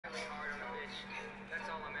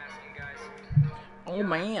Oh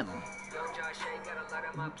man.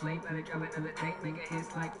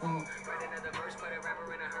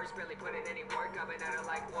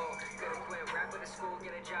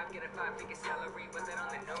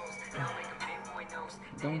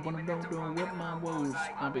 Don't wanna go with my woes.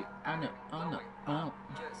 I'll be on it.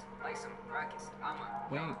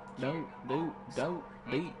 Wait,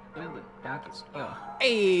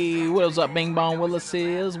 Hey, what's up, Bing Bong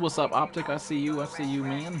Willises? What's up, Optic? I see you,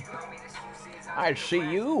 man. I see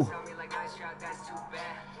you.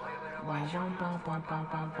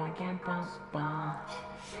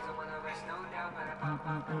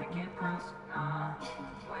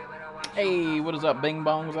 Hey, what is up, Bing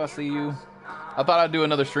Bongs? I see you. I thought I'd do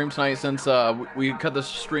another stream tonight since we cut the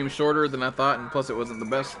stream shorter than I thought, and plus it wasn't the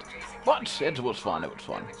best. But it was fun.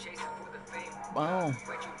 Wow.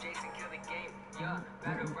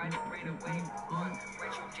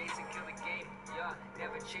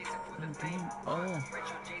 Oh.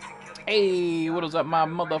 Hey, what is up, my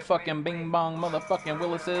motherfucking Bing Bong motherfucking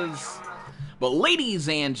Willises? But ladies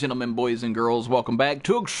and gentlemen, boys and girls, welcome back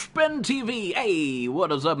to Expend TV. Hey,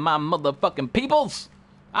 what is up, my motherfucking peoples?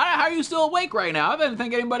 How are you still awake right now? I didn't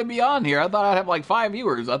think anybody be on here. I thought I'd have like 5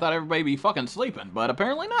 viewers. I thought everybody be fucking sleeping, but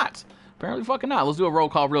apparently not. Apparently fucking not. Let's do a roll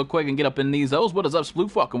call real quick and get up in these O's. What is up,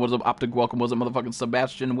 Sploof? Welcome. What is up, Optic? Welcome. What is up, motherfucking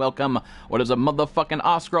Sebastian? Welcome. What is up, motherfucking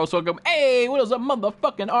Oscros? Welcome. Hey, what is up,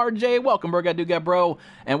 motherfucking RJ? Welcome, Burgadoo, bro.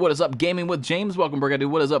 And what is up, Gaming with James? Welcome,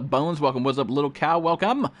 Burgadoo. What is up, Bones? Welcome. What is up, Little Cow?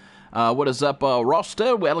 Welcome. What is up,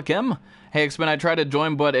 Roster? Welcome. Hey, X-Men, I tried to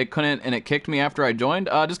join, but it couldn't, and it kicked me after I joined.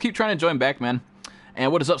 Just keep trying to join back, man.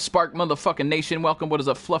 And what is up, Spark motherfucking Nation? Welcome. What is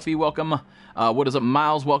up, Fluffy? Welcome. What is up,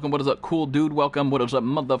 Miles? Welcome. What is up, Cool Dude? Welcome. What is up,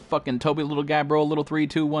 motherfucking Toby, Little Guy Bro, Little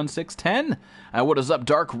 321610? What is up,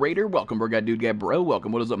 Dark Raider? Welcome, Burgadoo Guy Bro.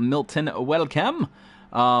 Welcome. What is up, Milton? Welcome.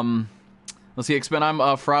 Let's see, Expend.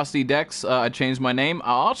 I'm Frosty Dex. I changed my name.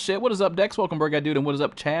 Oh shit. What is up, Dex? Welcome, Burgadoo. And what is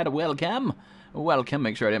up, Chad? Welcome. Welcome.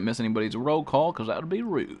 Make sure I didn't miss anybody's roll call, because that would be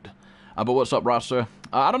rude. But what's up, Roster?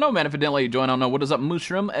 I don't know, man. If it didn't let you join, I don't know. What is up,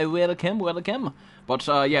 Mushroom? Welcome. But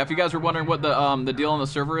yeah, if you guys were wondering what the deal on the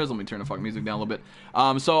server is, let me turn the fucking music down a little bit.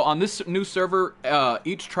 So on this new server,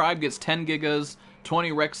 each tribe gets 10 gigas,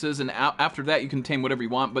 20 Rexes, and after that you can tame whatever you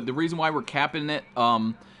want. But the reason why we're capping it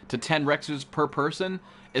to 10 Rexes per person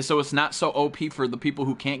is so it's not so OP for the people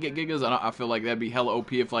who can't get gigas. I feel like that'd be hella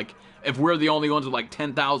OP if we're the only ones with like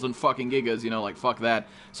 10,000 fucking gigas, you know, like fuck that.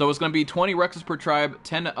 So it's gonna be 20 Rexes per tribe,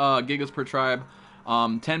 10 gigas per tribe,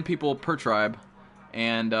 10 people per tribe,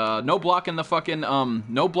 and no blocking the fucking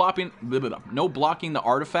no blocking the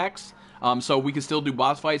artifacts. So we can still do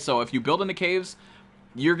boss fights. So if you build in the caves,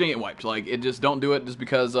 you're gonna get wiped. Like, it just don't do it just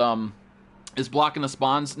because it's blocking the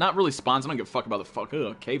spawns. Not really spawns. I don't give a fuck about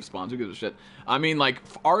the cave spawns. Who gives a shit? I mean, like,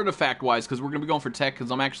 artifact wise, because we're gonna be going for tech.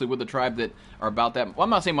 Because I'm actually with the tribe that are about that. Well, I'm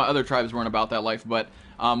not saying my other tribes weren't about that life, but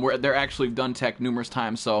they're actually done tech numerous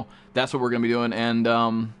times. So that's what we're gonna be doing. And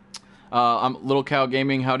I'm Little Cow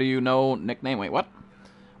Gaming. How do you know nickname? Wait, what?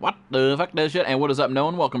 What the fuck does shit? And what is up,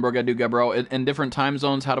 Known? Welcome, Burgadoo, bro. In different time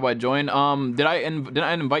zones, how do I join? Did I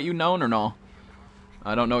invite you, Known, or no?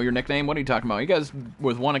 I don't know your nickname. What are you talking about? You guys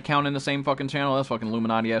with one account in the same fucking channel? That's fucking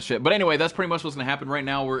Illuminati ass shit. But anyway, that's pretty much what's gonna happen right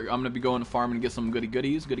now. I'm gonna be going to farm and get some goody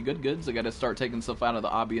goods. I gotta start taking stuff out of the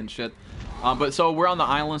obby and shit. But so we're on the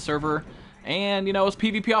island server, and you know it's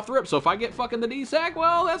PvP off the rip. So if I get fucking the D-sack,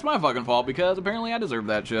 well, that's my fucking fault because apparently I deserve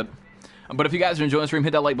that shit. But if you guys are enjoying the stream,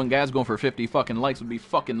 hit that like button, guys. Going for 50 fucking likes would be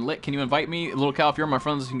fucking lit. Can you invite me? Little Cal, if you're my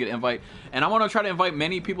friends, you can get an invite. And I want to try to invite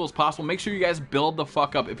many people as possible. Make sure you guys build the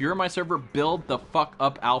fuck up. If you're in my server, build the fuck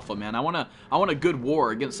up alpha, man. I want a good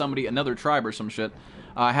war against somebody, another tribe or some shit.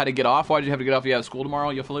 I had to get off. Why did you have to get off? You had school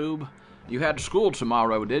tomorrow, you floob? You had school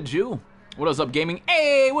tomorrow, did you? What is up, gaming?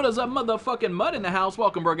 Hey, what is up, motherfucking Mud in the house?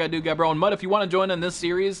 Welcome, Burgadoo, bro. And Mud, if you want to join in this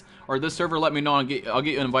series or this server, let me know. I'll get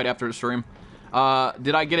you an invite after the stream.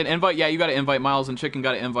 Did I get an invite? Yeah, you got to invite. Miles and Chicken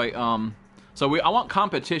got to invite. So I want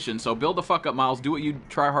competition. So build the fuck up, Miles. Do what you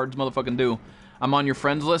tryhards motherfucking do. I'm on your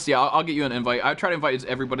friends list. Yeah, I'll get you an invite. I try to invite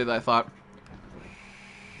everybody that I thought.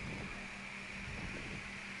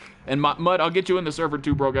 And Mud, I'll get you in the server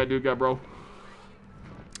too, bro.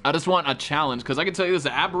 I just want a challenge, because I can tell you this,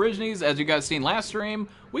 the Aborigines, as you guys seen last stream,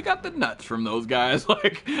 we got the nuts from those guys.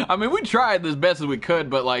 Like, I mean, we tried as best as we could,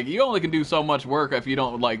 but, like, you only can do so much work if you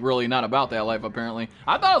don't, like, really not about that life, apparently.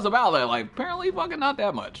 I thought it was about that life. Apparently, fucking not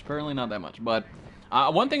that much. But,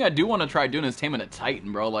 one thing I do want to try doing is taming a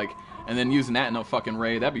Titan, bro, like, and then using that in a fucking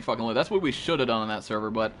raid. That'd be fucking lit. That's what we should have done on that server,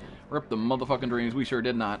 but rip the motherfucking dreams. We sure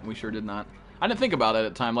did not. I didn't think about it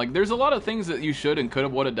at the time. Like, there's a lot of things that you should and could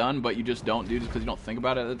have would have done, but you just don't do just because you don't think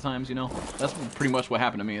about it at the times, you know? That's pretty much what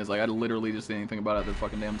happened to me, is like, I literally just didn't think about it at the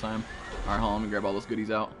fucking damn time. Alright, hold on, let me grab all those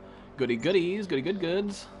goodies out. Goody goodies, goody good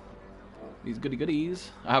goods. These goody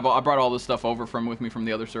goodies. I brought all this stuff over with me from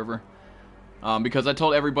the other server. Because I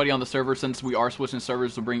told everybody on the server, since we are switching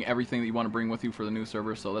servers, to bring everything that you want to bring with you for the new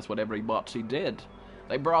server, so that's what every botsy did.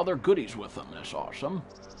 They brought all their goodies with them. That's awesome.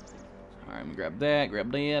 Alright, let me grab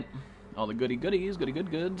that. All the goody goodies, goody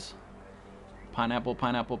good goods. Pineapple,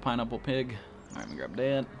 pineapple, pineapple pig. Alright, let me grab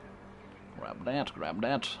that. Grab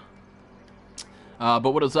that.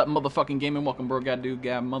 But what is up, motherfucking gaming? Welcome, bro.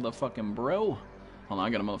 Motherfucking bro. Hold on, I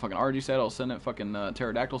got a motherfucking RG set. I'll send it fucking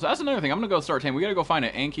pterodactyl. So that's another thing. I'm gonna go start taming. We gotta go find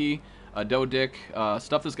an Anki, a Dodick,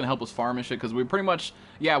 stuff that's gonna help us farm and shit. Because we pretty much,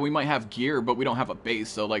 yeah, we might have gear, but we don't have a base.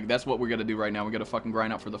 So like, that's what we're gonna do right now. We gotta fucking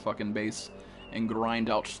grind out for the fucking base and grind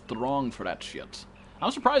out strong for that shit. I'm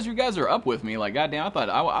surprised you guys are up with me. Like, goddamn, I thought,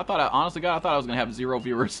 honestly, God, I thought I was gonna have 0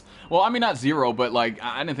 viewers. Well, I mean, not 0, but like,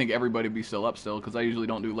 I didn't think everybody would be still up still, because I usually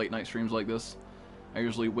don't do late night streams like this. I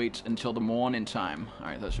usually wait until the morning time. All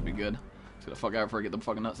right, that should be good. Let's get the fuck out before I get the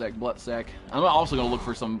fucking nutsack, bloodsack. I'm also gonna look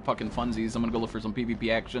for some fucking funsies. I'm gonna go look for some PvP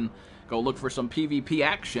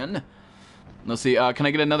action. Let's see, can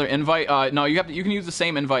I get another invite? No, you can use the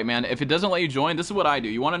same invite, man. If it doesn't let you join, this is what I do.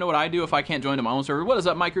 You want to know what I do if I can't join to my own server? What is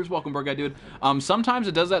up, Mikers? Welcome, bro, guy, dude. Sometimes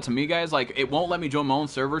it does that to me, guys. Like, it won't let me join my own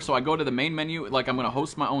server, so I go to the main menu, like I'm going to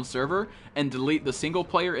host my own server, and delete the single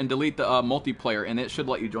player and delete the multiplayer, and it should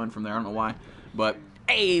let you join from there. I don't know why, but...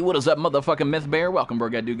 Hey, what is up, motherfucking Myth Bear? Welcome, bro,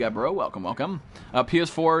 guy, dude, guy, bro. Welcome.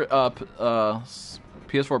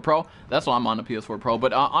 Ps4 Pro. That's why I'm on the Ps4 Pro.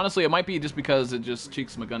 But honestly, it might be just because it just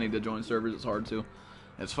cheeks McGunny to join servers. It's hard to.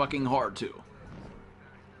 It's fucking hard to.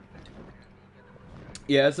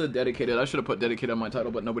 Yeah, it's a dedicated. I should have put dedicated on my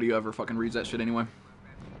title, but nobody ever fucking reads that shit anyway.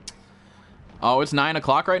 Oh, it's 9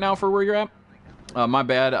 o'clock right now for where you're at? My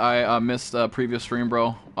bad, I missed previous stream,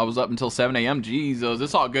 bro. I was up until 7 a.m. Jesus,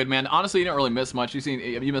 it's all good, man. Honestly, you didn't really miss much.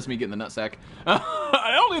 You missed me getting the nutsack.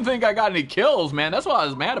 I don't even think I got any kills, man. That's what I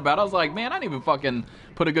was mad about. I was like, man, I didn't even fucking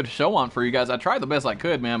put a good show on for you guys. I tried the best I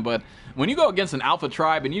could, man. But when you go against an alpha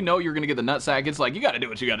tribe and you know you're gonna get the nutsack, it's like you got to do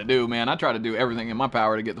what you got to do, man. I try to do everything in my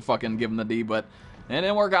power to get the fucking give them the D, but it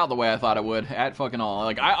didn't work out the way I thought it would. At fucking all,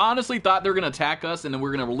 like I honestly thought they were gonna attack us and then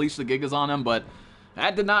we're gonna release the gigas on them, but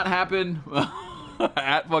that did not happen.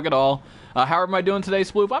 At fucking all. How am I doing today,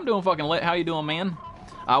 Sploof? I'm doing fucking lit. How you doing, man?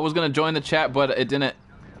 I was gonna join the chat, but it didn't.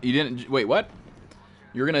 You didn't. Wait, what?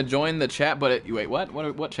 You're gonna join the chat, but it. Wait, what?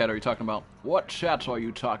 What chat are you talking about? What chats are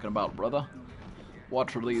you talking about, brother?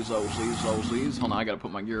 What are these OZs? Hold on, I gotta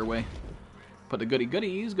put my gear away. Put the goody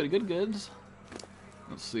goods.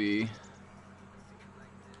 Let's see.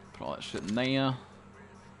 Put all that shit in there.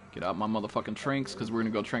 Get out my motherfucking trinks, because we're gonna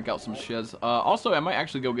go trink out some sheds. Also, I might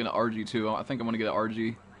actually go get an RG too. I think I'm gonna get an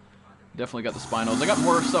RG. Definitely got the Spinos. I got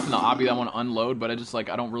more stuff in the obby that I want to unload, but I just, like,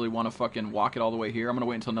 I don't really want to fucking walk it all the way here. I'm gonna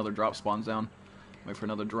wait until another drop spawns down. Wait for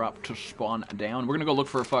another drop to spawn down. We're gonna go look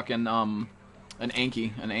for a fucking, an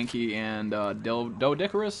Anki and,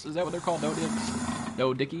 Dodicarus? Is that what they're called?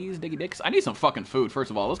 Dodickies? Diggy dicks? I need some fucking food,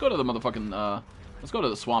 first of all. Let's go to the motherfucking, let's go to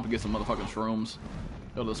the swamp and get some motherfucking shrooms.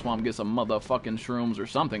 Go to the swamp and get some motherfucking shrooms or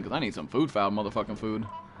something, because I need some foul motherfucking food.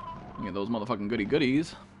 Get those motherfucking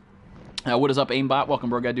goodies. What is up, Aimbot? Welcome,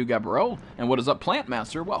 bro, guy, dude, guy, bro. And what is up, Plant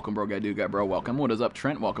Master? Welcome, bro, guy, dude, guy, bro. Welcome. What is up,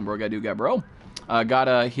 Trent? Welcome, bro, guy, dude, guy, bro.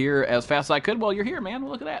 Got here as fast as I could. Well, you're here, man.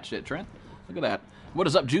 Well, look at that shit, Trent. Look at that. What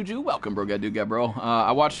is up, Juju? Welcome, bro, guy, dude, guy, bro.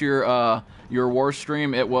 I watched your war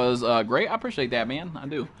stream. It was great. I appreciate that, man. I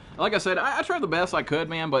do. Like I said, I tried the best I could,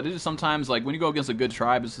 man, but it's just sometimes, like, when you go against a good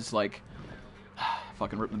tribe, it's just like...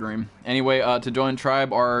 Fucking rip the dream. Anyway, to join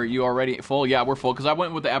tribe, are you already full? Yeah, we're full, because I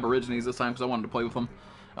went with the Aborigines this time, because I wanted to play with them.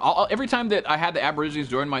 Every time that I had the Aborigines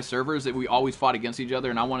join my servers, we always fought against each other,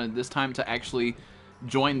 and I wanted this time to actually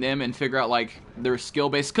join them and figure out, like, their skill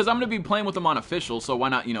base, because I'm going to be playing with them on official, so why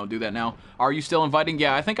not, you know, do that now. Are you still inviting?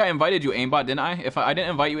 Yeah, I think I invited you, Aimbot, didn't I? If I didn't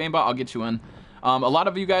invite you, Aimbot, I'll get you in. A lot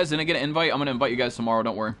of you guys didn't get an invite. I'm going to invite you guys tomorrow,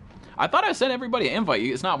 don't worry. I thought I sent everybody an invite.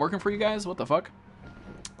 It's not working for you guys? What the fuck?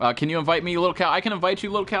 Can you invite me, Little Cow? I can invite you,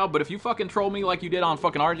 Little Cow, but if you fucking troll me like you did on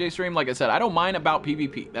fucking RJ stream, like I said, I don't mind about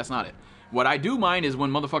PvP. That's not it. What I do mind is when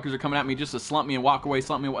motherfuckers are coming at me just to slump me and walk away,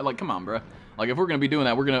 slump me. Like, come on, bro. Like, if we're gonna be doing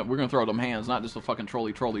that, we're gonna throw them hands, not just a fucking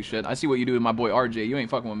trolly shit. I see what you do with my boy RJ. You ain't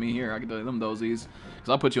fucking with me here. I can tell you them dozies, because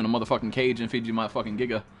I'll put you in a motherfucking cage and feed you my fucking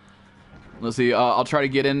giga. Let's see, I'll try to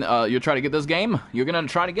get in. You'll try to get this game? You're gonna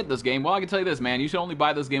try to get this game? Well, I can tell you this, man. You should only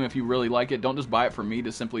buy this game if you really like it. Don't just buy it for me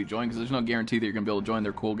to simply join, because there's no guarantee that you're gonna be able to join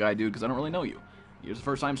their cool guy, dude, because I don't really know you. It's the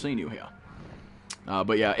first time seeing you here.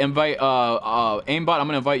 But yeah, invite, aimbot, I'm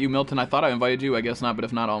gonna invite you, Milton. I thought I invited you, I guess not, but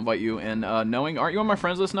if not, I'll invite you. And, knowing, aren't you on my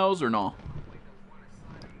friends list, Nose, or no?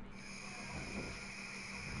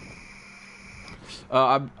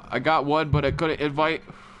 I got one, but I couldn't invite,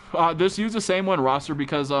 just use the same one roster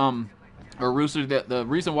because, or Rooster, the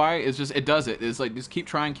reason why is just, it does it. It's like, just keep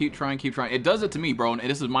trying, keep trying, keep trying. It does it to me, bro, and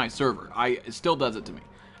this is my server. It still does it to me.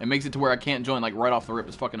 It makes it to where I can't join, like, right off the rip.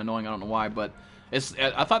 It's fucking annoying, I don't know why, but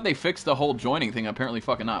I thought they fixed the whole joining thing. Apparently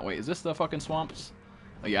fucking not. Wait, is this the fucking swamps?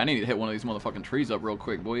 Oh yeah, I need to hit one of these motherfucking trees up real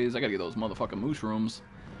quick, boys. I gotta get those motherfucking mushrooms.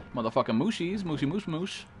 Motherfucking mooshies. Mooshy moosh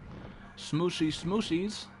moosh. Smooshy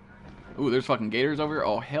smooshies. Ooh, there's fucking gators over here.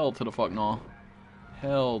 Oh, hell to the fuck no.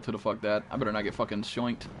 Hell to the fuck that. I better not get fucking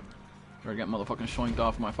shoinked. Better get motherfucking shoinked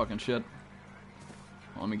off my fucking shit.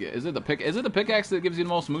 Let me get, is it the pickaxe that gives you the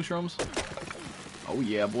most mushrooms? Oh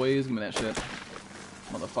yeah, boys, give me that shit.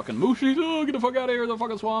 Motherfucking mooshies, oh, get the fuck out of here, the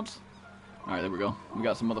fucking swamps. Alright, there we go. We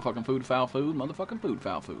got some motherfucking food, foul food, motherfucking food,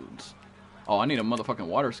 foul foods. Oh, I need a motherfucking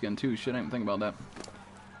water skin too, shit, I didn't even think about that.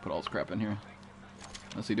 Put all this crap in here.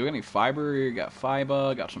 Let's see, do we have any fiber? Got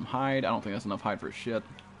fiber, got some hide. I don't think that's enough hide for shit.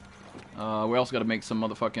 We also gotta make some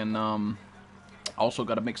motherfucking, also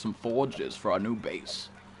gotta make some forges for our new base.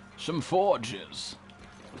 Some forges.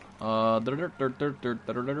 This guy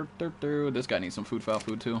needs some food, foul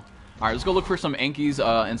food too. Alright, let's go look for some Ankies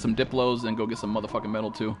and some Diplos and go get some motherfucking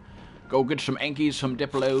metal too. Go get some Ankies, some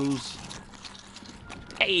Diplos.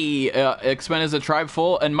 Hey, expand is a tribe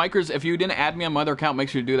full. And Micers, if you didn't add me on my other account, make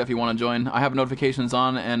sure you do that if you want to join. I have notifications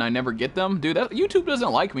on and I never get them. Dude, YouTube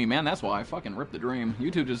doesn't like me, man. That's why I fucking rip the dream.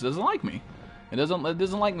 YouTube just doesn't like me. It doesn't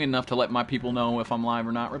like me enough to let my people know if I'm live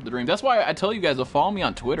or not. Rip the dream. That's why I tell you guys to follow me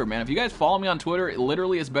on Twitter, man. If you guys follow me on Twitter, it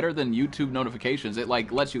literally is better than YouTube notifications. It,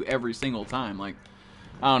 like, lets you every single time. Like,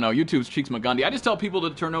 I don't know. YouTube's Cheeks McGundy. I just tell people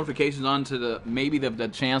to turn notifications on to maybe the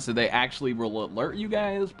chance that they actually will alert you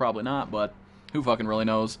guys. Probably not, but who fucking really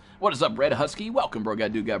knows? What is up, Red Husky? Welcome, bro.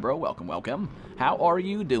 Dude, guy, bro. Welcome, welcome. How are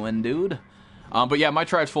you doing, dude? But yeah, my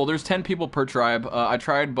tribe's full. There's 10 people per tribe. I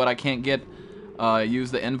tried, but I can't get...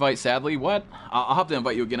 use the invite, sadly. What? I'll have to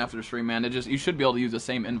invite you again after the stream, man. You should be able to use the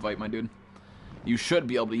same invite, my dude. You should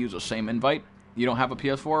be able to use the same invite. You don't have a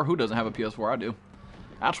PS4? Who doesn't have a PS4? I do.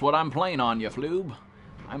 That's what I'm playing on, you floob.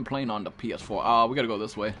 I'm playing on the PS4. We gotta go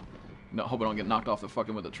this way. No, hope I don't get knocked off the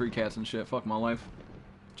fucking with the tree cats and shit. Fuck my life.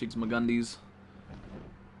 Cheeks McGundies.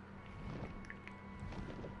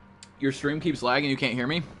 Your stream keeps lagging, you can't hear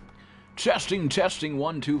me? Testing,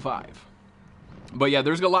 1, 2, 5. But yeah,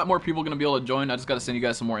 there's a lot more people going to be able to join. I just got to send you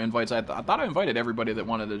guys some more invites. I thought I invited everybody that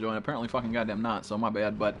wanted to join. Apparently fucking goddamn not, so my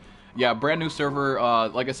bad. But yeah, brand new server.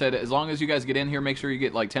 Like I said, as long as you guys get in here, make sure you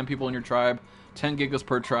get like 10 people in your tribe. 10 gigas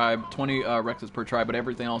per tribe, 20 rexes per tribe, but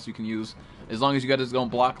everything else you can use. As long as you guys don't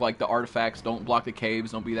block like the artifacts, don't block the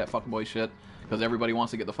caves, don't be that fucking boy shit. Because everybody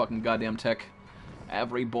wants to get the fucking goddamn tech.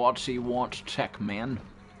 Everybody wants tech, man.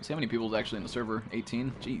 See how many people is actually in the server?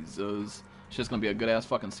 18? Jesus. It's just gonna be a good-ass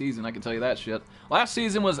fucking season, I can tell you that shit. Last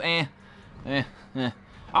season was I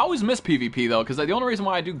always miss PvP, though, because the only reason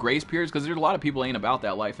why I do grace periods because there's a lot of people ain't about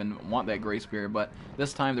that life and want that grace period, but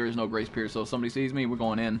this time there is no grace period, so if somebody sees me, we're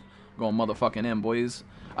going in. Going motherfucking in, boys.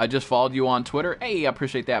 I just followed you on Twitter. Hey, I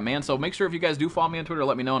appreciate that, man. So make sure if you guys do follow me on Twitter,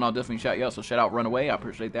 let me know, and I'll definitely shout you out. So shout out Runaway. I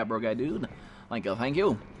appreciate that, bro, guy, dude. Thank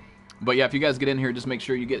you. But yeah, if you guys get in here, just make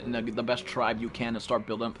sure you get in the best tribe you can and start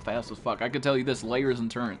building up fast as fuck. I can tell you this, layers and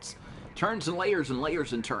turrets. Turns and layers and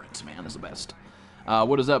layers and turrets, man, is the best.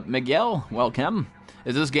 What is up, Miguel? Welcome.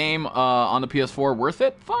 Is this game on the PS4 worth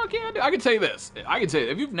it? Fuck yeah, dude. I can tell you this. I can tell you,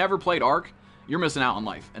 if you've never played ARK, you're missing out on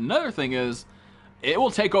life. Another thing is, it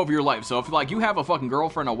will take over your life. So if like you have a fucking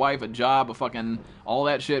girlfriend, a wife, a job, a fucking all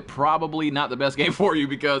that shit, probably not the best game for you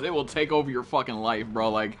because it will take over your fucking life,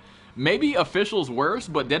 bro. Like maybe official's worse,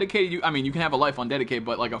 but dedicated, I mean, you can have a life on dedicated,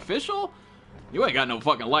 but like official, you ain't got no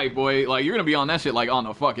fucking life, boy. Like you're gonna be on that shit like on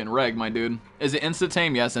the fucking reg, my dude. Is it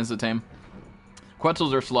insta-tame? Yes, insta-tame.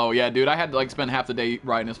 Quetzals are slow. Yeah, dude, I had to like spend half the day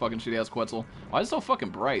riding this fucking shitty ass Quetzal. Why is it so fucking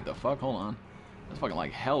bright? The fuck? Hold on. It's fucking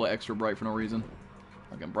like hella extra bright for no reason.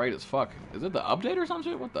 Fucking bright as fuck. Is it the update or some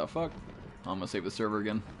shit? What the fuck? Oh, I'm gonna save the server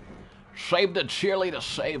again. Save the cheerleader,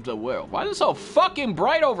 save the world. Why is it so fucking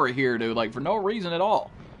bright over here, dude? Like, for no reason at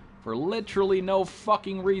all. For literally no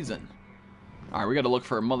fucking reason. Alright, we gotta look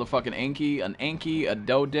for a motherfucking Anki, a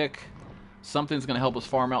Dodic. Something's gonna help us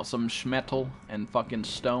farm out some schmetal and fucking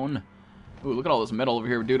stone. Ooh, look at all this metal over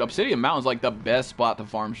here, dude. Obsidian Mountain's like the best spot to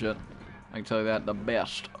farm shit. I can tell you that. The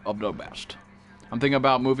best of the best. I'm thinking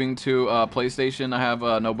about moving to PlayStation. I have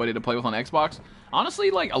nobody to play with on Xbox.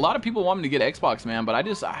 Honestly, like, a lot of people want me to get Xbox, man, but I'm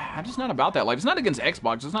just not about that life. It's not against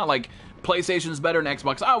Xbox. It's not like PlayStation's better than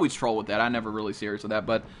Xbox. I always troll with that. I never really serious with that.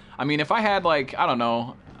 But, I mean, if I had, like, I don't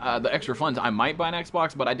know, the extra funds, I might buy an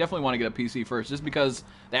Xbox, but I definitely want to get a PC first, just because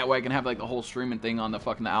that way I can have, like, the whole streaming thing on the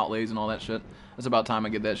fucking outlays and all that shit. It's about time I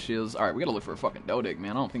get that shiz. Alright, we gotta look for a fucking Dodic,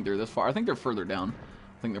 man. I don't think they're this far. I think they're further down.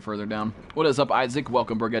 What is up, Isaac?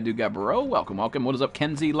 Welcome, Bro. Welcome. What is up,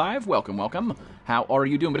 Kenzie Live? Welcome. How are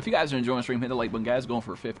you doing? But if you guys are enjoying the stream, hit the like button, guys. Going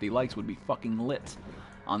for 50 likes would be fucking lit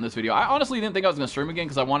on this video. I honestly didn't think I was going to stream again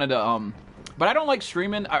because I wanted to, but I don't like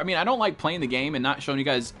streaming. I mean, I don't like playing the game and not showing you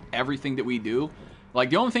guys everything that we do.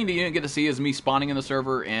 Like, the only thing that you didn't get to see is me spawning in the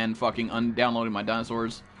server and fucking downloading my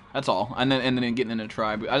dinosaurs. That's all. And then getting in a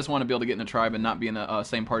tribe. I just want to be able to get in a tribe and not be in the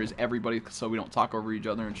same party as everybody so we don't talk over each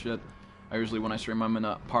other and shit. I usually, when I stream, I'm in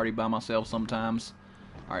a party by myself sometimes.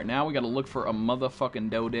 Alright, now we gotta look for a motherfucking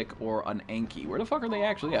Dodic or an Anki. Where the fuck are they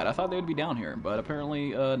actually at? I thought they would be down here, but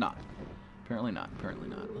apparently, not. Apparently not.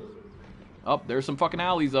 Oh, there's some fucking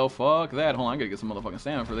alleys, though. Fuck that. Hold on, I gotta get some motherfucking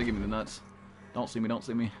stamina before they give me the nuts. Don't see me.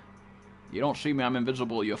 You don't see me, I'm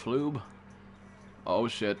invisible, you floob. Oh,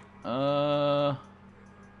 shit. So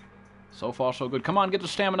far, so good. Come on, get the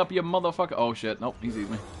stamina up, you motherfucker. Oh, shit. Nope, he sees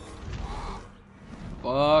me.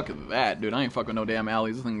 Fuck that, dude. I ain't fucking no damn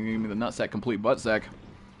alleys. This thing gonna give me the nutsack, complete butt sack.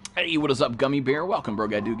 Hey, what is up, Gummy Bear? Welcome, bro.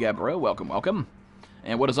 Welcome.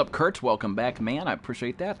 And what is up, Kurt? Welcome back, man. I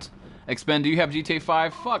appreciate that. Expend, do you have GTA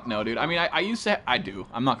 5? Fuck no, dude. I mean, I used to... I do.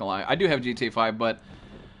 I'm not gonna lie. I do have GTA 5, but...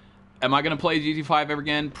 Am I gonna play GTA 5 ever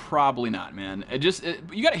again? Probably not, man.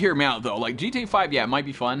 You gotta hear me out, though. Like, GTA 5, yeah, it might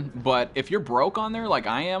be fun, but if you're broke on there, like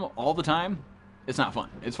I am, all the time, it's not fun.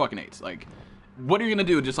 It's fucking AIDS. Like... What are you gonna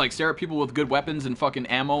do? Just like stare at people with good weapons and fucking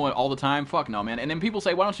ammo all the time? Fuck no, man. And then people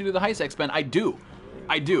say, why don't you do the heist expend? I do.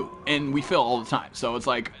 And we fail all the time. So it's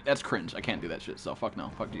like, that's cringe. I can't do that shit. So fuck no.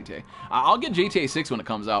 Fuck GTA. I'll get GTA 6 when it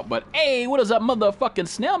comes out. But hey, what is up, motherfucking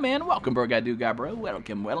snail, man? Welcome, bro.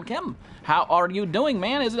 Welcome. How are you doing,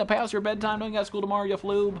 man? Is it past your bedtime? Don't you got school tomorrow, you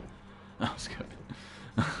floob? That's good.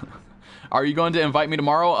 Are you going to invite me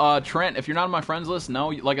tomorrow? Trent, if you're not on my friends list, no.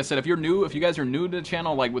 Like I said, if you guys are new to the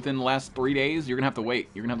channel, like within the last 3 days, you're going to have to wait.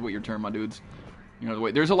 You're going to have to wait your turn, my dudes. You're going to have to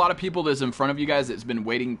wait. There's a lot of people that's in front of you guys that's been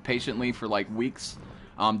waiting patiently for like weeks.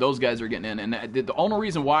 Those guys are getting in. And the only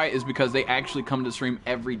reason why is because they actually come to the stream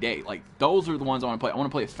every day. Like, those are the ones I want to play. I want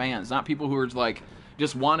to play with fans, not people who are like,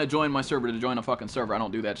 just want to join my server to join a fucking server. I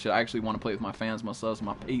don't do that shit. I actually want to play with my fans, my subs,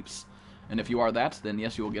 my peeps. And if you are that, then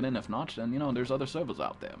yes, you will get in. If not, then, you know, there's other servers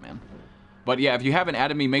out there, man. But yeah, if you haven't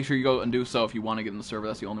added me, make sure you go and do so if you want to get in the server.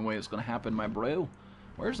 That's the only way it's going to happen, my bro.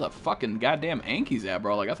 Where's the fucking goddamn Ankies at,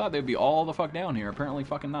 bro? Like, I thought they'd be all the fuck down here. Apparently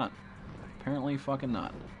fucking not.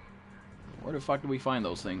 Where the fuck did we find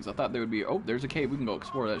those things? I thought there would be... Oh, there's a cave. We can go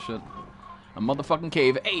explore that shit. A motherfucking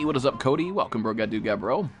cave. Hey, what is up, Cody? Welcome, bro.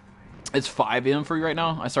 Bro. It's 5 a.m. for you right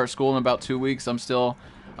now. I start school in about 2 weeks. I'm still...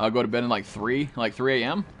 go to bed in like 3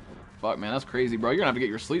 a.m. Fuck, man, that's crazy, bro. You're going to have to get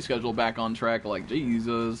your sleep schedule back on track. Like,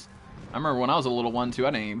 Jesus... I remember when I was a little one, too,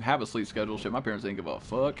 I didn't even have a sleep schedule. Shit, my parents didn't give a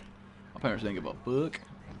fuck.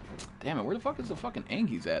 Damn it, where the fuck is the fucking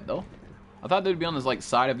Ankies at, though? I thought they'd be on this, like,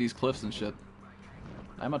 side of these cliffs and shit.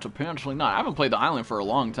 That much apparently not. I haven't played the island for a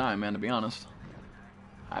long time, man, to be honest.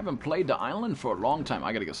 I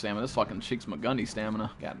gotta get stamina. This fucking Cheeks McGundy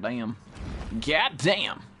stamina. God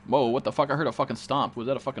damn. Whoa, what the fuck? I heard a fucking stomp. Was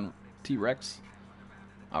that a fucking T-Rex?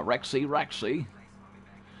 Rexy.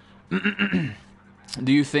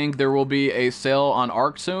 Do you think there will be a sale on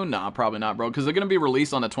ARK soon? Nah, probably not, bro. Because they're going to be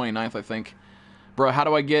released on the 29th, I think. Bro, how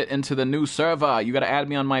do I get into the new server? You got to add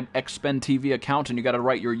me on my Expend TV account, and you got to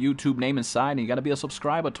write your YouTube name inside, and you got to be a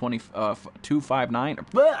subscriber, 259.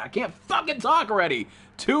 I can't fucking talk already.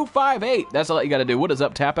 258. That's all you got to do. What is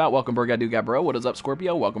up, Tap Out? Welcome, bro. What is up,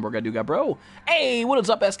 Scorpio? Welcome, bro. Hey, what is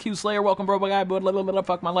up, SQ Slayer? Welcome, bro.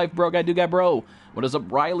 Fuck my life, bro. Bro. What is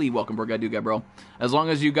up, Riley? Welcome, bro. As long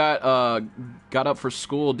as you got up for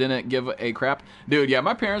school, didn't give a crap. Dude, yeah,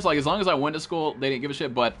 my parents, like, as long as I went to school, they didn't give a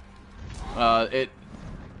shit, but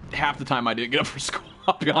half the time I didn't get up for school.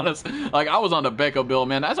 I'll be honest. Like, I was on the Becco bill,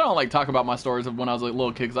 man. That's why I don't like talk about my stories of when I was a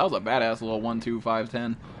little kid, because I was a badass little 1, 2, 5,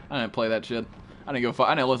 10. I didn't play that shit. I didn't give a fuck.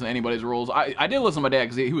 I didn't listen to anybody's rules. I did listen to my dad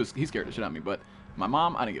because he scared the shit out of me, but my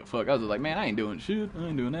mom, I didn't give a fuck. I was just like, man, I ain't doing shit. I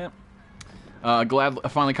ain't doing that. Glad I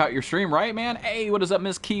finally caught your stream, right, man? Hey, what is up,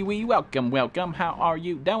 Miss Kiwi? Welcome. How are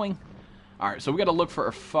you doing? Alright, so we gotta look for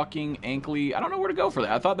a fucking Ankley. I don't know where to go for that.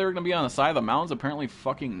 I thought they were gonna be on the side of the mountains. Apparently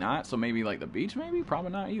fucking not. So maybe like the beach, maybe?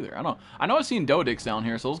 Probably not either. I don't know. I know I've seen Dodics down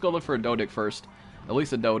here, so let's go look for a Dodic first. At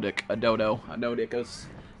least a Dodic. A Dodo. A Dodicus.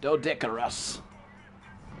 Dodicarus.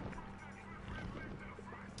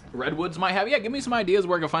 Redwoods might have... Yeah, give me some ideas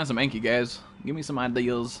where I can find some Anki, guys. Give me some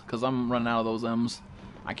ideas, because I'm running out of those M's.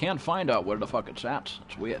 I can't find out where the fuck it's at.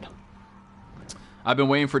 It's weird. I've been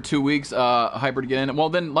waiting for 2 weeks, Hyper, to get in. Well,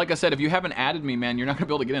 then, like I said, if you haven't added me, man, you're not going to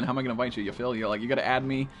be able to get in. How am I going to invite you? You feel? You're like, you got to add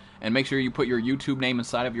me and make sure you put your YouTube name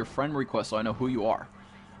inside of your friend request so I know who you are.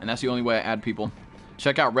 And that's the only way I add people.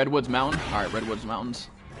 Check out Redwoods Mountain. All right, Redwoods Mountains.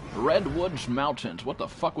 Redwoods Mountains. What the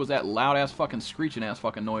fuck was that loud-ass fucking screeching-ass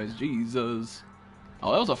fucking noise? Jesus.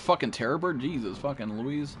 Oh, that was a fucking terror bird? Jesus fucking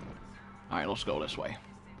Louise. All right, let's go this way.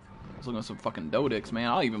 Let's look at some fucking Dodicks, man.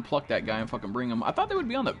 I'll even pluck that guy and fucking bring him. I thought they would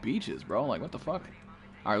be on the beaches, bro. Like, what the fuck?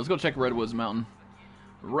 All right, let's go check Redwoods Mountain.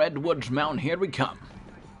 Redwoods Mountain, here we come.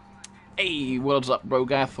 Hey, what's up, bro?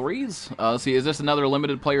 Guy threes? Let's see, is this another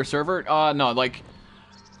limited player server? No, like,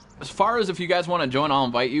 as far as if you guys want to join, I'll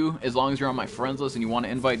invite you. As long as you're on my friends list and you want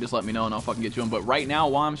to invite, just let me know and I'll fucking get you in. But right now,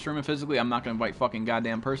 while I'm streaming physically, I'm not going to invite fucking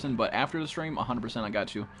goddamn person. But after the stream, 100% I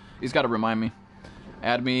got you. He's got to remind me.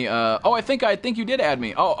 Add me. Oh, I think you did add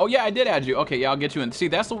me. Oh, yeah, I did add you. Okay, yeah, I'll get you in. See,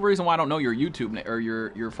 that's the reason why I don't know your YouTube name or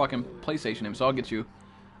your fucking PlayStation name. So I'll get you.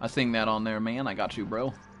 I sing that on there, man. I got you,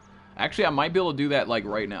 bro. Actually, I might be able to do that like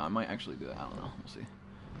right now. I might actually do that. I don't know. We'll see.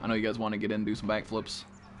 I know you guys want to get in and do some backflips.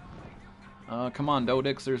 Come on,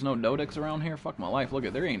 Dodicks. There's no Dodicks around here. Fuck my life. Look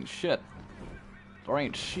at there ain't shit. There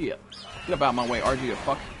ain't shit. Get up out my way, RG. To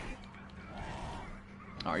fuck.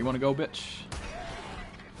 All right, you want to go, bitch?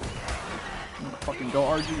 Fucking go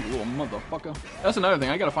RG, you little motherfucker. That's another thing.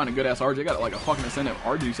 I gotta find a good ass RG. I got like a fucking Ascendant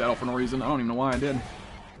RG saddle for no reason. I don't even know why I did.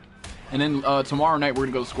 And then tomorrow night we're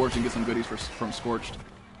gonna go to Scorched and get some goodies from Scorched,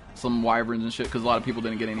 some wyverns and shit, because a lot of people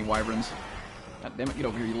didn't get any wyverns. God damn it! Get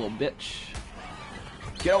over here, you little bitch.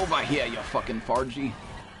 Get over here, you fucking Fargy.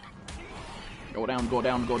 Go down, go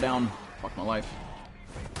down, go down. Fuck my life.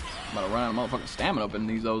 I'm about to run out of motherfucking stamina up in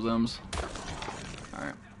these OZMs. All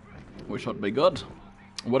right. Wish it'd be good.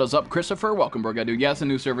 What is up, Christopher? Welcome, bro, dude. Yeah, it's a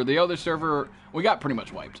new server. The other server, we got pretty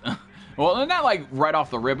much wiped. Well, not like right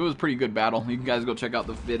off the rip. It was a pretty good battle. You guys go check out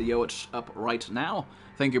the video. It's up right now.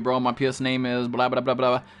 Thank you, bro. My PS name is blah, blah, blah,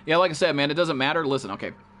 blah. Yeah, like I said, man, it doesn't matter. Listen,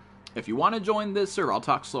 okay. If you want to join this server, I'll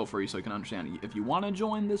talk slow for you so you can understand. If you want to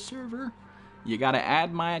join this server, you got to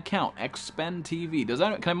add my account,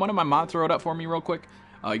 XpenTV. Can one of my mods throw it up for me real quick?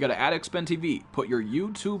 You got to add XpenTV. Put your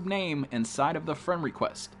YouTube name inside of the friend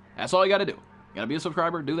request. That's all you got to do. You gotta be a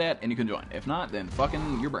subscriber, do that, and you can join. If not, then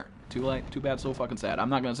fucking, you're burnt. Too late, too bad, so fucking sad. I'm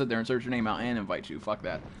not gonna sit there and search your name out and invite you. Fuck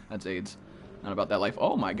that. That's AIDS. Not about that life.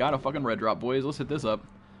 Oh my god, a fucking red drop, boys. Let's hit this up.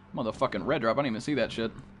 Motherfucking red drop. I didn't even see that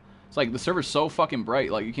shit. It's like the server's so fucking bright,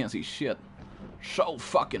 like you can't see shit. So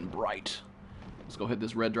fucking bright. Let's go hit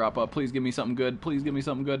this red drop up. Please give me something good. Please give me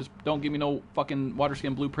something good. Just don't give me no fucking water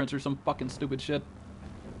skin blueprints or some fucking stupid shit.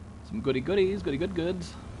 Some goody goodies, goody good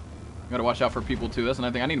goods. Gotta watch out for people too. That's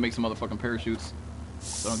another thing. I need to make some motherfucking parachutes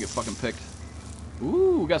so I don't get fucking picked.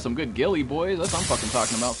 Ooh, we got some good ghillie, boys. That's what I'm fucking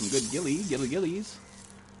talking about. Some good ghillies.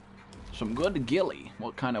 Some good ghillie.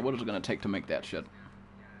 What is it gonna take to make that shit?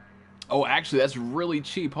 Oh, actually, that's really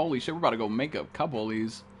cheap. Holy shit, we're about to go make a couple of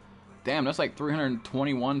these. Damn, that's like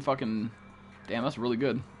 321 fucking. Damn, that's really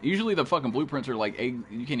good. Usually the fucking blueprints are like egg.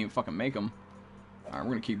 You can't even fucking make them. All right,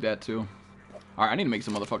 we're gonna keep that too. All right, I need to make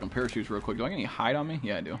some motherfucking parachutes real quick. Do I get any hide on me?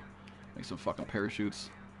 Yeah, I do. Make some fucking parachutes.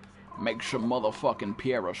 Make some motherfucking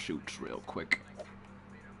parachutes real quick.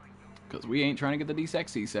 Because we ain't trying to get the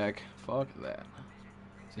D-Sexy sack. Fuck that.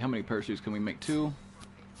 See, how many parachutes can we make? 2?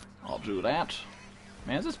 I'll do that.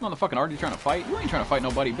 Man, is this motherfucking RG trying to fight? You ain't trying to fight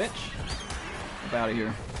nobody, bitch. Get out of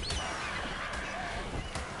here.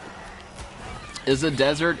 Is the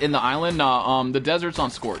desert in the island? No, the desert's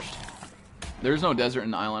on Scorched. There's no desert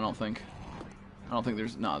in the island, I don't think. I don't think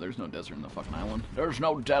there's no desert in the fucking island. There's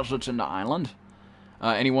no deserts in the island.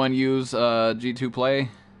 Anyone use G2 Play?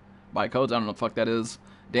 Buy codes? I don't know what the fuck that is.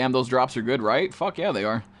 Damn, those drops are good, right? Fuck yeah, they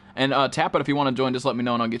are. And tap it if you want to join. Just let me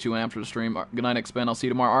know and I'll get you in after the stream. Good night, Xpen. I'll see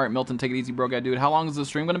you tomorrow. All right, Milton, take it easy, bro, guy, dude. How long is the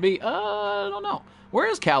stream going to be? I don't know. Where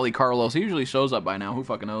is Cali Carlos? He usually shows up by now. Who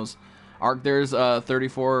fucking knows? ARK, there's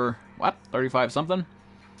 34, what? 35 something?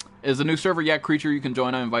 Is the new server? Yeah, Creature, you can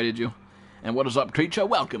join. I invited you. And what is up, Creature?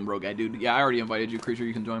 Welcome, bro, guy, dude. Yeah, I already invited you, Creature.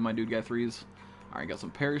 You can join my dude, guy 3s. Alright, got some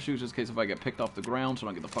parachutes just in case if I get picked off the ground so I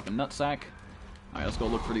don't get the fucking nutsack. Alright, let's go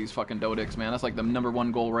look for these fucking Dodicks, man. That's like the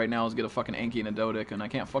 #1 goal right now is get a fucking Anki and a Dodic, and I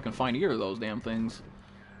can't fucking find either of those damn things.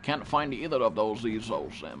 Can't find either of those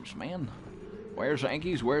Sims, man. Where's the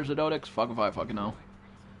Ankies? Where's the Dodics? Fuck if I fucking know.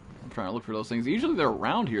 I'm trying to look for those things. Usually they're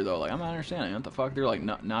around here, though. Like, I'm not understanding. What the fuck? They're, like,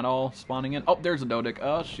 not all spawning in. Oh, there's a Dodic.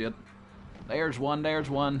 Oh, shit. There's one, there's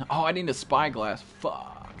one. Oh, I need a spyglass.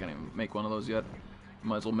 Fuck. I can't even make one of those yet.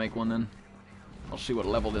 Might as well make one then. I'll see what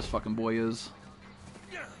level this fucking boy is.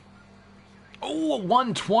 Oh,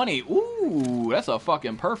 120. Ooh, that's a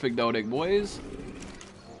fucking perfect Dodic, boys.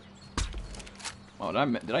 Oh,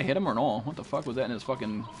 did I hit him or no? What the fuck was that in his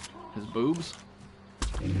fucking His boobs.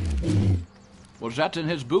 Was that in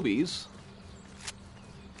his boobies?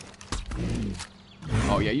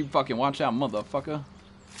 Oh yeah, you fucking watch out, motherfucker.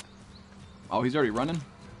 Oh, he's already running?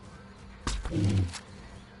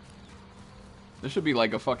 This should be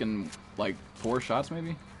like a fucking, like, 4 shots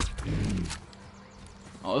maybe?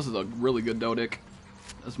 Oh, this is a really good Dodic.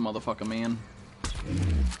 This motherfucker, man.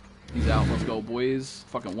 He's out. Let's go, boys.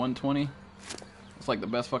 Fucking 120. It's like the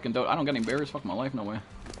best fucking Dodic. I don't got any berries. Fuck my life, no way.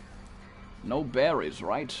 No berries,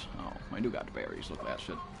 right? Oh, I do got berries. Look at that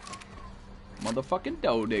shit. Motherfucking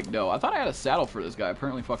Dodic, though. I thought I had a saddle for this guy.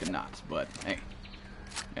 Apparently fucking not. But, hey.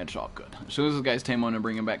 It's all good. As soon as this guy's tame, I'm gonna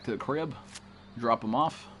bring him back to the crib. Drop him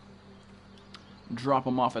off. Drop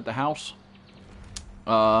him off at the house.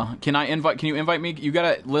 Can you invite me? You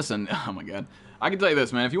gotta, listen. Oh my god. I can tell you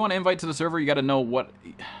this, man. If you want to invite to the server, you gotta know what,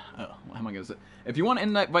 how am I gonna say? If you want to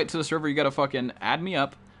invite to the server, you gotta fucking add me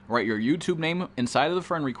up, write your YouTube name inside of the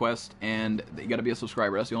friend request, and you gotta be a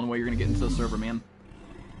subscriber. That's the only way you're gonna get into the server, man.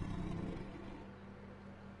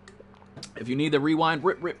 If you need the rewind,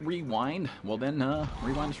 rewind, well then,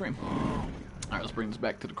 rewind the stream. Alright, let's bring this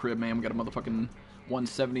back to the crib, man. We got a motherfucking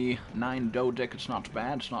 179 Dodic. It's not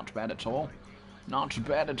bad. It's not bad at all. Not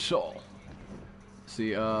bad at all.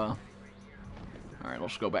 See, alright,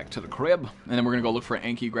 let's go back to the crib. And then we're gonna go look for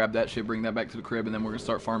an Anki, grab that shit, bring that back to the crib, and then we're gonna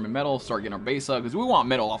start farming metal, start getting our base up, because we want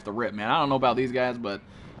metal off the rip, man. I don't know about these guys, but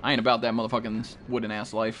I ain't about that motherfucking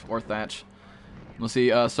wooden-ass life, or thatch. Let's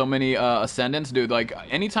see, so many ascendants, dude. Like,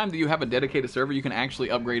 anytime that you have a dedicated server, you can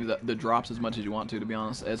actually upgrade the drops as much as you want to be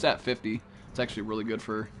honest. It's at 50. It's actually really good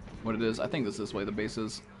for what it is. I think it's this way, the base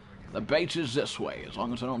is. The base is this way, as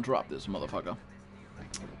long as I don't drop this motherfucker.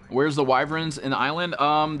 Where's the wyverns in the island?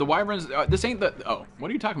 The wyverns, this ain't the, oh,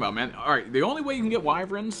 what are you talking about, man? Alright, the only way you can get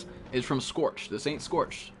wyverns is from Scorched. This ain't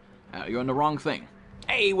Scorched. You're on the wrong thing.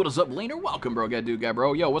 Hey, what is up, Leaner? Welcome, bro. Got dude, guy,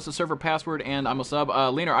 bro. Yo, what's the server password? And I'm a sub.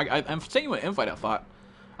 Leaner, I'm sending you an invite, I thought.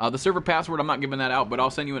 The server password, I'm not giving that out, but I'll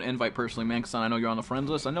send you an invite personally, man, because I know you're on the friends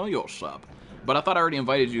list. I know you're a sub. But I thought I already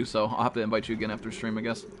invited you, so I'll have to invite you again after stream, I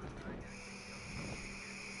guess.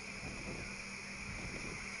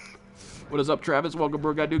 What is up, Travis? Welcome,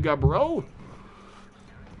 bro. Got dude, got bro.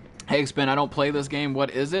 Hey, Spin, I don't play this game. What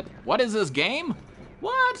is it? What is this game?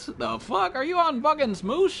 What the fuck? Are you on fucking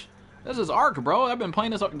Smoosh? This is ARK, bro. I've been playing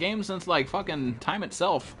this game since, like, fucking time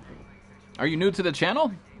itself. Are you new to the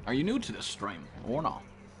channel? Are you new to this stream? Or no?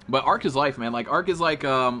 But ARK is life, man. Like, ARK is like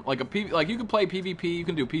a like, you can play PvP, you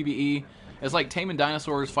can do PvE. It's like taming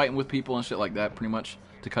dinosaurs, fighting with people and shit like that, pretty much,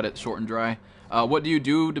 to cut it short and dry. What do you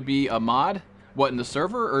do to be a mod? What, in the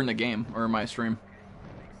server or in the game? Or in my stream?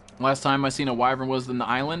 Last time I seen a wyvern was in the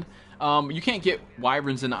island. You can't get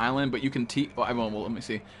wyverns in the island, but you can well, let me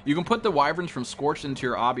see. You can put the wyverns from Scorched into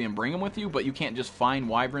your obby and bring them with you, but you can't just find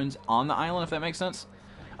wyverns on the island, if that makes sense.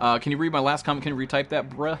 Can you read my last comment? Can you retype that,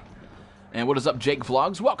 bruh? And what is up, Jake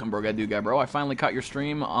Vlogs? Welcome, bro, guy, dude, guy, bro. I finally caught your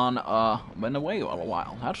stream on, been away a little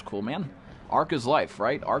while. That's cool, man. ARK is life,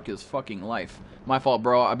 right? ARK is fucking life. My fault,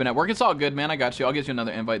 bro. I've been at work. It's all good, man. I got you. I'll get you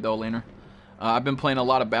another invite, though, later. I've been playing a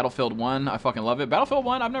lot of Battlefield 1. I fucking love it. Battlefield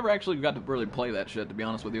 1, I've never actually got to really play that shit, to be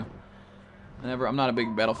honest with you. I'm not a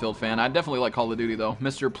big Battlefield fan. I definitely like Call of Duty, though.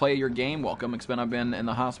 Mr. Play Your Game, welcome. Expend, I've been in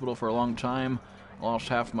the hospital for a long time. Lost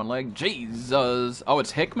half my leg. Jesus. Oh,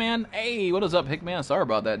 it's Hickman? Hey, what is up, Hickman? Sorry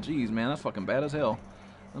about that. Jeez, man, that's fucking bad as hell.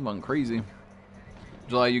 I'm fucking crazy.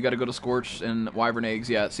 July, you gotta go to Scorched and wyvern eggs.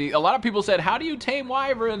 Yeah, see, a lot of people said, how do you tame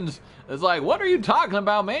wyverns? It's like, what are you talking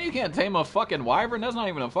about, man? You can't tame a fucking wyvern. That's not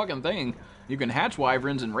even a fucking thing. You can hatch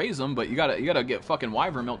wyverns and raise them, but you gotta get fucking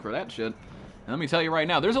wyvern milk for that shit. And let me tell you right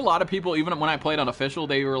now, there's a lot of people, even when I played on official,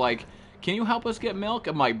 they were like, can you help us get milk?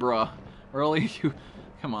 I'm like, bruh, really?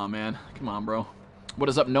 Come on, man. Come on, bro. What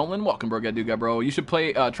is up, Nolan? Welcome, bro. Got dude, guy, bro. You should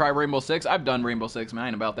try Rainbow Six. I've done Rainbow Six, man. I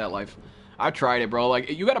ain't about that life. I've tried it, bro. Like,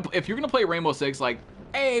 if you're gonna play Rainbow Six, like,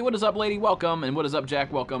 hey, what is up, lady? Welcome. And what is up,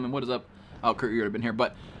 Jack? Welcome. And what is up? Oh, Kurt, you would have been here.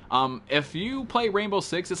 But if you play Rainbow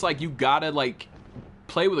Six, it's like you gotta, like,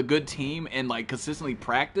 play with a good team and, like, consistently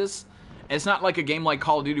practice. It's not like a game like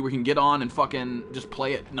Call of Duty where you can get on and fucking just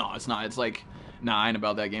play it. No, it's not. It's like, nah, I ain't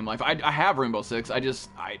about that game life. I have Rainbow Six. I'm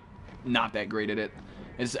not that great at it.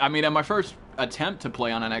 I mean, at my first attempt to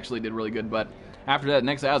play on it, I actually did really good. But after that,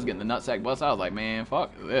 next day I was getting the nutsack bust. I was like, man,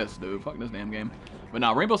 fuck this, dude. Fuck this damn game. But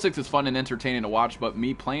no, Rainbow Six is fun and entertaining to watch. But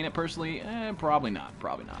me playing it personally, probably not.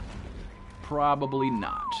 Probably not. Probably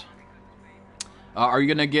not. Are you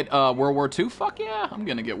gonna get World War II? Fuck yeah, I'm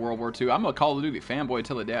gonna get World War II. I'm a Call of Duty fanboy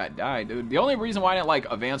till the day I die, dude. The only reason why I didn't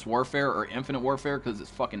like Advanced Warfare or Infinite Warfare because it's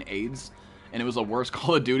fucking AIDS, and it was the worst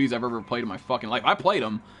Call of Duties I've ever played in my fucking life. I played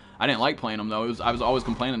them. I didn't like playing them though. I was always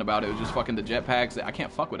complaining about it. It was just fucking the jetpacks. I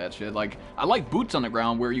can't fuck with that shit. Like, I like boots on the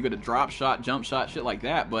ground where you get a drop shot, jump shot, shit like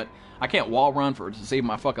that, but I can't wall run to save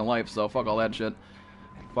my fucking life, so fuck all that shit.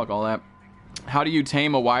 Fuck all that. How do you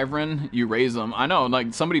tame a wyvern? You raise them. I know,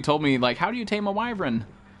 like, somebody told me, like, how do you tame a wyvern?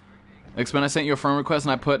 Expen, I sent you a friend request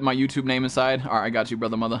and I put my YouTube name inside. Alright, I got you,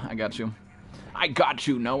 brother mother. I got you. I got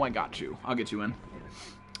you. No, I got you. I'll get you in.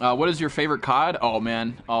 What is your favorite COD? Oh,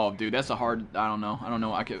 man. Oh, dude, that's a hard... I don't know. I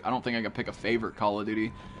don't think I could pick a favorite Call of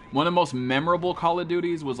Duty. One of the most memorable Call of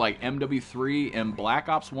Duties was, like, MW3 and Black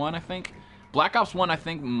Ops 1, I think. Black Ops 1, I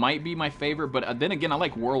think, might be my favorite, but then again, I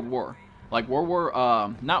like World War. Like,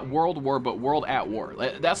 not World War, but World at War.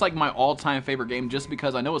 That's, like, my all-time favorite game, just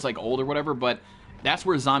because I know it's, like, old or whatever, but that's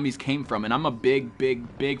where zombies came from, and I'm a big,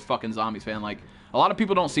 big, big fucking zombies fan. Like, a lot of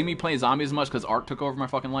people don't see me playing zombies as much because ARK took over my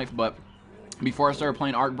fucking life, but before I started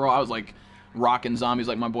playing ARK, bro, I was, like, rocking zombies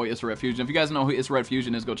like my boy Ps4Pro Fusion. If you guys know who Ps4Pro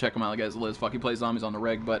Fusion is, go check him out. The guy's Liz. Fuck, he plays zombies on the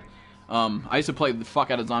reg, but I used to play the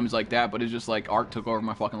fuck out of zombies like that, but it's just, like, ARK took over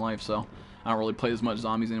my fucking life, so I don't really play as much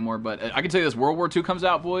zombies anymore. But I can tell you this, World War II comes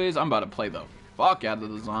out, boys, I'm about to play the fuck out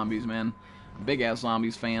of the zombies, man. Big-ass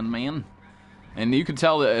zombies fan, man. And you can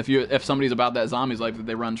tell that if somebody's about that zombies life, that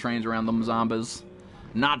they run trains around them zombies.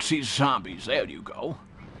 Nazi zombies, there you go.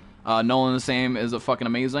 Nolan the same is a fucking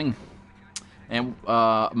amazing. And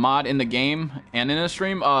mod in the game and in a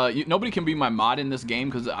stream. Nobody can be my mod in this game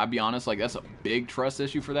because I'll be honest, like, that's a big trust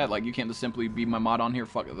issue for that. Like, you can't just simply be my mod on here.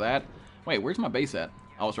 Fuck that. Wait, where's my base at?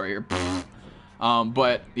 Oh, it's right here.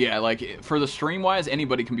 But yeah, like, for the stream wise,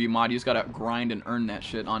 anybody can be a mod. You just gotta grind and earn that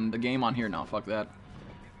shit on the game on here. No, fuck that.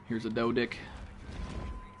 Here's a dough dick.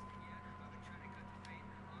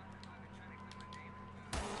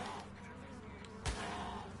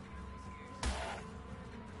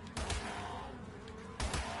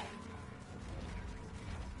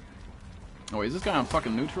 Oh wait, is this guy on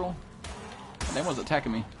fucking neutral? That one's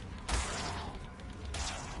attacking me.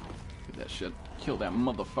 Get that shit. Kill that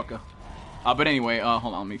motherfucker. But anyway,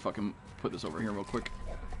 hold on, let me fucking put this over here real quick.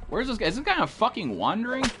 Where's this guy? Is this guy fucking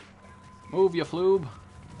wandering? Move, you floob.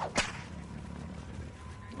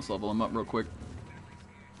 Let's level him up real quick.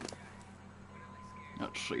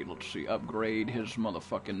 Let's see. Upgrade his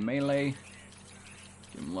motherfucking melee.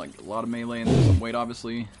 Give him, like, a lot of melee and some weight,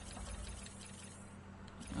 obviously.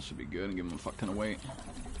 That should be good, and give him a fuck ton of weight.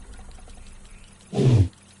 Oh,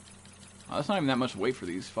 that's not even that much weight for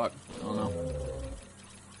these. Fuck. I don't know.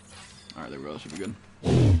 Alright, there we go. That should be good.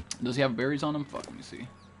 Does he have berries on him? Fuck, let me see.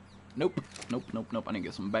 Nope. Nope. I need to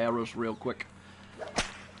get some barrels real quick.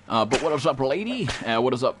 But what is up, lady?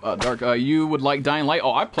 What is up, Dark? You would like Dying Light?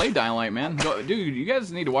 Oh, I play Dying Light, man. Dude, you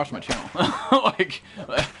guys need to watch my channel. Like,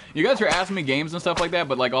 you guys are asking me games and stuff like that,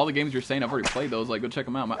 but, like, all the games you're saying, I've already played those. Like, go check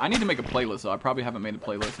them out. I need to make a playlist, though. I probably haven't made a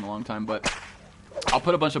playlist in a long time, but I'll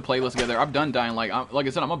put a bunch of playlists together. I've done Dying Light. Like I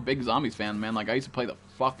said, I'm a big Zombies fan, man. Like, I used to play the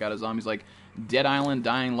fuck out of Zombies. Like, Dead Island,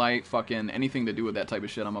 Dying Light, fucking anything to do with that type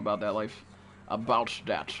of shit. I'm about that life. About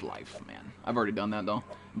that life, man. I've already done that, though.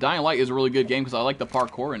 Dying Light is a really good game because I like the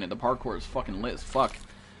parkour in it. The parkour is fucking lit as fuck.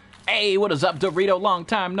 Hey, what is up, Dorito? Long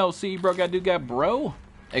time no see, bro. Bro.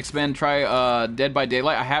 Expend, try Dead by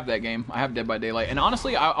Daylight. I have that game. I have Dead by Daylight. And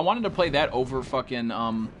honestly, I wanted to play that over fucking,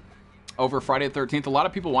 over Friday the 13th. A lot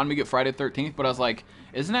of people wanted me to get Friday the 13th, but I was like,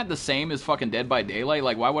 isn't that the same as fucking Dead by Daylight?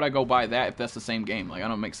 Like, why would I go buy that if that's the same game? Like, I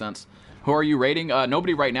don't make sense. Who are you raiding?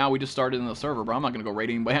 Nobody right now. We just started in the server, bro. I'm not gonna go raid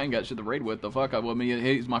anybody. I ain't got shit to raid with. The fuck? I want me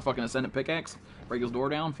to use my fucking Ascendant pickaxe? Break his door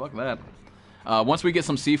down? Fuck that. Once we get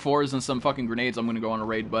some C4s and some fucking grenades, I'm gonna go on a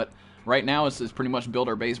raid. But right now, it's pretty much build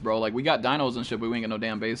our base, bro. Like, we got dinos and shit, but we ain't got no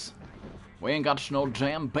damn base. We ain't got no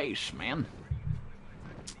damn base, man.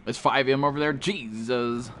 It's 5 AM over there.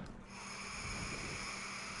 Jesus.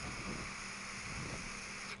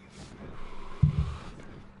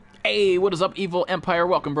 Hey, what is up, Evil Empire?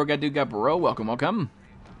 Welcome, bro. Bro. Welcome.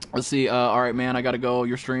 Let's see. Alright, man. I gotta go.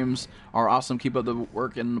 Your streams are awesome. Keep up the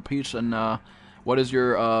work and the peace. And, what is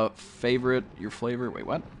your, favorite, your flavor? Wait,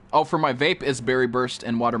 what? Oh, for my vape, it's Berry Burst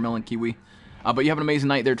and Watermelon Kiwi. But you have an amazing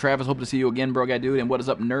night there, Travis. Hope to see you again, bro. And what is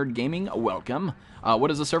up, Nerd Gaming? Welcome.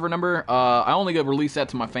 What is the server number? I only go release that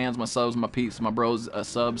to my fans, my subs, my peeps, my bros,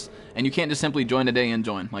 subs. And you can't just simply join today and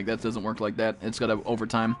join. Like, that doesn't work like that. It's got to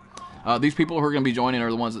overtime. These people who are going to be joining are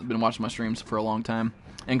the ones that have been watching my streams for a long time.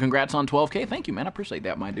 And congrats on 12K. Thank you, man. I appreciate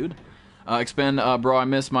that, my dude. Expend, bro, I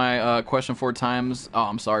missed my question 4 times. Oh,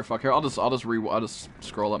 I'm sorry. Fuck here. I'll just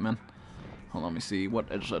scroll up, man. Hold on, let me see.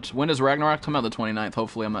 What is it? When does Ragnarok come out? The 29th.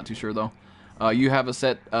 Hopefully, I'm not too sure though. You have a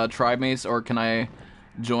set tribe mates, or can I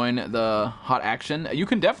join the hot action? You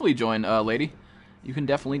can definitely join, lady. You can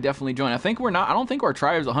definitely join. I don't think our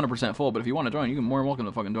tribe is 100% full, but if you want to join, you can more than welcome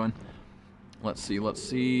to fucking join. Let's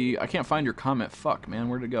see. I can't find your comment. Fuck, man.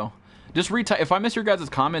 Where'd it go? Just retype. If I miss your guys'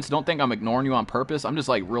 comments, don't think I'm ignoring you on purpose. I'm just,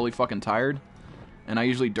 like, really fucking tired. And I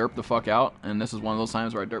usually derp the fuck out. And this is one of those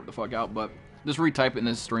times where I derp the fuck out. But just retype it in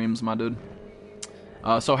his streams, my dude.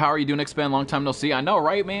 So how are you doing, Expand? Long time no see. I know,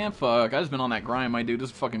 right, man? Fuck. I just been on that grind, my dude.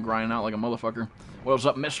 Just fucking grinding out like a motherfucker. What's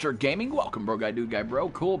up, Mr. Gaming? Welcome, bro, guy, dude, guy, bro.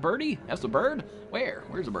 Cool, birdie. That's the bird? Where?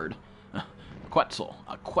 Where's the bird? Quetzal.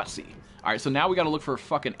 A Quetzy. Alright, so now we gotta look for a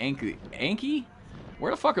fucking Anki. Anki?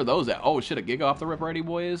 Where the fuck are those at? Oh, shit, a Giga off the rip already,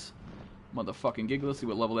 boys? Motherfucking Giga. Let's see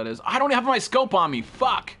what level that is. I don't have my scope on me.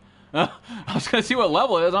 Fuck! I was gonna see what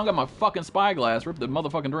level it is. I don't got my fucking spyglass. Rip the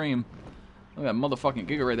motherfucking dream. Look at that motherfucking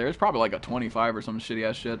Giga right there. It's probably like a 25 or some shitty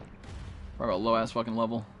ass shit. Probably a low ass fucking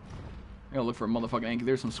level. I gotta look for a motherfucking Anki.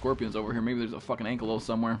 There's some scorpions over here. Maybe there's a fucking Ankylo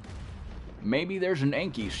somewhere. Maybe there's an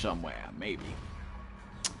Anki somewhere. Maybe.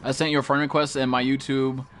 I sent you a friend request in my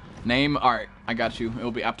YouTube name. Alright, I got you.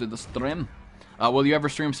 It'll be after the stream. Will you ever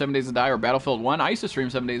stream 7 Days to Die or Battlefield 1? I used to stream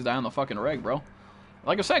 7 Days to Die on the fucking reg, bro.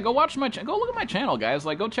 Like I said, go watch my go look at my channel, guys.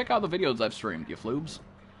 Like, go check out the videos I've streamed, you floobs.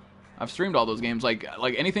 I've streamed all those games. Like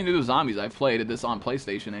anything to do with zombies, I've played this on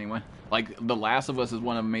PlayStation anyway. Like, The Last of Us is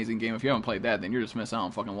one amazing game. If you haven't played that, then you're just missing out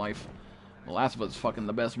on fucking life. The Last of Us is fucking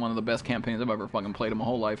the best, one of the best campaigns I've ever fucking played in my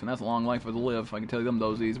whole life, and that's a long life to live. I can tell you them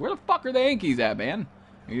thosies. Where the fuck are the Yankees at, man?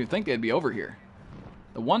 You'd think they'd be over here.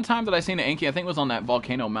 The one time that I seen an Anki, I think it was on that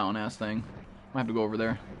volcano mountain ass thing. Might have to go over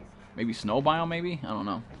there. Maybe snow biome, maybe? I don't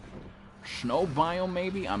know. Snow biome,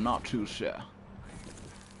 maybe? I'm not too sure.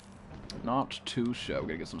 Not too sure. We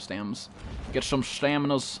gotta get some stams. Get some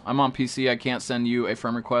staminas. I'm on PC. I can't send you a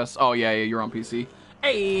friend request. Oh, yeah, you're on PC.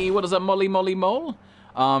 Hey, what is up, Molly Mole?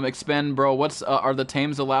 Expend, bro. What's, are the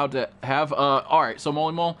tames allowed to have? Alright, so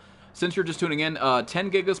Molly Mole, since you're just tuning in,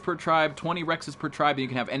 10 gigas per tribe, 20 rexes per tribe, and you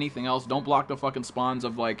can have anything else. Don't block the fucking spawns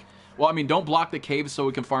of, like, well, I mean, don't block the caves so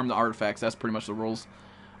we can farm the artifacts. That's pretty much the rules.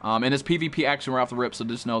 And it's PvP action, we're off the rip, so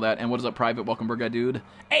just know that. And what is up, Private? Welcome, Burger Dude.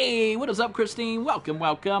 Hey, what is up, Christine? Welcome,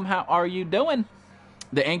 welcome. How are you doing?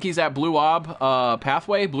 The Anki's at Blue Ob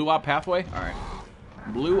Pathway? Blue Ob Pathway? Alright.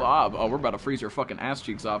 Blue Ob. Oh, we're about to freeze your fucking ass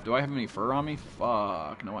cheeks off. Do I have any fur on me?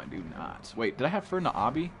 Fuck. No, I do not. Wait, did I have fur in the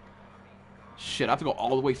obby? Shit, I have to go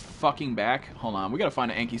all the way fucking back. Hold on. We gotta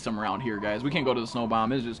find an Anki somewhere around here, guys. We can't go to the snow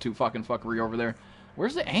bomb. It's just too fucking fuckery over there.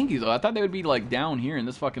 Where's the Ankies, though? I thought they would be, like, down here in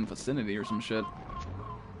this fucking vicinity or some shit.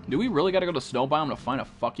 Do we really gotta go to Snow Biome to find a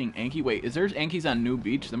fucking Anki? Wait, is there Ankies on Noob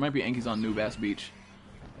Beach? There might be Ankies on Noob Ass Beach.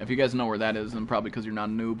 If you guys know where that is, then probably because you're not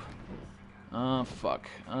a noob. Fuck.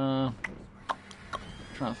 Trying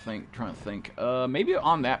to think. Maybe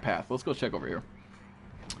on that path. Let's go check over here.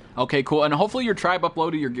 Okay, cool. And hopefully your tribe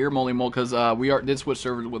uploaded your gear, Molly Mole, because we did switch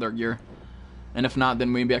servers with our gear. And if not,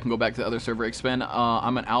 then maybe I can go back to the other server. Expend.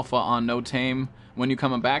 I'm an alpha on No Tame. When you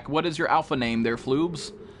coming back? What is your alpha name there,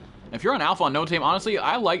 Floobs? If you're on alpha on No Tame, honestly,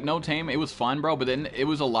 I like No Tame. It was fun, bro, but then it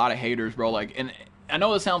was a lot of haters, bro. Like, and I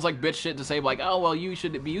know this sounds like bitch shit to say, like, oh, well, you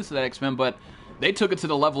should be used to that, X-Men, but they took it to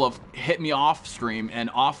the level of hit me off stream and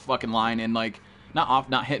off fucking line and, like,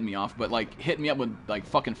 not hitting me off, but, like, hitting me up with, like,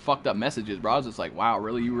 fucking fucked up messages, bro. I was just like, wow,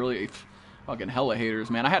 really? You really fucking hella haters,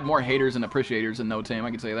 man. I had more haters and appreciators than No Tame.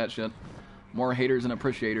 I can say that shit. More haters and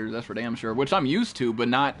appreciators, that's for damn sure. Which I'm used to, but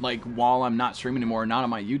not, like, while I'm not streaming anymore, not on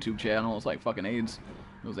my YouTube channel. It's like fucking AIDS.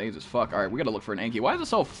 It was AIDS as fuck. Alright, we gotta look for an Anki. Why is it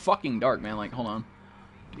so fucking dark, man? Like, hold on.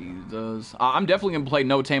 Jesus. I'm definitely gonna play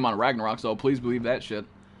No Tame on Ragnarok, so please believe that shit.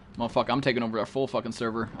 Motherfucker, I'm taking over our full fucking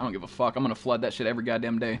server. I don't give a fuck. I'm gonna flood that shit every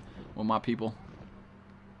goddamn day with my people.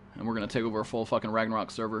 And we're gonna take over a full fucking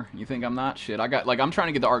Ragnarok server. You think I'm not? Shit, I got, like, I'm trying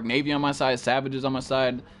to get the ARK Navy on my side, Savages on my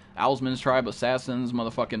side, Owlsman's tribe, Assassins,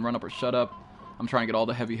 motherfucking Run Up or Shut Up. I'm trying to get all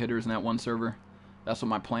the heavy hitters in that one server. That's what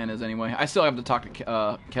my plan is anyway. I still have to talk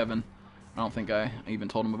to Kevin. I don't think I even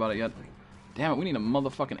told him about it yet. Damn it, we need a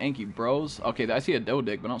motherfucking Anki, bros. Okay, I see a doe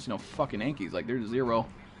dick, but I don't see no fucking Ankies. Like, there's zero.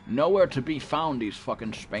 Nowhere to be found, these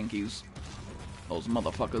fucking spankies. Those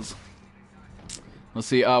motherfuckers. Let's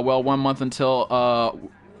see, well, 1 month until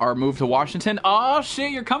our move to Washington. Oh,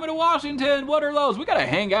 shit, you're coming to Washington. What are those? We gotta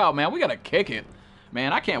hang out, man. We gotta kick it.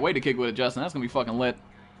 Man, I can't wait to kick with it, Justin. That's gonna be fucking lit.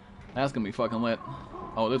 That's gonna be fucking lit.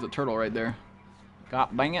 Oh, there's a turtle right there.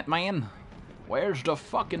 God dang it, man. Where's the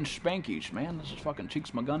fucking spankies, man? This is fucking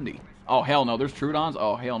Cheeks Magundy. Oh, hell no. There's Trudons?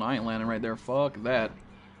 Oh, hell no. I ain't landing right there. Fuck that.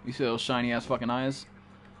 You see those shiny-ass fucking eyes?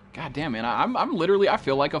 God damn, man. I'm literally, I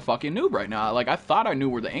feel like a fucking noob right now. Like, I thought I knew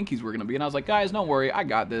where the Ankies were gonna be, and I was like, guys, don't worry. I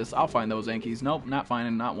got this. I'll find those Ankies. Nope, not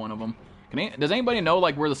finding not one of them. Does anybody know,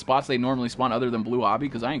 like, where the spots they normally spawn other than Blue Obby?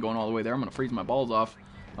 Because I ain't going all the way there. I'm gonna freeze my balls off.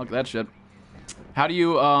 Look at that shit. How do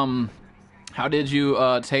you, how did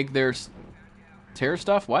you, take their terror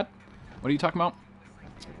stuff? What? What are you talking about?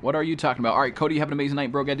 What are you talking about? All right, Cody, have an amazing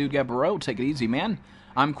night, bro. Got dude, got bro. Take it easy, man.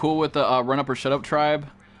 I'm cool with the Run Up or Shut Up tribe.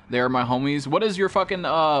 They're my homies. What is your fucking,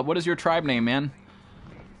 what is your tribe name, man?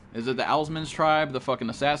 Is it the Owlsman's tribe, the fucking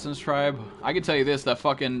Assassin's tribe? I can tell you this, the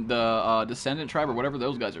fucking, Descendant tribe or whatever,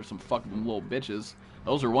 those guys are some fucking little bitches.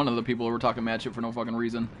 Those are one of the people who were talking mad shit for no fucking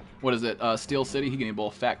reason. What is it, Steel City? He can eat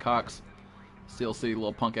both fat cocks. Steel City,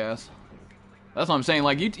 little punk ass. That's what I'm saying,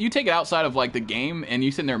 like, you take it outside of, like, the game, and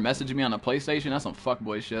you sitting there messaging me on the PlayStation, that's some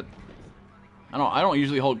fuckboy shit. I don't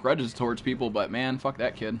usually hold grudges towards people, but, man, fuck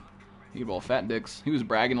that kid. He eat both fat dicks. He was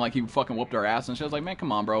bragging like he fucking whooped our ass and shit. I was like, man,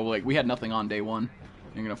 come on, bro. Like, we had nothing on day one.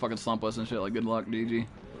 You're gonna fucking slump us and shit. Like, good luck, DG.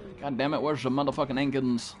 God damn it, where's the motherfucking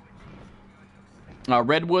Ankins?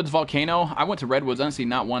 Redwoods Volcano. I went to Redwoods. I didn't see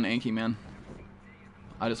not one Anki, man.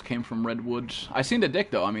 I just came from Redwoods. I seen the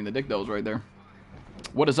dick, though. I mean, the dick, though, was right there.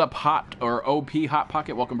 What is up, Hot, or OP Hot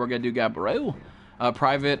Pocket? Welcome, bro. Dude, got bro.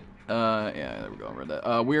 Private. Yeah, there we go. I read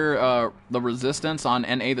that. We're the Resistance on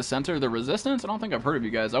NA the Center. The Resistance? I don't think I've heard of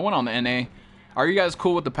you guys. I went on the NA. Are you guys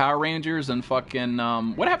cool with the Power Rangers and fucking,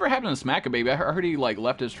 whatever happened to Smacka Baby? I heard he, like,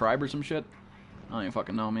 left his tribe or some shit. I don't even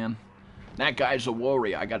fucking know, man. That guy's a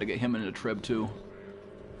warrior. I gotta get him into the trib, too.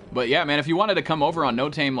 But, yeah, man, if you wanted to come over on No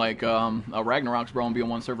Tame, like, Ragnarok's, bro, and be on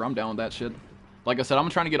one server, I'm down with that shit. Like I said, I'm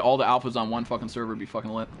trying to get all the alphas on one fucking server. It'd be fucking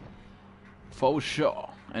lit. For sure.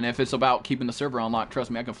 And if it's about keeping the server unlocked, trust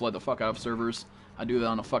me, I can flood the fuck out of servers. I do that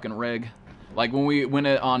on a fucking reg. Like, when we went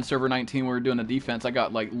on server 19, we were doing a defense, I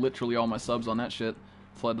got, like, literally all my subs on that shit.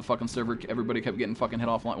 Flood the fucking server. Everybody kept getting fucking hit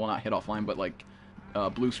offline. Well, not hit offline, but, like,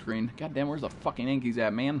 blue screen. God damn, where's the fucking Yankees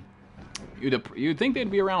at, man? You'd think they'd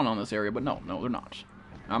be around on this area, but no, they're not.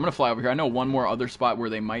 I'm gonna fly over here. I know one more other spot where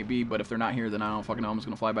they might be, but if they're not here, then I don't fucking know. I'm just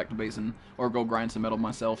gonna fly back to base or go grind some metal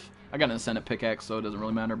myself. I got an Ascendant pickaxe, so it doesn't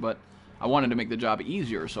really matter, but I wanted to make the job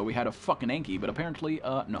easier, so we had a fucking Anki, but apparently,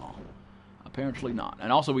 no. Apparently not. And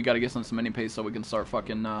also, we gotta get some cementing paste so we can start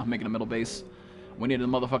fucking making a metal base. We need a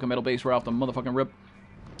motherfucking metal base right off the motherfucking rip.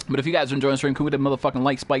 But if you guys are enjoying the stream, cool with the motherfucking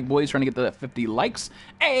like spike, boys, trying to get to 50 likes.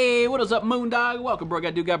 Hey, what is up, Moondog? Welcome, bro.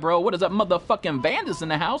 Got bro. What is up, motherfucking Vandus in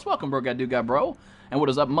the house? Welcome, bro. Got bro. And what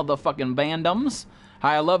is up, motherfucking Bandums?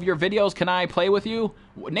 Hi, I love your videos. Can I play with you?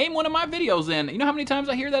 Name one of my videos in. You know how many times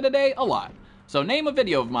I hear that a day? A lot. So name a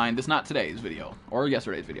video of mine that's not today's video or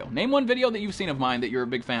yesterday's video. Name one video that you've seen of mine that you're a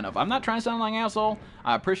big fan of. I'm not trying to sound like an asshole.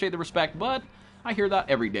 I appreciate the respect, but I hear that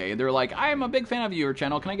every day. They're like, I am a big fan of your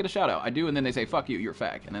channel. Can I get a shout out? I do, and then they say, fuck you, you're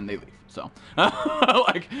fag, and then they leave. So,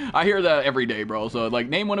 like, I hear that every day, bro. So, like,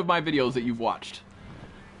 name one of my videos that you've watched.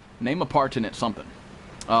 Name a part in it, something.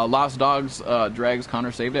 Lost Dogs, Drags,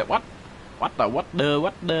 Connor saved it. What? What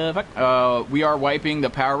the fuck? We are wiping the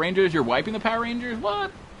Power Rangers. You're wiping the Power Rangers?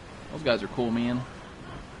 What? Those guys are cool, man.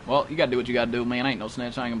 Well, you gotta do what you gotta do, man. I ain't no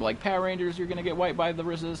snitch. I ain't gonna be like, Power Rangers, you're gonna get wiped by the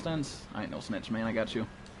Resistance. I ain't no snitch, man. I got you.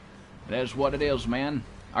 That is what it is, man.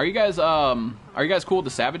 Are you guys cool with the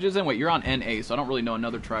Savages then? Wait, you're on NA, so I don't really know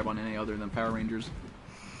another tribe on NA other than Power Rangers.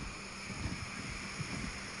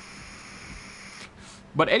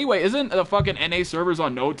 But anyway, isn't the fucking NA servers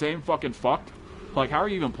on No Tame fucking fucked? Like, how are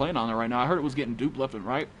you even playing on there right now? I heard it was getting duped left and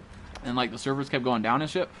right, and like the servers kept going down and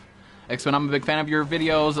shit. X-Men, I'm a big fan of your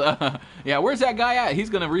videos. Yeah, where's that guy at? He's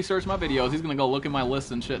gonna research my videos. He's gonna go look at my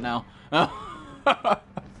list and shit now.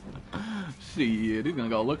 Shit, he's gonna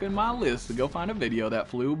go look at my list to go find a video,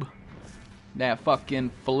 that floob. That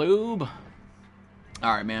fucking floob.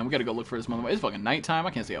 Alright, man, we gotta go look for this motherfucker. It's fucking nighttime.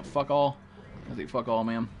 I can't see a fuck all. I can't see fuck all,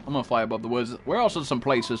 man. I'm gonna fly above the woods. Where else are some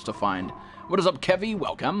places to find? What is up, Kevy?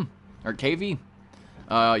 Welcome. Or Kavy.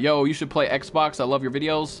 Yo, you should play Xbox. I love your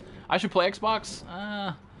videos. I should play Xbox?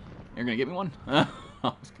 You're gonna get me one? I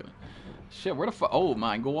was gonna... Shit, where the fuck? Oh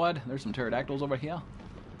my god, there's some pterodactyls over here.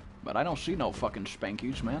 But I don't see no fucking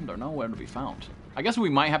spankies, man. They're nowhere to be found. I guess we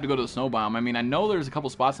might have to go to the snow biome. I mean, I know there's a couple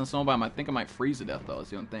spots in the snow biome. I think I might freeze to death, though.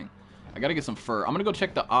 That's the only thing. I gotta get some fur. I'm gonna go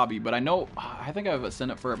check the obby, but I know... I think I have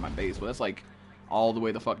Ascendant fur at my base, but that's like all the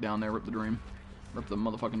way the fuck down there. Rip the dream. Rip the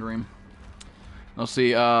motherfucking dream. Let's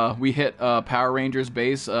see. We hit Power Rangers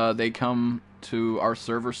base. They come to our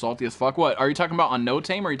server salty as fuck. What? Are you talking about on No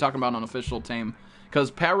Tame, or are you talking about on official Tame?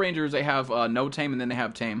 Because Power Rangers, they have No Tame, and then they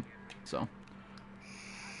have Tame. So...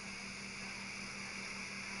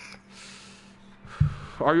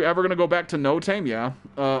 Are you ever going to go back to No Tame? Yeah.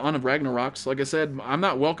 On Ragnaroks. Like I said, I'm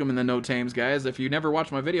not welcome in the No Tames, guys. If you never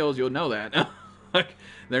watch my videos, you'll know that. Like,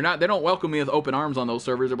 they don't welcome me with open arms on those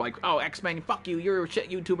servers. They're like, oh, X-Men, fuck you. You're a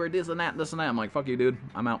shit YouTuber, this and that, this and that. I'm like, fuck you, dude.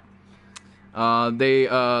 I'm out. They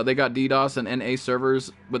got DDoS and NA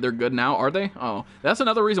servers, but they're good now, are they? Oh, that's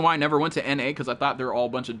another reason why I never went to NA, because I thought they're all a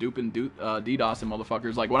bunch of DDoS and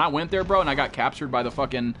motherfuckers. Like, when I went there, bro, and I got captured by the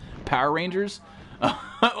fucking Power Rangers,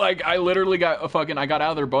 Like, I literally got I got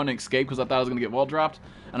out of their boat and escaped because I thought I was going to get wall dropped.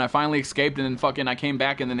 And I finally escaped, and then fucking I came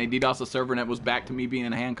back, and then they DDoSed the server, and it was back to me being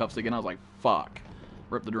in handcuffs again. I was like, fuck.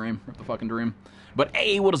 Rip the dream. Rip the fucking dream. But,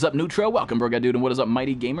 hey, what is up, Neutro? Welcome, bro, dude. And what is up,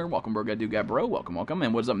 Mighty Gamer? Welcome, bro, dude, bro. Welcome, welcome.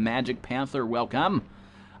 And what is up, Magic Panther? Welcome.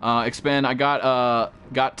 Expand, I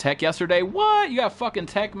got tech yesterday. What? You got fucking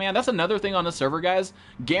tech, man? That's another thing on the server, guys.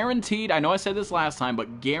 Guaranteed, I know I said this last time,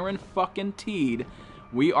 but guaranteed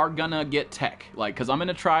we are gonna get tech. Like, because I'm in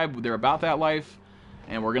a tribe, they're about that life,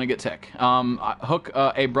 and we're gonna get tech. Hook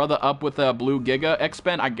a brother up with a blue giga.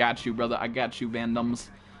 Expand, I got you, brother. I got you, Vandums.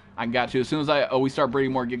 I got you. As soon as we start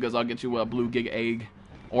breeding more gigas, I'll get you a blue giga egg.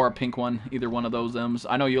 Or a pink one. Either one of those M's.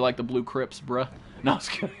 I know you like the blue crips, bruh. No, I was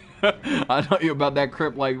kidding. I know you about that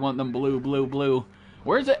crip, like, want them blue.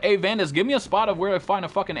 Where's it? Hey, Vandus, give me a spot of where to find a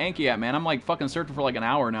fucking Anki at, man. I'm, like, fucking searching for, like, an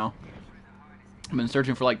hour now. I've been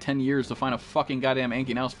searching for, like, 10 years to find a fucking goddamn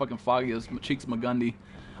Anki. Now it's fucking foggy as Cheeks Magundi.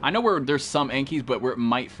 I know where there's some Ankis, but where it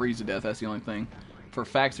might freeze to death. That's the only thing. For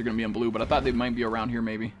facts, they're gonna be in blue, but I thought they might be around here,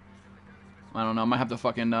 maybe. I don't know. I might have to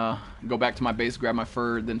fucking go back to my base, grab my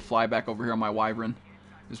fur, then fly back over here on my Wyvern.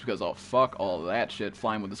 Just because, oh, fuck all that shit.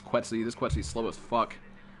 Flying with this Quetzal. This Quetzal's slow as fuck.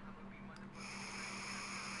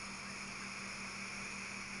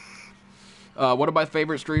 One of my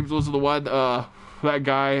favorite streams was the one, that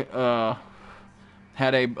guy,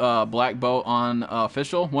 had a, black boat on,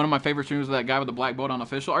 official. One of my favorite streams was that guy with the black boat on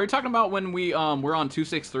official. Are you talking about when we, were on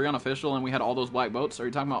 263 on official and we had all those black boats? Are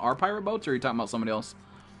you talking about our pirate boats, or are you talking about somebody else?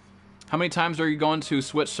 How many times are you going to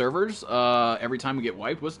switch servers? Every time we get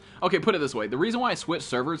wiped? Okay, put it this way. The reason why I switch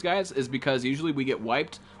servers, guys, is because usually we get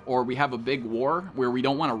wiped or we have a big war where we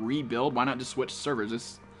don't want to rebuild. Why not just switch servers?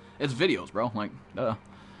 It's videos, bro. Like,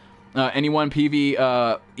 anyone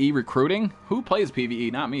PvE recruiting? Who plays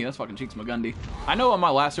PvE? Not me. That's fucking Cheeks Magundi. I know on my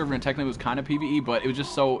last server and technically it was kind of PvE, but it was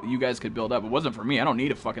just so you guys could build up. It wasn't for me. I don't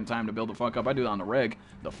need a fucking time to build the fuck up. I do that on the reg.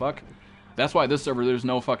 The fuck? That's why this server, there's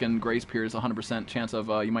no fucking grace period. It's 100% chance of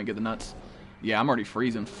you might get the nuts. Yeah, I'm already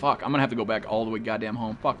freezing. Fuck. I'm gonna have to go back all the way goddamn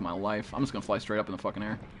home. Fuck my life. I'm just gonna fly straight up in the fucking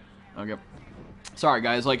air. Okay. Sorry,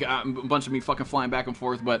 guys. Like, a bunch of me fucking flying back and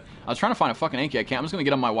forth, but I was trying to find a fucking Anki. I can't. I'm just gonna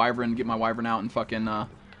get on my Wyvern, get my Wyvern out, and fucking, I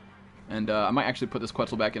might actually put this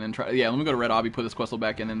Quetzal back in and try. Yeah, let me go to Red Obby, put this Quetzal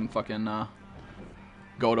back in, and fucking,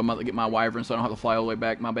 go to get my Wyvern so I don't have to fly all the way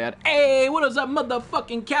back. My bad. Hey, what is up,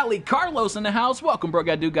 motherfucking Cali Carlos in the house? Welcome, bro.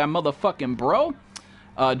 Got dude guy, motherfucking bro.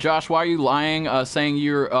 Josh, why are you lying, saying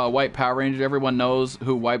you're white Power Ranger? Everyone knows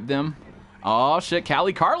who wiped them. Oh shit,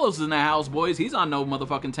 Cali Carlos is in the house, boys. He's on no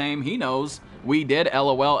motherfucking tame. He knows. We did.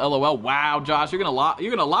 LOL, LOL. Wow, Josh, you're gonna lie.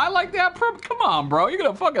 You're gonna lie like that? Come on, bro. You're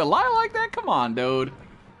gonna fucking lie like that? Come on, dude.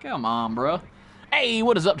 Come on, bro. Hey,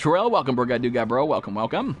 what is up, Terrell? Welcome, bro. Got dude guy, bro. Welcome,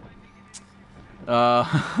 welcome.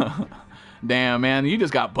 Damn, man, you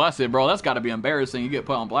just got busted, bro. That's got to be embarrassing. You get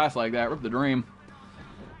put on blast like that. Rip the dream.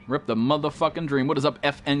 Rip the motherfucking dream. What is up,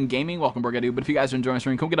 FN Gaming? Welcome, Brigadu. But if you guys are enjoying the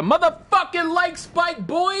stream, can we get a motherfucking like spike,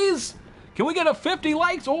 boys? Can we get a 50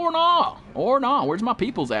 likes or not? Or not? Where's my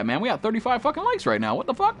peoples at, man? We got 35 fucking likes right now. What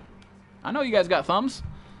the fuck? I know you guys got thumbs.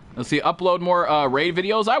 Let's see, upload more raid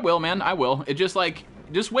videos. I will, man. I will. It just like...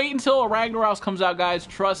 Just wait until Ragnarok comes out, guys.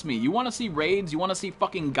 Trust me. You want to see raids? You want to see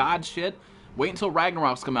fucking god shit? Wait until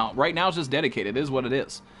Ragnarok's come out. Right now it's just dedicated. It is what it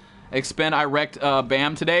is. Expend, I wrecked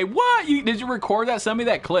Bam today. What? Did you record that? Send me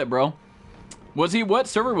that clip, bro. Was he? What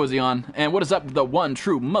server was he on? And what is up, the one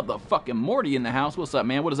true motherfucking Morty in the house? What's up,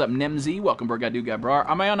 man? What is up, Nemzi? Welcome, bro. Got dude, guy, bro.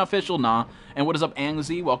 Am I unofficial? Nah. And what is up,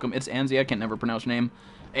 Angzi? Welcome. It's Anzi. I can never pronounce your name.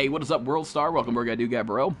 Hey, what is up, World Star? Welcome, bro. Got dude, guy,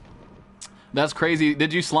 bro. That's crazy.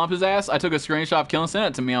 Did you slump his ass? I took a screenshot of killing. Send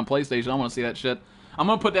it to me on PlayStation. I want to see that shit. I'm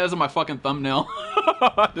gonna put that as my fucking thumbnail.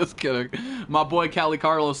 Just kidding. My boy Cali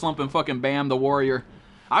Carlos slumping fucking Bam the Warrior.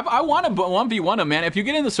 I want to 1v1 him, man. If you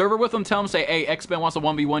get in the server with him, tell him, say, hey, X-Ben wants to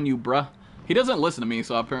 1v1 you, bruh. He doesn't listen to me,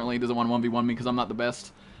 so apparently he doesn't want to 1v1 me because I'm not the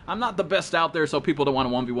best. I'm not the best out there, so people don't want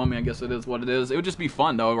to 1v1 me. I guess it is what it is. It would just be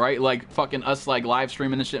fun, though, right? Like, fucking us, like, live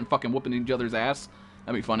streaming and shit and fucking whooping each other's ass.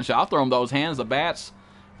 That'd be fun as shit. I'll throw him those hands, the bats,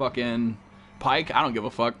 fucking Pike. I don't give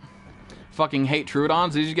a fuck. Fucking hate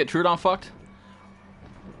Trudons. Did you get Trudon fucked?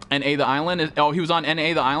 NA the Island? Oh, he was on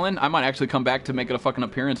NA the Island? I might actually come back to make it a fucking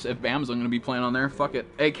appearance if Bam's going to be playing on there. Fuck it.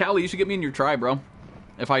 Hey, Callie, you should get me in your tribe, bro.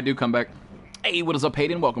 If I do come back. Hey, what is up,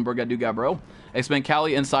 Hayden? Welcome, bro. Got do guy, bro. X-Men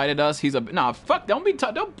Callie incited us. He's a... Nah, fuck. Don't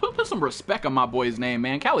put some respect on my boy's name,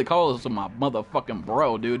 man. Callie Carlos is my motherfucking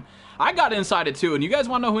bro, dude. I got incited, too. And you guys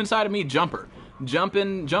want to know who incited me? Jumper.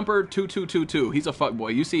 Jumper 2222. He's a fuck boy.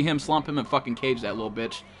 You see him slump him and fucking cage that little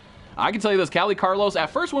bitch. I can tell you this, Cali Carlos, at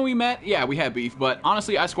first when we met, yeah, we had beef, but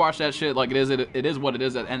honestly, I squashed that shit like it is. It is what it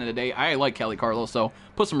is at the end of the day. I like Cali Carlos, so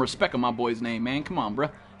put some respect on my boy's name, man. Come on, bruh.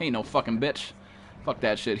 Ain't no fucking bitch. Fuck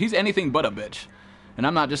that shit. He's anything but a bitch. And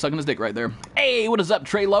I'm not just sucking his dick right there. Hey, what is up,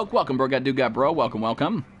 Trey Loke? Welcome, bro. Got dude, got bro. Welcome,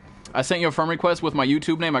 welcome. I sent you a friend request with my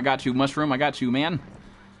YouTube name. I got you, Mushroom. I got you, man.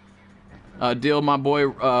 Deal, my boy,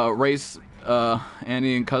 Race,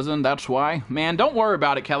 Andy and cousin. That's why. Man, don't worry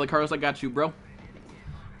about it, Cali Carlos. I got you, bro.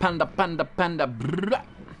 Panda, panda, panda. Brrr.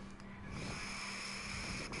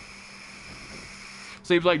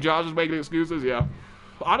 Seems like Josh is making excuses. Yeah.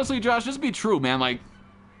 Honestly, Josh, just be true, man. Like,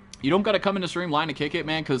 you don't gotta come in the stream line to kick it,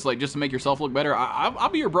 man, because, like, just to make yourself look better. I'll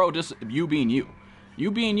be your bro, just you being you.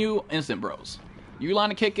 You being you, instant bros. You line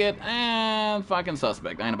to kick it, fucking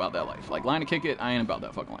suspect. I ain't about that life. Like, line to kick it, I ain't about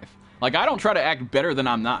that fucking life. Like, I don't try to act better than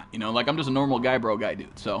I'm not, you know? Like, I'm just a normal guy, bro, guy,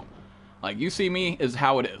 dude. So, like, you see me is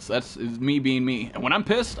how it is. Is me being me. And when I'm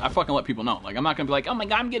pissed, I fucking let people know. Like, I'm not gonna be like, oh my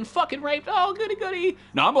god, I'm getting fucking raped. Oh, goody goody.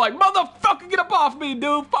 No, I'm like, motherfucker, get up off me,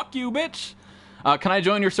 dude. Fuck you, bitch. Can I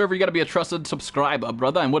join your server? You gotta be a trusted subscriber,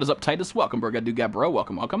 brother. And what is up, Titus? Welcome, bro. Got dude, got bro.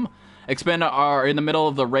 Welcome, welcome. Expend are in the middle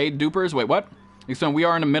of the raid dupers. Wait, what? Expend, we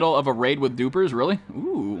are in the middle of a raid with dupers? Really?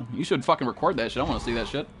 Ooh, you should fucking record that shit. I want to see that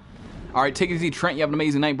shit. Alright, take it easy, Trent. You have an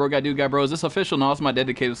amazing night, bro. Got dude, got bro. Is this official? No, it's my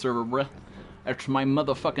dedicated server, bruh. That's my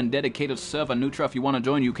motherfucking dedicated server. Nutra, if you want to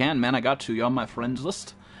join, you can, man. I got you. You're on my friends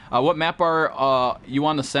list. What map are you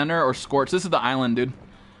on, the center or Scorch? This is the island, dude.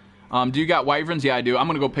 Do you got wyverns? Yeah, I do. I'm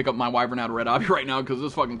gonna go pick up my wyvern out of Red Obby right now because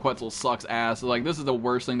this fucking Quetzal sucks ass. Like, this is the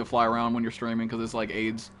worst thing to fly around when you're streaming because it's like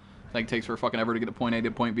AIDS. Like, takes for fucking ever to get to point A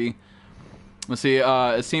to point B. Let's see.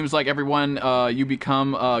 It seems like everyone you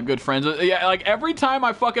become good friends. Yeah, like every time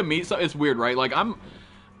I fucking meet, so it's weird, right? Like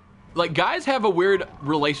like guys have a weird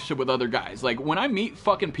relationship with other guys. Like when I meet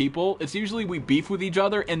fucking people, it's usually we beef with each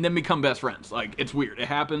other and then become best friends. Like it's weird. It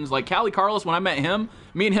happens. Like Cali Carlos, when I met him,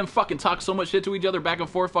 me and him fucking talk so much shit to each other back and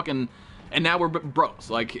forth, fucking, and now we're bros.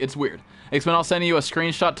 Like it's weird. X-Men, I'll send you a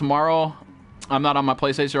screenshot tomorrow. I'm not on my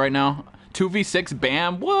PlayStation right now. 2v6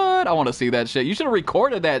 bam. What? I want to see that shit. You should have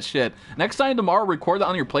recorded that shit. Next time tomorrow, record that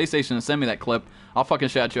on your PlayStation and send me that clip. I'll fucking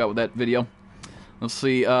shout you out with that video. Let's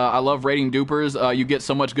see. I love raiding dupers. You get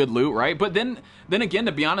so much good loot, right? But then again,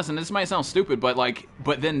 to be honest, and this might sound stupid, but like,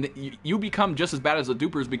 then you become just as bad as the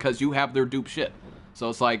dupers because you have their dupe shit. So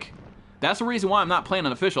it's like, that's the reason why I'm not playing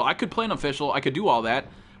an official. I could play an official. I could do all that.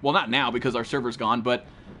 Well, not now because our server's gone, but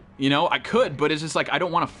you know, I could, but it's just like, I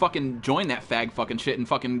don't want to fucking join that fag fucking shit and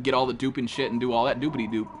fucking get all the duping shit and do all that doopity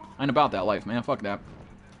doop. I ain't about that life, man. Fuck that.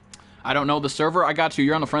 I don't know the server. I got you.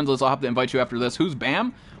 You're on the friends list. I'll have to invite you after this. Who's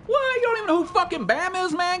Bam? What? You don't even know who fucking Bam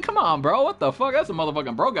is, man? Come on, bro. What the fuck? That's a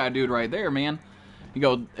motherfucking bro guy dude right there, man. You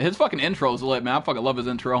go, his fucking intro's lit, man. I fucking love his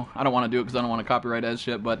intro. I don't want to do it because I don't want to copyright that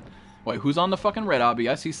shit, but wait, who's on the fucking red obby?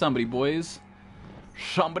 I see somebody, boys.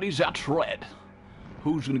 Somebody's at red.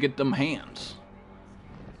 Who's gonna get them hands?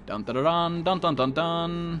 Dun dun dun dun dun dun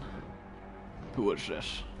dun. Who is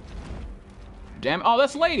this? Damn! Oh,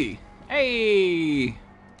 that's Lady. Hey.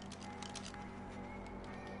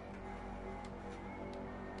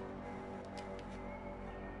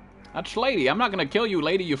 That's Lady. I'm not gonna kill you,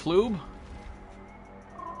 Lady. You floob.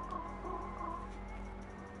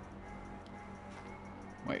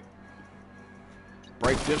 Wait.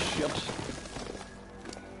 Break this shit.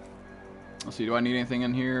 Let's see. Do I need anything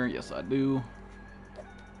in here? Yes, I do.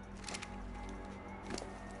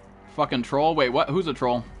 Fucking troll? Wait, what? Who's a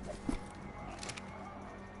troll?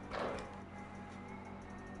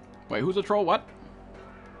 Wait, who's a troll? What?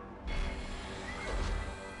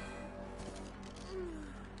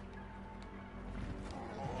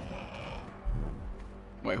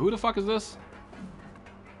 Wait, who the fuck is this?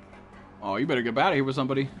 Oh, you better get out of here with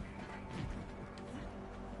somebody.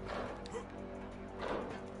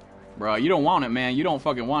 Bro, you don't want it, man. You don't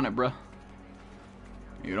fucking want it, bro.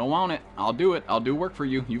 You don't want it. I'll do it. I'll do work for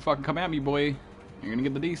you. You fucking come at me, boy. You're gonna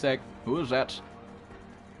get the D-Sec. Who is that?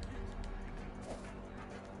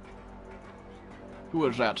 Who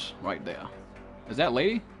is that right there? Is that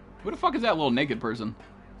Lady? Who the fuck is that little naked person?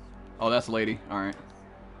 Oh, that's Lady. Alright.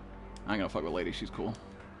 I ain't gonna fuck with Lady. She's cool.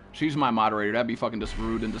 She's my moderator. That'd be fucking just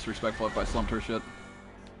rude and disrespectful if I slumped her shit.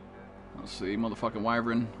 Let's see. Motherfucking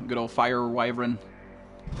wyvern. Good old fire wyvern.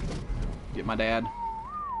 Get my dad.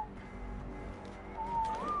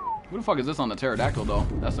 Who the fuck is this on the pterodactyl, though?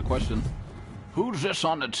 That's the question. Who's this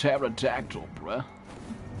on the pterodactyl, bruh?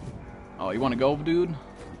 Oh, you want to go, dude?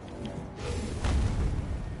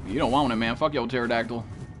 You don't want it, man. Fuck your pterodactyl.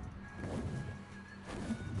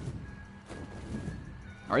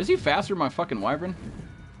 Or is he faster than my fucking wyvern?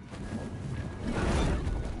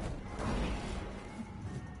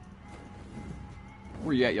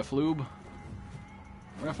 Where you at, you floob?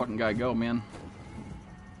 Where'd that fucking guy go, man?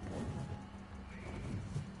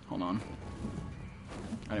 Hold on.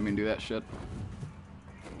 I didn't mean to do that shit.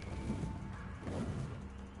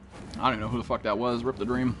 I don't even know who the fuck that was. Rip the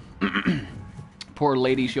dream. Poor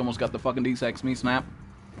lady, she almost got the fucking D-Sex me snap.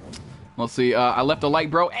 Let's see, I left a like,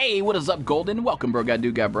 bro. Hey, what is up, Golden? Welcome, bro. God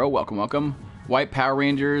do got, bro. Welcome, welcome. White Power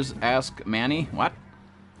Rangers, Ask Manny. What?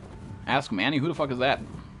 Ask Manny? Who the fuck is that?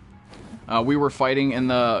 We were fighting in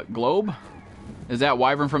the globe. Is that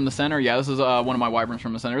Wyvern from the center? Yeah, this is one of my Wyverns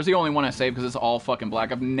from the center. It's the only one I saved because it's all fucking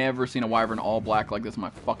black. I've never seen a Wyvern all black like this in my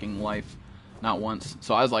fucking life. Not once.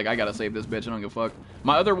 So I was like, I gotta save this bitch. I don't give a fuck.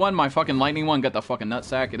 My other one, my fucking lightning one, got the fucking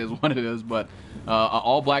nutsack. It is what it is. But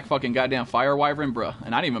all black fucking goddamn fire wyvern, bruh.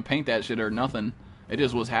 And I didn't even paint that shit or nothing. It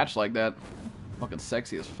just was hatched like that. Fucking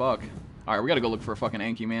sexy as fuck. Alright, we gotta go look for a fucking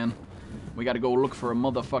Anky, man. We gotta go look for a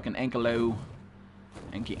motherfucking Ankelo.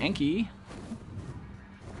 Anky.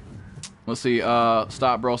 Let's see.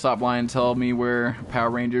 Stop, bro. Stop lying. Tell me where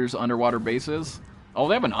Power Rangers underwater base is. Oh,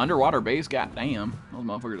 they have an underwater base? God damn. Those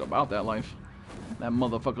motherfuckers about that life. That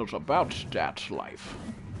motherfucker's about that life.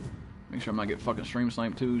 Make sure I'm not getting fucking stream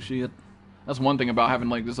sniped too, shit. That's one thing about having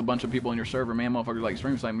like just a bunch of people in your server, man. Motherfuckers like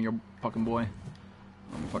stream sniping your fucking boy.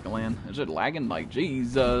 Let me fucking land. Is it lagging? Like,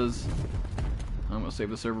 Jesus. I'm gonna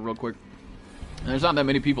save the server real quick. And there's not that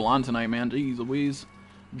many people on tonight, man. Jeez Louise.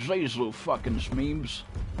 Jeez fucking schmeebs.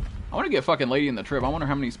 I want to get fucking lady in the trip. I wonder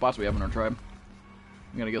how many spots we have in our tribe.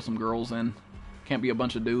 We gotta get some girls in. Can't be a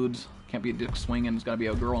bunch of dudes. Can't be a dick swinging. It's gotta be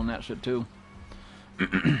a girl in that shit too.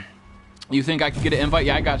 You think I could get an invite?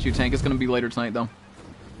 Yeah, I got you, Tank. It's gonna be later tonight, though.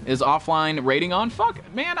 Is offline rating on? Fuck,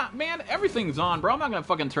 man, everything's on, bro. I'm not gonna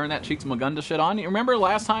fucking turn that Cheeks Magunda shit on. You remember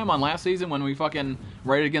last time on last season when we fucking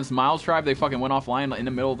raided against Miles Tribe? They fucking went offline in the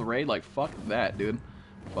middle of the raid? Like, fuck that, dude.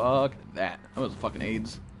 Fuck that. That was fucking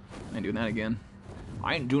AIDS. I ain't doing that again.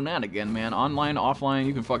 I ain't doing that again, man. Online, offline,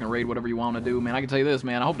 you can fucking raid whatever you want to do, man. I can tell you this,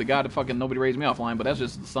 man. I hope to God that fucking nobody raids me offline, but that's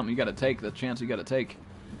just something you gotta take. The chance you gotta take.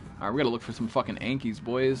 Alright, we gotta look for some fucking Ankies,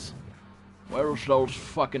 boys. Where's those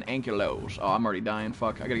fucking Ankylos? Oh, I'm already dying.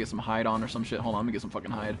 Fuck. I gotta get some hide on or some shit. Hold on, let me get some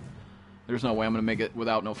fucking hide. There's no way I'm gonna make it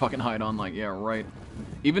without no fucking hide on. Like, yeah, right.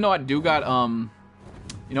 Even though I do got, you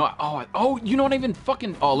know, you know what I even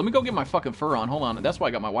fucking, oh, let me go get my fucking fur on. Hold on. That's why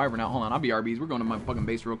I got my wyvern out. Hold on, I'll be RBs. We're going to my fucking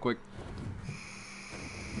base real quick.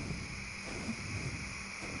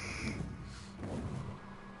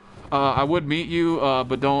 I would meet you,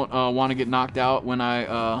 but don't want to get knocked out when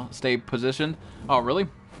I stay positioned. Oh, really?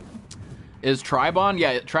 Is tribe on?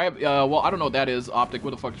 Yeah, tribe. Well, I don't know what that is. Optic.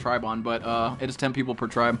 What the fuck is tribe on? But it is 10 people per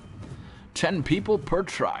tribe. 10 people per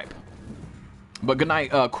tribe. But good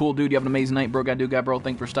night, cool dude. You have an amazing night, bro. God do, God, bro.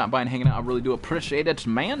 Thanks for stopping by and hanging out. I really do appreciate it,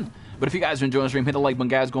 man. But if you guys are enjoying the stream, hit the like button,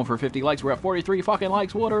 guys. Going for 50 likes. We're at 43 fucking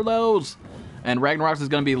likes. What are those? And Ragnarok's is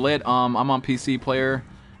gonna be lit. I'm on PC player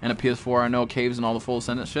and a PS4. I know Caves and all the full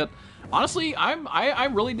sentence shit. Honestly, I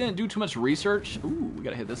really didn't do too much research. Ooh, we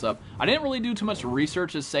gotta hit this up. I didn't really do too much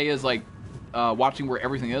research as say as like watching where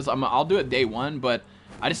everything is. I'll do it day one, but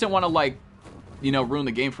I just didn't want to like, you know, ruin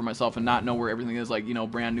the game for myself and not know where everything is, like, you know,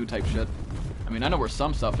 brand new type shit. I mean, I know where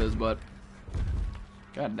some stuff is, but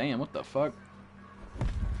god damn, what the fuck?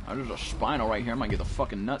 Oh, there's a spinal right here. I might get the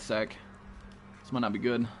fucking nutsack. This might not be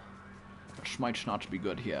good. This might not be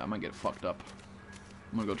good here. I might get fucked up.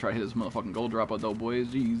 I'm gonna go try to hit this motherfucking gold drop out though, boys.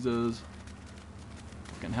 Jesus.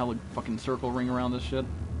 Fucking hella fucking circle ring around this shit.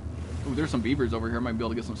 Ooh, there's some beavers over here. I might be able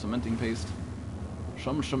to get some cementing paste.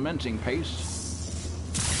 Some cementing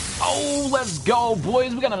paste. Oh, let's go,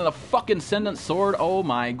 boys. We got another fucking Ascendant sword. Oh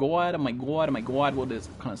my god, oh my god, oh my god. What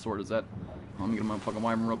kind of sword is that? Let me get my fucking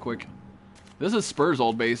wyvern real quick. This is Spur's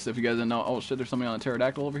old base, if you guys didn't know. Oh shit, there's somebody on a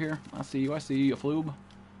pterodactyl over here. I see you, a floob.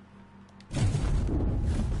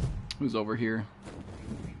 Who's over here?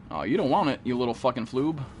 Oh, you don't want it, you little fucking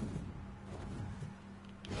floob.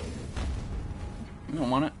 You don't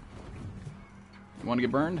want it. You want to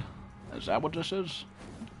get burned? Is that what this is?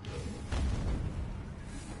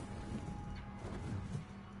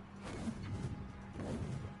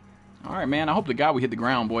 Alright, man. I hope to God we hit the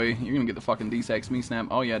ground, boy. You're gonna get the fucking D-Sex me snap.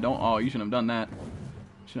 Oh, yeah, don't. Oh, you shouldn't have done that.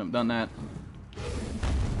 Shouldn't have done that.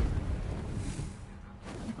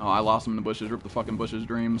 Oh, I lost him in the bushes. Rip the fucking bushes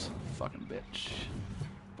dreams. Fucking bitch.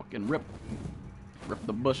 Fucking rip. Rip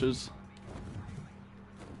the bushes.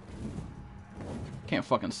 Can't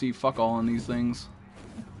fucking see fuck all on these things.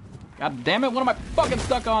 God damn it, what am I fucking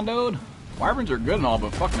stuck on, dude? Wyverns are good and all,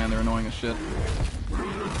 but fuck, man, they're annoying as shit.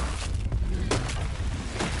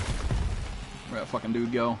 Where'd that fucking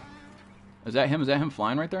dude go? Is that him? Is that him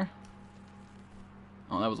flying right there?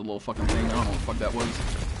 Oh, that was a little fucking thing. I don't know what the fuck that was.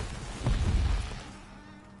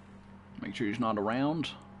 Make sure he's not around.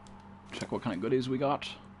 Check what kind of goodies we got.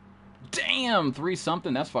 Damn, 3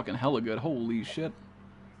 something. That's fucking hella good. Holy shit.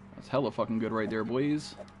 That's hella fucking good right there,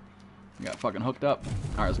 boys. We got fucking hooked up.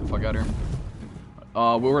 Alright, let's get the fuck out of here.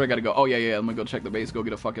 where I gotta go? Oh, yeah, I'm gonna go check the base, go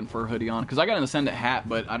get a fucking fur hoodie on. Because I got an Ascendant hat,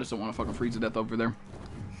 but I just don't want to fucking freeze to death over there.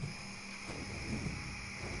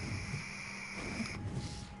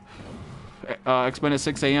 Expend at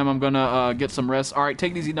 6 a.m. I'm gonna get some rest. Alright,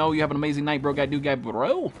 take it easy. No, you have an amazing night, bro. Guy,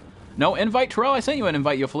 bro. No, invite Terrell. I sent you an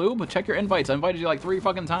invite, you floob. Check your invites. I invited you like 3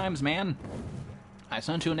 fucking times, man. I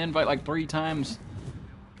sent you an invite like 3 times.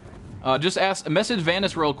 Just message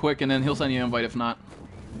Vanis real quick, and then he'll send you an invite if not.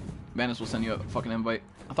 Vanis will send you a fucking invite.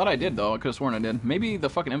 I thought I did, though. I could have sworn I did. Maybe the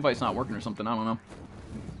fucking invite's not working or something. I don't know.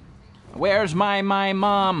 Where's my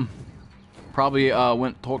mom? Probably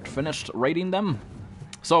finished raiding them.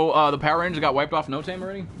 So, the Power Rangers got wiped off no time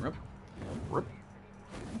already? Rip. Rip.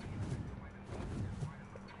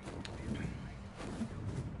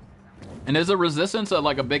 And is the Resistance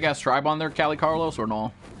like a big-ass tribe on there, Cali Carlos, or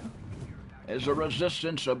no? Is the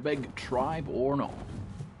Resistance a big tribe or no?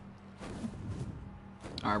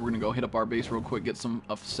 Alright, we're gonna go hit up our base real quick, get some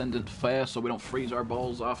Ascendant fast so we don't freeze our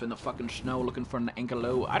balls off in the fucking snow looking for an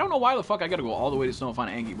Ankelo. I don't know why the fuck I gotta go all the way to snow to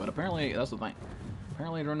find an Anki, but apparently, that's the thing.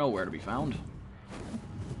 Apparently they're nowhere to be found.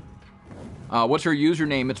 What's your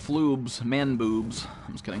username? It's Floobs, man boobs.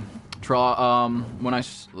 I'm just kidding. Terrell,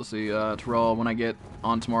 Terrell, when I get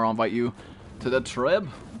on tomorrow, I'll invite you to the trib.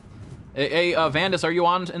 Hey, Vandus, are you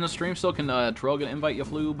on in the stream still? Can Terrell get an invite, you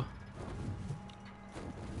floob?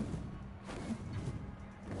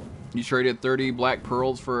 You traded 30 black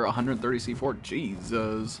pearls for 130 C4?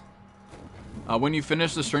 Jesus. When you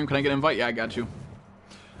finish the stream, can I get an invite? Yeah, I got you.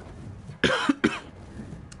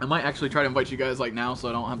 I might actually try to invite you guys like now so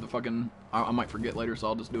I don't have to fucking... I might forget later, so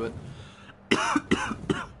I'll just do it.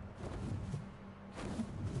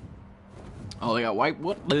 Oh, they got white.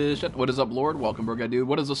 What shit? What is up, Lord? Welcome, bro, guy, dude.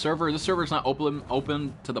 What is the server? This server's not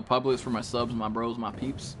open to the public. It's for my subs, my bros, my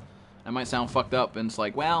peeps. That might sound fucked up, and it's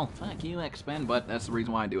like, well, fuck you, Expend, but that's the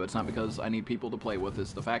reason why I do it. It's not because I need people to play with.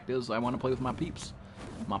 It's the fact is, I want to play with my peeps.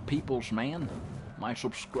 My peoples, man. My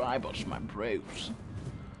subscribers, my bros.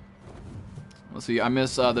 Let's see, I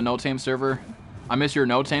miss the No Tame server. I miss your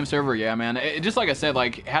No Tame server, yeah, man. Just like I said,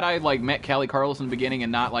 like, had I, like, met Cali Carlos in the beginning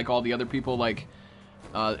and not, like, all the other people, like,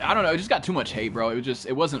 I don't know, it just got too much hate, bro.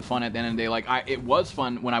 It wasn't fun at the end of the day. Like, it was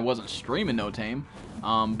fun when I wasn't streaming No Tame,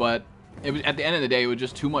 but it was, at the end of the day, it was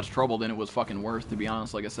just too much trouble than it was fucking worth, to be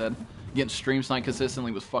honest, like I said. Getting stream sniped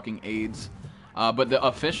consistently was fucking AIDS. But the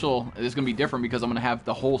official is going to be different because I'm going to have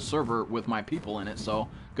the whole server with my people in it, so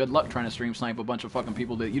good luck trying to stream snipe a bunch of fucking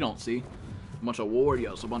people that you don't see. A bunch of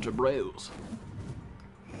warriors, a bunch of bros.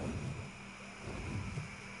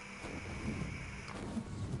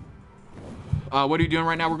 What are you doing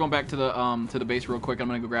right now? We're going back to the base real quick. I'm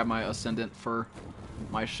gonna go grab my Ascendant fur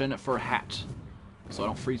hat, so I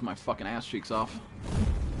don't freeze my fucking ass cheeks off.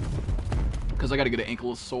 Because I gotta get an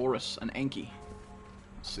Ankylosaurus, an Anki.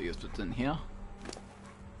 Let's see if it's in here.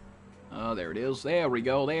 There it is. There we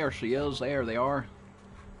go. There she is. There they are.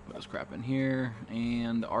 Put this crap in here,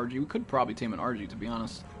 and RG. We could probably tame an RG, to be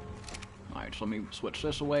honest. Alright, so let me switch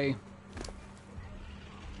this away.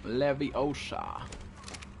 Leviosa.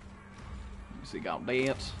 Let me see, got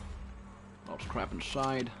that. Lots of crap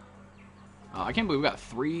inside. I can't believe we got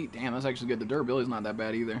 3. Damn, that's actually good. The durability's not that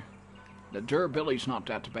bad either. The durability's not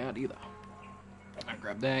that bad either. Alright,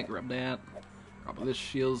 grab that, grab that. Grab this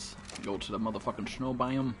shields. Go to the motherfucking snow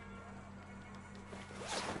biome.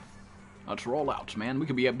 Let's roll out, man. We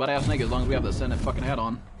could be butt-ass naked as long as we have the Ascendant fucking hat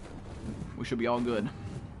on. We should be all good.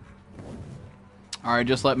 Alright,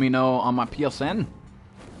 just let me know on my PSN.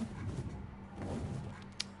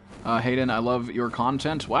 Hayden, I love your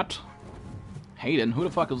content. What? Hayden? Who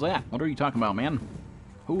the fuck is that? What are you talking about, man?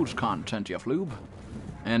 Whose content, you floob?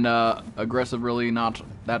 And, aggressive really not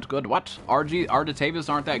that good. What? Argentavis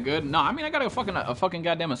aren't that good? No, I mean, I got a fucking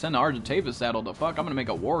goddamn Ascendant Argentavis saddle. The fuck? I'm gonna make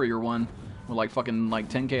a warrior one with, like, fucking, like,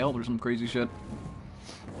 10k health or some crazy shit.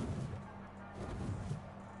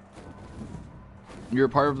 You're a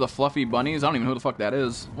part of the Fluffy Bunnies? I don't even know who the fuck that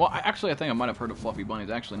is. Well, actually, I think I might have heard of Fluffy Bunnies,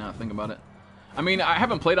 actually, now that I think about it. I mean, I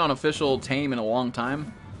haven't played on official Tame in a long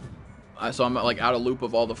time. So I'm, like, out of loop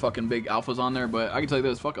of all the fucking big alphas on there, but I can tell you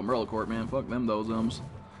this, fuck Umbrella Corp, man. Fuck them, those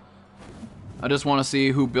I just want to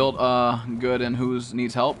see who built good and who's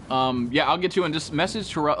needs help. Yeah, I'll get you in. Just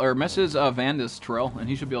message Terrell, or message Vandus Terrell, and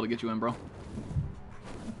he should be able to get you in, bro.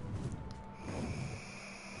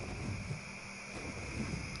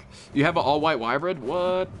 You have an all-white Wyverd?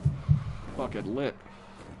 What? Fucking lit.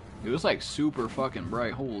 Dude, it's like super fucking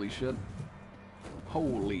bright. Holy shit.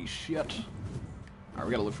 Holy shit. Alright,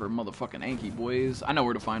 we gotta look for a motherfucking Anki, boys. I know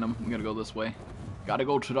where to find them. We gotta go this way. Gotta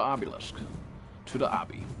go to the obelisk. To the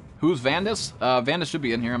obby. Who's Vandus? Vandus should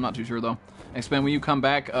be in here. I'm not too sure, though. Expand, when you come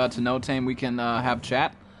back to No Tame, we can have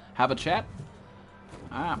chat. Have a chat.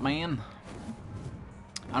 Alright, man.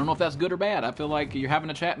 I don't know if that's good or bad. I feel like you're having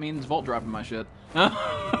a chat means Volt dropping my shit.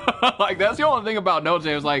 Like, that's the only thing about Noche.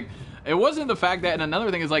 It was like, it wasn't the fact that, and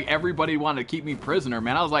another thing is like, everybody wanted to keep me prisoner,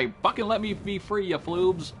 man. I was like, fucking let me be free, you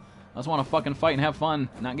floobs. I just want to fucking fight and have fun,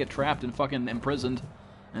 not get trapped and fucking imprisoned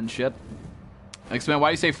and shit. Like, man, why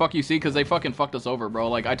do you say fuck you, see? Because they fucking fucked us over, bro.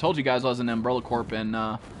 Like, I told you guys I was in Umbrella Corp, and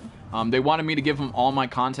they wanted me to give him all my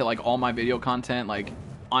content, like, all my video content, like,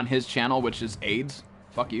 on his channel, which is AIDS.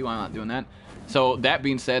 Fuck you, I'm not doing that. So, that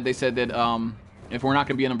being said, they said that if we're not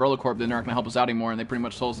going to be in Umbrella Corp, then they're not going to help us out anymore, and they pretty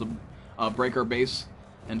much told us to break our base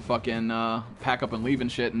and fucking pack up and leave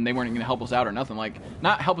and shit, and they weren't going to help us out or nothing. Like,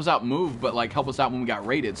 not help us out move, but, like, help us out when we got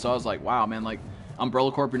raided. So I was like, wow, man, like,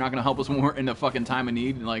 Umbrella Corp, you're not going to help us when we're in the fucking time of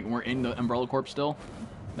need, and, like, we're in the Umbrella Corp still.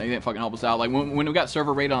 They didn't fucking help us out. Like, when we got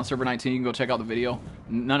server raided on server 19, you can go check out the video.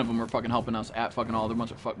 None of them were fucking helping us at fucking all. They're a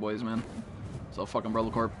bunch of fuckboys, man. So, fuck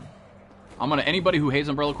Umbrella Corp. I'm gonna, anybody who hates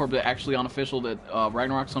Umbrella Corp that actually unofficial that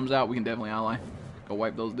Ragnarok comes out, we can definitely ally. Go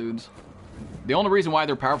wipe those dudes. The only reason why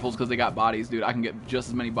they're powerful is because they got bodies, dude. I can get just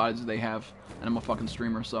as many bodies as they have, and I'm a fucking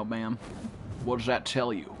streamer, so bam. What does that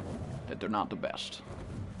tell you? That they're not the best.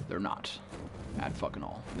 They're not. At fucking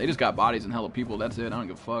all. They just got bodies and hella people, that's it. I don't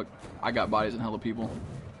give a fuck. I got bodies and hella people.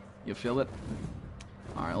 You feel it?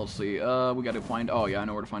 Alright, let's see. We gotta find, oh yeah, I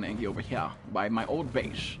know where to find Anki over here. By my old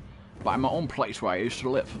base. By my own place where I used to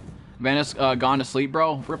live. Venice gone to sleep,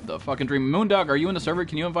 bro. Rip the fucking dream. Moondog, are you in the server?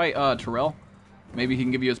 Can you invite Terrell? Maybe he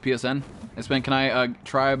can give you his PSN. It's been, can I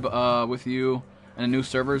tribe with you in the new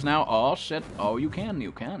servers now? Oh shit. Oh, you can.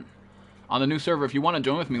 You can. On the new server, if you want to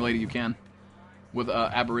join with me, lady, you can. With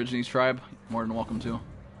Aborigines tribe, more than welcome to.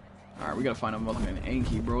 Alright, we gotta find a motherfucking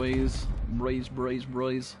Anki, broys.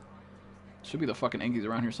 Broys. Should be the fucking Ankies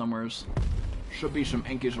around here somewhere. Should be some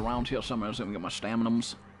Ankies around here somewhere. So I can get my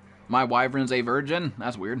staminums. My wyvern's a virgin?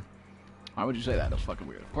 That's weird. Why would you say that? That's fucking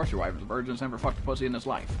weird. Of course your wyvern's a virgin. Never fucked a pussy in his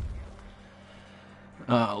life.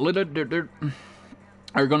 Are you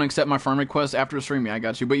going to accept my farm request after the stream? Yeah, I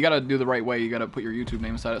got you. But you got to do the right way. You got to put your YouTube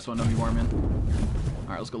name inside it so I know who you are, man.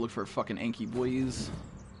 Alright, let's go look for fucking Anki boys.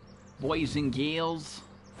 Boys and gals.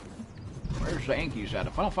 Where's the Ankies at?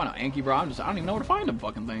 If I don't find an Anki, bro, I don't even know where to find them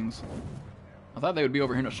fucking things. I thought they would be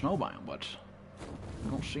over here in the snow biome, but I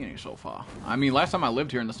don't see any so far. I mean, last time I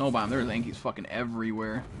lived here in the snow biome, there was Ankies fucking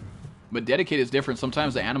everywhere. But dedicated is different.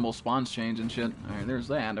 Sometimes the animal spawns change and shit. Alright, there's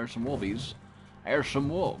that. There's some wolvies. There's some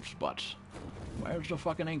wolves, but where's the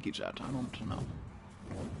fucking Ankies at? I don't know.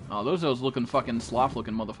 Oh, those looking fucking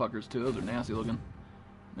sloth-looking motherfuckers, too. Those are nasty looking.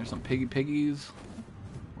 There's some piggies.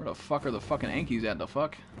 Where the fuck are the fucking Ankies at, the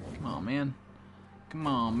fuck? Come on, man. Come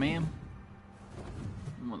on, man.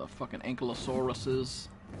 Where the fucking Ankylosauruses?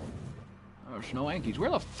 There's no Ankies. Where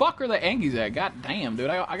the fuck are the Ankies at? God damn, dude.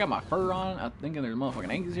 I got my fur on. I'm thinking there's motherfucking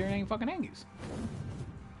Ankies here and ain't fucking Ankies.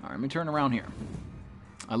 Alright, let me turn around here.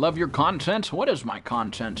 I love your content. What is my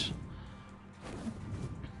content?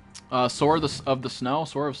 Soar of the Snow?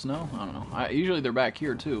 Soar of Snow? I don't know. Usually they're back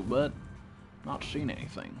here too, but not seeing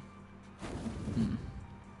anything.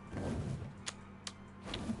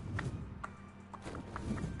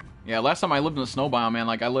 Yeah, last time I lived in the snow biome, man,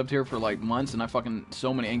 like, I lived here for, like, months, and I fucking,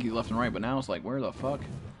 so many Ankies left and right, but now it's like, where the fuck?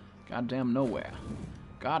 Goddamn nowhere.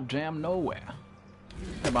 Goddamn nowhere.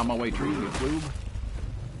 I'm on my way, trees, you floob.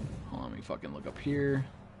 Hold on, let me fucking look up here.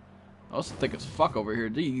 Oh, it's thick as fuck over here,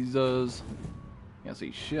 Jesus. Can't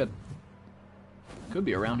see shit. Could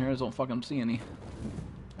be around here, I just don't fucking see any.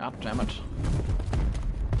 God damn it.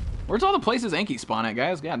 Where's all the places Anki spawn at,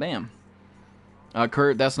 guys? Goddamn.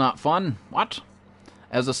 Kurt, that's not fun. What?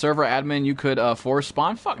 As a server admin, you could force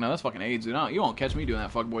spawn? Fuck no, that's fucking AIDS, dude. No, you won't catch me doing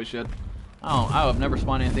that fuckboy shit. I have never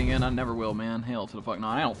spawned anything in. I never will, man. Hell to the fuck no.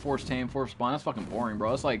 I don't force tame, force spawn. That's fucking boring,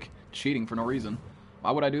 bro. It's like cheating for no reason.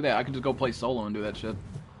 Why would I do that? I could just go play solo and do that shit.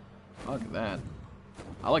 Fuck that.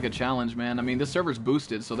 I like a challenge, man. I mean, this server's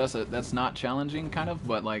boosted, so that's not challenging, kind of.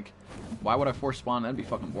 But like, why would I force spawn? That'd be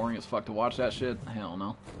fucking boring as fuck to watch that shit. Hell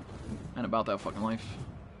no. And about that fucking life.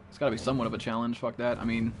 It's gotta be somewhat of a challenge. Fuck that. I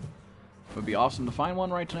mean, it would be awesome to find one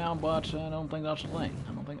right now, but I don't think that's the thing.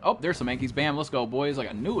 I don't think. Oh, there's some Ankies. Bam, let's go, boys. Like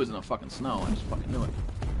I knew it was in the fucking snow. I just fucking knew it.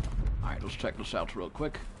 All right, let's check this out real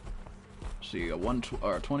quick. Let's see,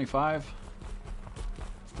 25,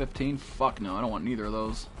 15. Fuck no, I don't want neither of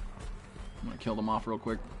those. I'm gonna kill them off real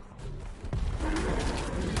quick.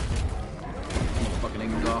 Fucking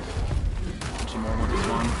Ankies off. Some more with this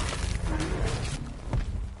one.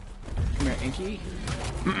 Come here, Anki.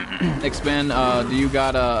 Expand, do you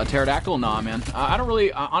got a pterodactyl? Nah, man. I don't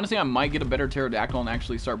really, honestly, I might get a better pterodactyl and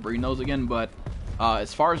actually start breeding those again, but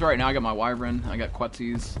as far as right now, I got my wyvern, I got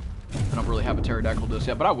Quetzes. I don't really have a pterodactyl just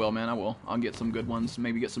yet, but I will, man, I will. I'll get some good ones,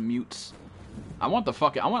 maybe get some mutes, I want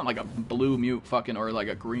like a blue mute fucking, or like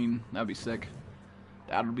a green. That'd be sick.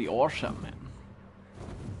 That would be awesome, man.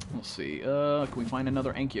 Let's see. Can we find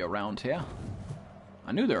another Anki around here?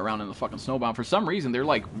 I knew they were around in the fucking snowbound. For some reason, they're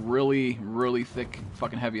like really, really thick,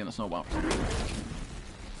 fucking heavy in the snowbound.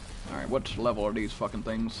 Alright, what level are these fucking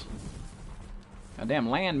things? Goddamn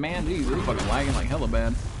land, man. Jeez, they're fucking lagging like hella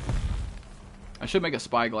bad. I should make a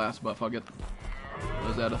spyglass, but fuck it.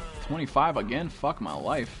 What is that? A 25 again? Fuck my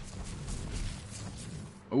life.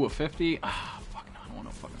 Ooh, a 50? Ah, fuck no, I don't want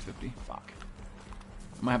no fucking 50. Fuck.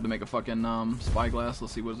 I might have to make a fucking spyglass.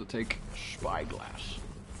 Let's see, what does it take? Spyglass.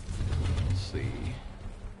 Let's see.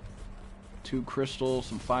 2 crystals,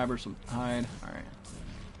 some fiber, some hide. Alright.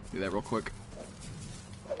 Do that real quick.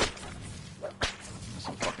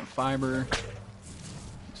 Some fucking fiber.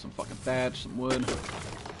 Some fucking thatch, some wood.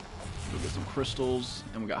 Go get some crystals,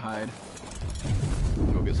 and we got hide.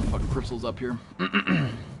 Go get some fucking crystals up here.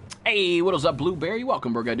 Hey, what is up, Blueberry?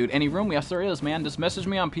 Welcome, bro, guy, dude. Any room? Yes, there is, man. Just message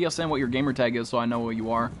me on PSN what your gamer tag is so I know who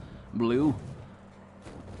you are. Blue.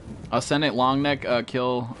 Ascendant long neck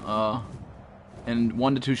kill and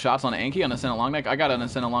 1 to 2 shots on Anki on Ascendant long neck. I got an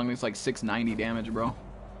Ascendant long neck that's like 690 damage, bro.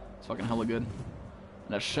 It's fucking hella good.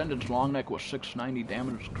 An Ascendant long neck with 690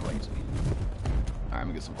 damage is crazy. Alright, I'm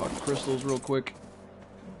gonna get some fucking crystals real quick.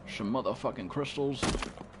 Some motherfucking crystals.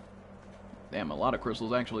 Damn, a lot of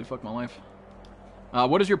crystals actually. Fuck my life.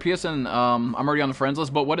 What is your PSN? I'm already on the friends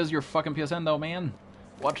list, but what is your fucking PSN though, man?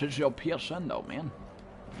 What is your PSN though, man?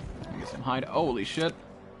 Let me get some hide. Holy shit.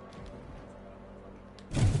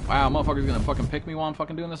 Wow, motherfucker's gonna fucking pick me while I'm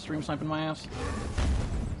fucking doing this, stream sniping my ass.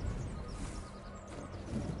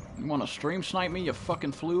 You wanna stream snipe me, you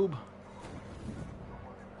fucking floob?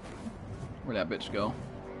 Where'd that bitch go?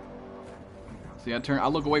 See, I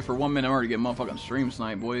look away for 1 minute in order to get motherfucking stream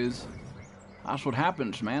snipe, boys. That's what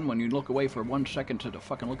happens, man, when you look away for 1 second to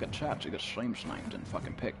fucking look at chats, you get stream sniped and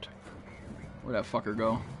fucking picked. Where'd that fucker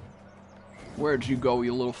go? Where'd you go,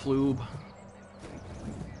 you little floob?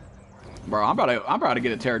 Bro, I'm about to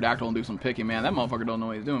get a pterodactyl and do some picking, man. That motherfucker don't know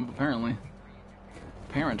what he's doing, apparently.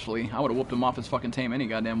 Apparently. I would have whooped him off his fucking tame any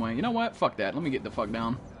goddamn way. You know what? Fuck that. Let me get the fuck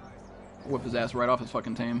down. Whip his ass right off his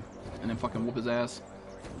fucking tame. And then fucking whoop his ass.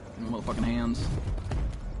 In the motherfucking hands.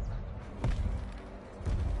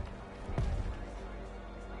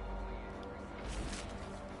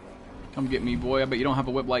 Come get me, boy. I bet you don't have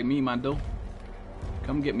a whip like me, my dude.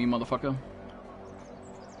 Come get me, motherfucker.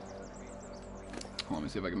 Let me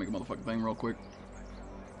see if I can make a motherfucking thing real quick.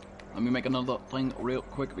 Let me make another thing real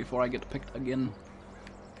quick before I get picked again.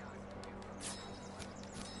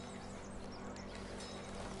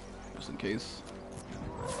 Just in case.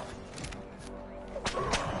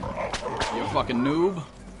 You fucking noob.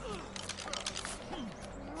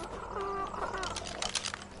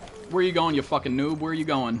 Where you going, you fucking noob? Where are you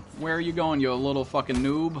going? Where are you going, you little fucking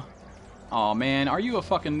noob? Aw, man. Are you a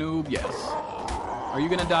fucking noob? Yes. Are you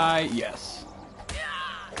gonna die? Yes.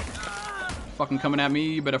 Fucking coming at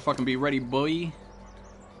me, you better fucking be ready, boy. Give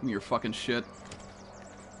me your fucking shit.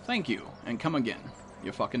 Thank you, and come again,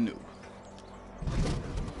 you fucking noob.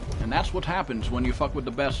 And that's what happens when you fuck with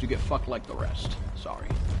the best, you get fucked like the rest. Sorry.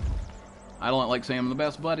 I don't like saying I'm the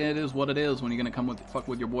best, but it is what it is when you're gonna come with fuck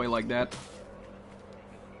with your boy like that.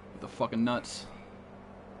 With the fucking nuts.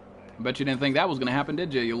 I bet you didn't think that was gonna happen,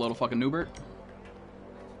 did you, you little fucking noobert?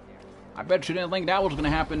 I bet you didn't think that was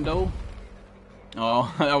gonna happen, though.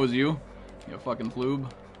 Oh, that was you? You fucking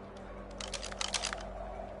floob.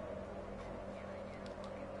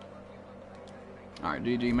 Alright,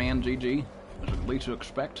 GG, man, GG. That's at least to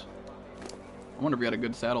expect. I wonder if we had a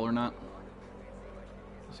good saddle or not.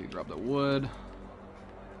 Let's see, drop that wood.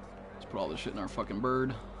 Let's put all this shit in our fucking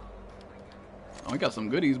bird. Oh, we got some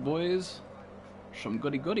goodies, boys. Some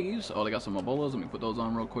goody goodies. Oh, they got some Ebolas. Let me put those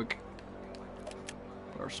on real quick.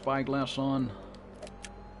 Put our spyglass on.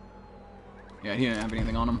 Yeah, he didn't have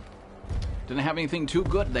anything on him. Didn't have anything too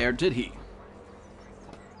good there, did he?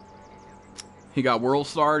 He got world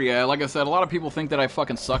starred. Yeah, like I said, a lot of people think that I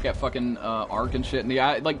fucking suck at fucking ARK and shit. And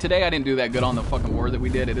yeah, like today I didn't do that good on the fucking war that we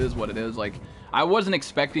did. It is what it is. Like, I wasn't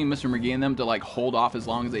expecting Mr. McGee and them to like hold off as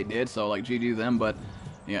long as they did. So like, GG them. But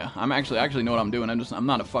yeah, I actually know what I'm doing. I'm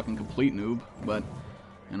not a fucking complete noob. But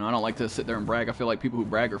you know, I don't like to sit there and brag. I feel like people who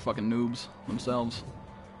brag are fucking noobs themselves.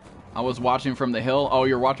 I was watching from the hill. Oh,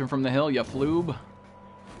 you're watching from the hill, you floob.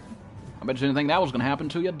 I bet you didn't think that was gonna happen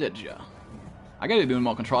to you, did ya? I gotta do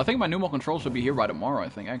pneumo control. I think my pneumo control should be here by tomorrow, I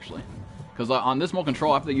think, actually. Because on this pneumo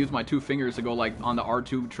control, I have to use my 2 fingers to go, like, on the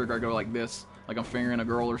R2 trigger, I go like this. Like I'm fingering a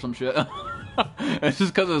girl or some shit. It's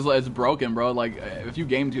just because it's broken, bro. Like, if you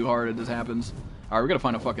game too hard, it just happens. Alright, we're gonna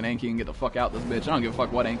find a fucking Anki and get the fuck out this bitch. I don't give a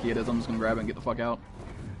fuck what Anki it is. I'm just gonna grab it and get the fuck out.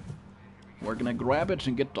 We're gonna grab it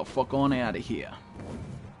and get the fuck on out of here.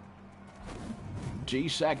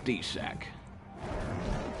 G-sack, D-sack.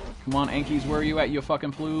 Come on, Ankies, where are you at, you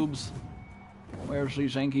fucking floobs? Where's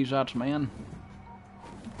these Ankies at, man?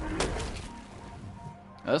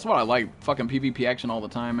 That's what I like. Fucking PvP action all the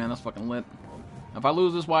time, man. That's fucking lit. If I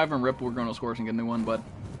lose this Wyvern Rip, we're going to score and get a new one, but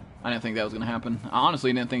I didn't think that was going to happen. I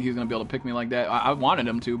honestly didn't think he was going to be able to pick me like that. I wanted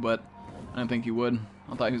him to, but I didn't think he would.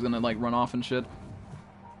 I thought he was going to, like, run off and shit.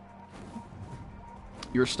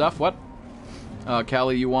 Your stuff? What?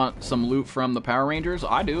 Callie, you want some loot from the Power Rangers?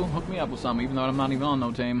 I do. Hook me up with some, even though I'm not even on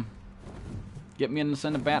No Tame. Get me in the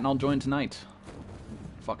Ascendant Bat and I'll join tonight.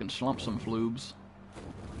 Fucking slump some floobs.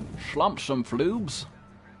 Slump some floobs.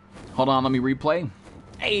 Hold on, let me replay.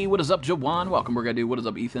 Hey, what is up, Jawan? Welcome, Burgadoo. What is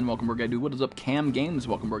up, Ethan? Welcome, Burgadoo. What is up, Cam Games?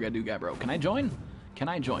 Welcome, Burgadoo, guy, bro. Can I join? Can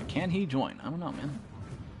I join? Can he join? I don't know, man.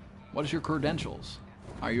 What is your credentials?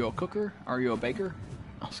 Are you a cooker? Are you a baker?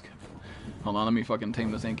 Oh, it's good. Hold on, let me fucking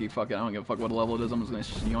tame this Inky. Fuck it, I don't give a fuck what level it is. I'm just gonna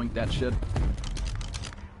yoink that shit.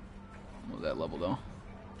 What was that level, though?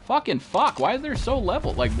 Fucking fuck, why is there so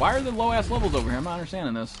level? Like, why are there low-ass levels over here? I'm not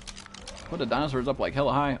understanding this. Put the dinosaurs up like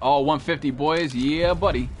hella high. Oh, 150, boys. Yeah,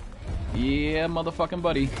 buddy. Yeah, motherfucking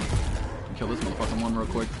buddy. Kill this motherfucking one real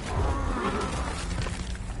quick.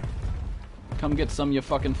 Come get some, you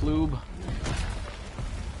fucking floob.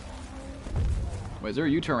 Wait, is there a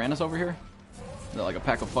U-Tyrannus over here? Is that like a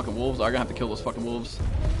pack of fucking wolves? I'm gonna have to kill those fucking wolves.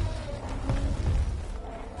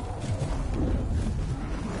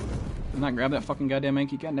 Didn't I grab that fucking goddamn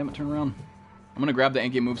Anki? God damn it, turn around. I'm gonna grab the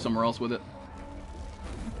Anki and move somewhere else with it.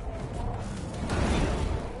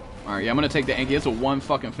 Alright, yeah, I'm gonna take the Anki. It's a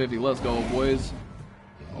 150. Let's go, boys.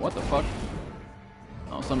 Oh, what the fuck?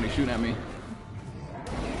 Oh, somebody's shooting at me.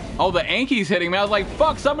 Oh, the Anki's hitting me. I was like,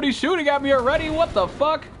 fuck, somebody's shooting at me already. What the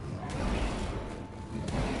fuck?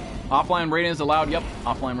 Offline raiding is allowed. Yep,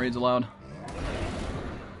 offline raids allowed.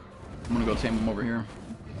 I'm gonna go tame him over here.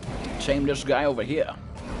 Tame this guy over here.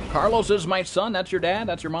 Carlos is my son. That's your dad.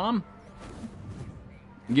 That's your mom.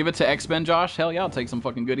 Give it to X-Men, Josh. Hell yeah, I'll take some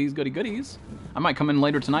fucking goodies. Goodies. I might come in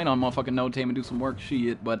later tonight on motherfucking No Tame and do some work.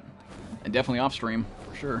 Shit, but and definitely off stream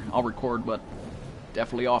for sure. I'll record, but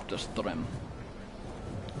definitely off the stream.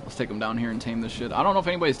 Let's take them down here and tame this shit. I don't know if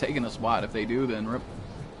anybody's taking a spot. If they do, then rip.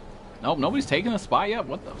 Nope, nobody's taking a spot yet.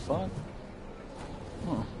 What the fuck?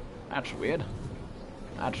 Oh, that's weird.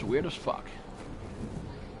 That's weird as fuck.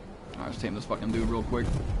 Alright, let's tame this fucking dude real quick.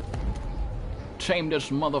 Tame this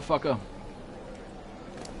motherfucker.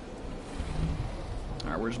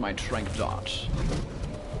 Alright, where's my strength dots?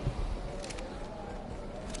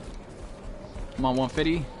 Come on,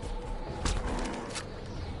 150.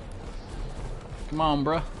 Come on,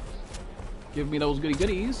 bruh. Give me those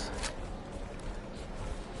goodies.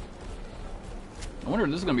 I wonder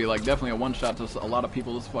if this is gonna be like definitely a one-shot to a lot of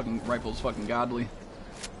people. This fucking rifle's fucking godly.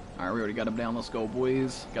 Alright, we already got him down. Let's go,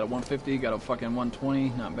 boys. Got a 150, got a fucking 120.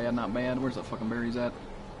 Not bad, not bad. Where's the fucking berries at?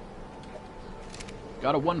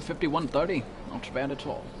 Got a 150, 130. Not bad at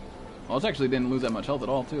all. Well, this actually didn't lose that much health at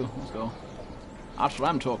all, too. Let's go. That's what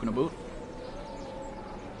I'm talking about.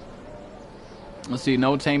 Let's see,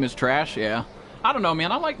 No Tame is trash? Yeah. I don't know,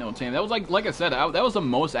 man. I like No Tame. That was like I said, that was the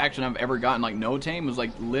most action I've ever gotten. Like, No Tame was like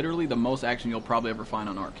literally the most action you'll probably ever find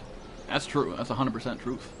on ARK. That's true. That's 100%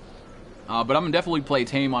 truth. But I'm gonna definitely play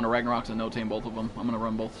Tame on the Ragnaroks and No Tame, both of them. I'm gonna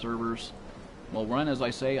run both servers. Well, run as I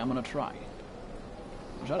say. I'm gonna try.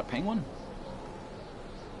 Was that a penguin?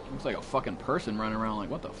 Looks like a fucking person running around. Like,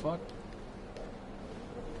 what the fuck?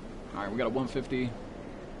 All right, we got a 150.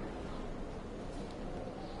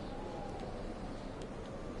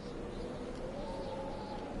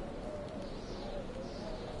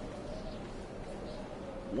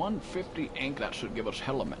 ink, that should give us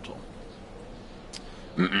hella metal.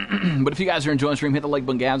 But if you guys are enjoying the stream, hit the like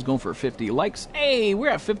button, guys. Going for 50 likes. Hey, we're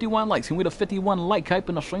at 51 likes. Can we get a 51 like hype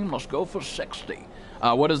in the stream? Let's go for 60.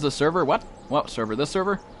 What is the server? What server? This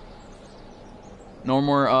server? No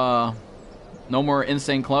more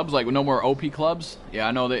insane clubs, like no more OP clubs. Yeah,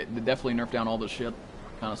 I know they definitely nerfed down all this shit.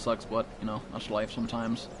 Kind of sucks, but you know, that's life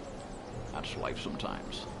sometimes. That's life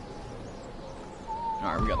sometimes. All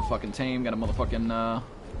right, we got the fucking Tame. Got a motherfucking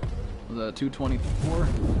was that a 224?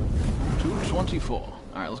 224. All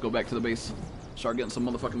right, let's go back to the base. Start getting some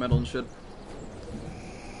motherfucking metal and shit.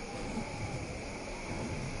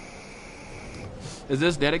 Is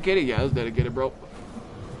this dedicated? Yeah, it's dedicated, bro.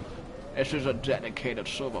 This is a dedicated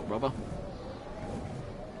server, brother.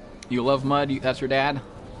 You love mud? That's your dad?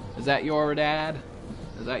 Is that your dad?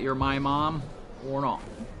 Is that your my mom? Or not?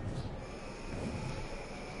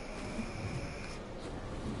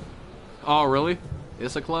 Oh, really?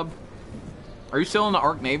 It's a club? Are you still in the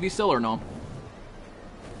ARK Navy still or no?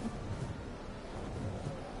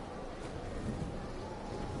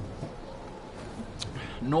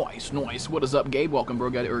 Nice, nice. What is up, Gabe? Welcome, bro.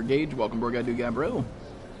 Or Gage. Welcome, bro. Got do guy, bro.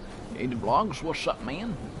 Gage Vlogs. What's up,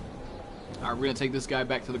 man? Alright, we're gonna take this guy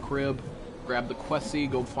back to the crib, grab the Questy,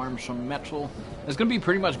 go farm some metal. It's gonna be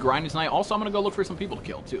pretty much grinding tonight. Also, I'm gonna go look for some people to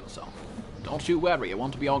kill, too, so don't you worry. It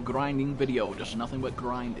won't be all grinding video, just nothing but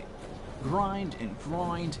grinding. Grind and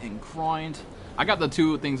grind and grind. I got the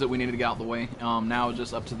 2 things that we needed to get out of the way. Now it's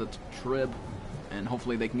just up to the trib, and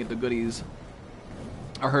hopefully they can get the goodies.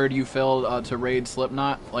 I heard you failed to raid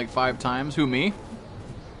Slipknot like 5 times. Who, me?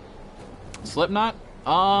 Slipknot?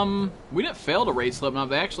 We didn't fail to raid Slipknot.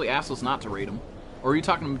 They actually asked us not to raid them. Or are you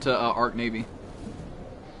talking to ARK Navy?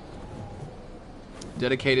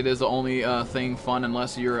 Dedicated is the only thing fun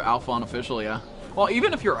unless you're alpha unofficial, yeah. Well,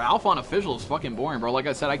 even if you're alpha unofficial, it's fucking boring, bro. Like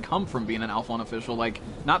I said, I come from being an alpha unofficial. Like,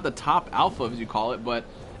 not the top alpha, as you call it, but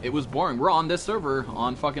it was boring. We're on this server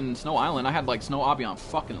on fucking Snow Island. I had, like, Snow Obby on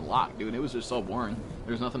fucking lock, dude. It was just so boring.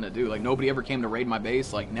 There's nothing to do. Like, nobody ever came to raid my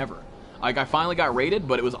base. Like, never. Like, I finally got raided,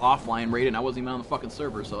 but it was offline raided, and I wasn't even on the fucking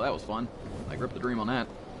server, so that was fun. Like, ripped the dream on that.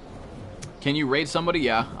 Can you raid somebody?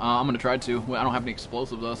 Yeah, I'm gonna try to. I don't have any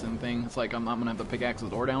explosives or anything. It's like I'm gonna have to pickaxe the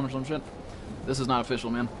door down or some shit. This is not official,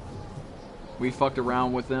 man. We fucked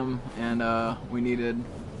around with them, and we needed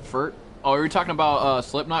Furt. Oh, are you talking about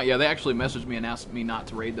Slipknot? Yeah, they actually messaged me and asked me not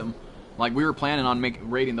to raid them. Like, we were planning on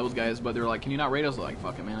raiding those guys, but they were like, can you not raid us? Like,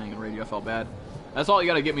 fuck it, man, I ain't gonna raid you. I felt bad. That's all you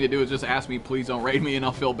gotta get me to do is just ask me, please don't raid me, and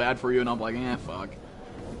I'll feel bad for you, and I'm like, eh, fuck.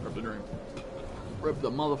 Rip the dream. Rip the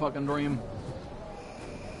motherfucking dream.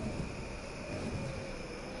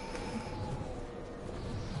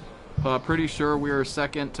 Pretty sure we were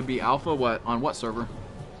second to be alpha. What? On what server?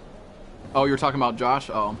 Oh, you're talking about Josh?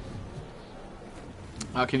 Oh.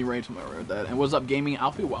 Can you raid somewhere with that? And what's up, Gaming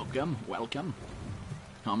Alpha? Welcome. Welcome.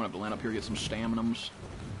 I'm gonna have to land up here, get some staminums.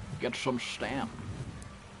 Get some stam.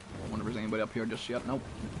 I wonder if there's anybody up here just yet. Nope.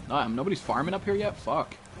 Nobody's farming up here yet?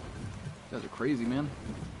 Fuck. You guys are crazy, man.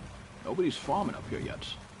 Nobody's farming up here yet.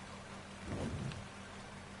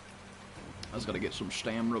 I just gotta get some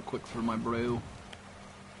stam real quick for my bro.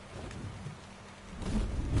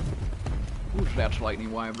 Ooh, that's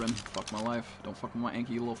lightning wyvern. Fuck my life. Don't fuck with my Anki,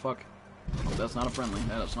 you little fuck. Oh, that's not a friendly.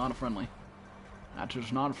 That is not a friendly. That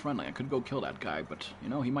is not a friendly. I could go kill that guy, but, you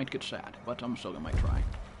know, he might get sad. But I'm still gonna might try.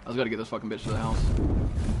 I just gotta get this fucking bitch to the house.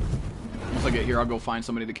 Once I get here, I'll go find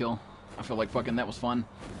somebody to kill. I feel like fucking that was fun.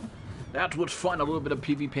 That was fun. A little bit of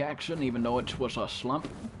PvP action, even though it was a slump.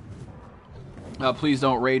 Please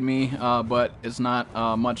don't raid me, but it's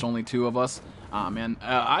not much, only 2 of us. Man,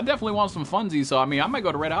 I definitely want some funsies, so I mean, I might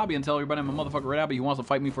go to Red Hobby and tell everybody I'm a motherfucker Red Hobby who wants to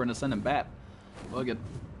fight me for an Ascendant Bat. We'll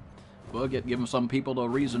give them some people the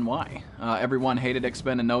reason why. Everyone hated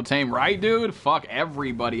Expend and No Tame, right, dude? Fuck,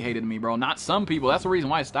 everybody hated me, bro. Not some people. That's the reason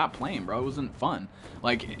why I stopped playing, bro. It wasn't fun.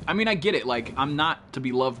 Like, I mean, I get it. Like, I'm not to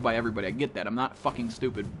be loved by everybody. I get that. I'm not fucking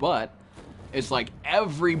stupid, but it's like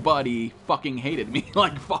everybody fucking hated me.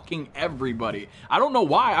 Like, fucking everybody. I don't know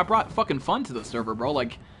why. I brought fucking fun to the server, bro.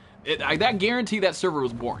 Like, that guarantee that server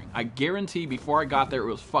was boring. I guarantee before I got there,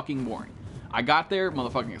 it was fucking boring. I got there,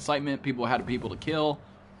 motherfucking excitement. People had people to kill.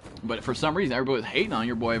 But for some reason, everybody was hating on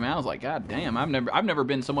your boy, man. I was like, God damn, I've never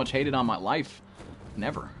been so much hated on my life.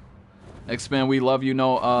 Never. X-Men, we love you,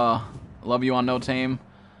 love you on No Tame.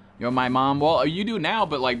 You're my mom. Well, you do now,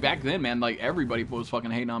 but like back then, man, like everybody was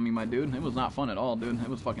fucking hating on me, my dude. It was not fun at all, dude. It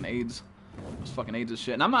was fucking AIDS. It was fucking AIDS as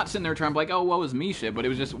shit. And I'm not sitting there trying to be like, oh, what was me shit, but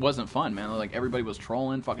it wasn't fun, man. Like everybody was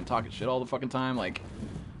trolling, fucking talking shit all the fucking time. Like,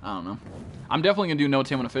 I don't know. I'm definitely gonna do No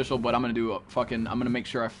Tame unofficial, but I'm gonna make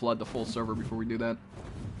sure I flood the full server before we do that.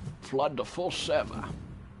 Flood the full server.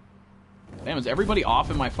 Damn, is everybody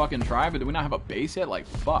off in my fucking tribe? Do we not have a base yet? Like,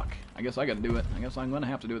 fuck. I guess I gotta do it. I guess I'm gonna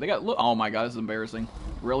have to do it. They got, look, oh my god, this is embarrassing.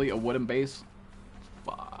 Really? A wooden base?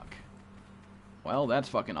 Fuck. Well, that's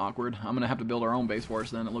fucking awkward. I'm gonna have to build our own base for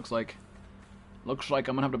us then, it looks like. Looks like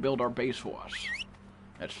I'm gonna have to build our base for us.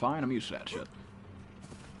 That's fine, I'm used to that shit.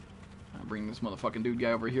 I'll bring this motherfucking dude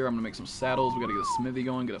guy over here. I'm gonna make some saddles. We gotta get a smithy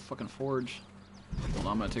going, get a fucking forge. Hold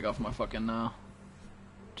on, I'm gonna take off my fucking,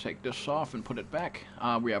 take this off and put it back.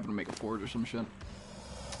 We have to make a forge or some shit.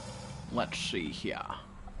 Let's see here.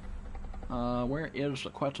 Where is the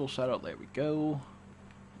Quetzal saddle? There we go.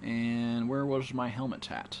 And where was my helmet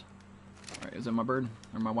at? Alright, is it my bird?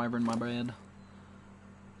 Or my wyvern, my bad?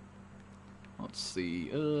 Let's see.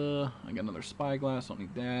 I got another spyglass. Don't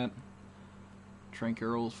need that. Trank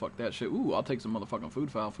arrows. Fuck that shit. Ooh, I'll take some motherfucking food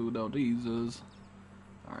file food though. Jesus.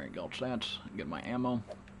 Alright, gulch that. Get my ammo.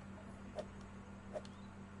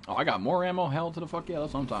 Oh, I got more ammo? Hell to the fuck yeah,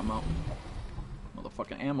 that's what I'm talking about.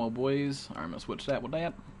 Motherfucking ammo, boys. Alright, I'm gonna switch that with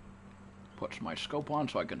that. Put my scope on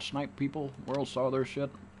so I can snipe people. World saw their shit.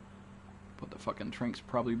 Put the fucking trinks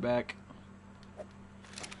probably back.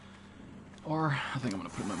 Or, I think I'm gonna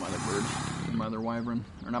put my other bird, my other wyvern.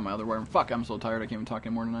 Or not my other wyvern. Fuck, I'm so tired, I can't even talk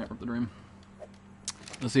anymore tonight. Rip the dream.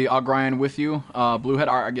 Let's see, I'll grind with you. Bluehead,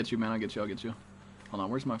 alright, I get you, man, I'll get you. Hold on,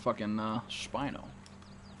 where's my fucking, Spino?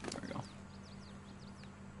 There we go.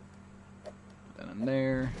 Put that in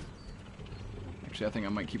there. Actually, I think I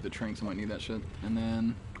might keep the trinks, I might need that shit. And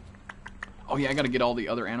then... Oh yeah, I gotta get all the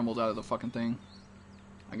other animals out of the fucking thing.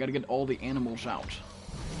 I gotta get all the animals out.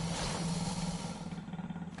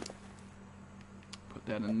 Put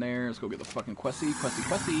that in there. Let's go get the fucking Questy.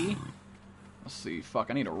 Let's see. Fuck,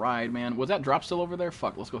 I need a ride, man. Was that drop still over there?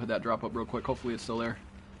 Fuck, let's go hit that drop up real quick. Hopefully it's still there.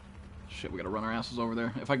 Shit, we gotta run our asses over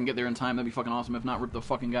there. If I can get there in time, that'd be fucking awesome. If not, rip the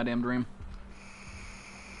fucking goddamn dream.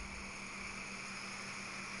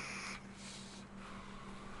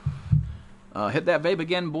 Hit that vape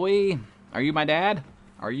again, boy. Are you my dad?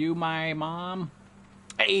 Are you my mom?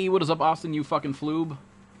 Hey, what is up, Austin, you fucking floob?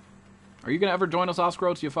 Are you gonna ever join us,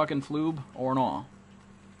 Oscroats, you fucking floob? Or not?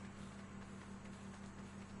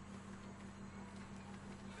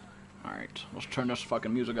 Alright, let's turn this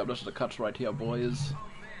fucking music up. This is the cuts right here, boys.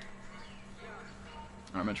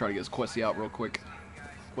 Alright, I'm gonna try to get this Questy out real quick.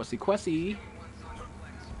 Questy.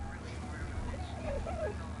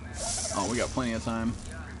 Oh, we got plenty of time.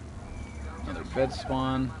 Another bed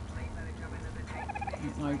spawn.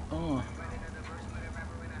 Like, oh,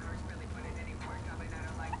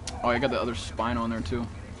 I got the other Spino in there too.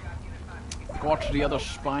 Watch the other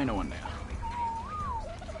Spino in there.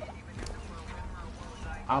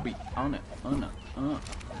 I'll be on it. Alright,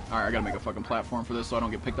 I gotta make a fucking platform for this so I don't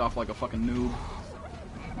get picked off like a fucking noob.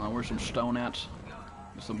 Where's some stone at?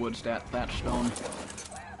 There's some wood thatch stone.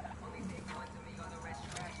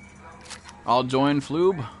 I'll join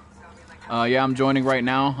Floob. Yeah, I'm joining right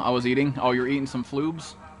now. I was eating. Oh, you're eating some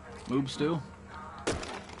floobs? Moobs too?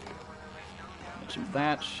 Some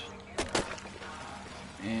thatch.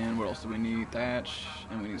 And what else do we need? Thatch.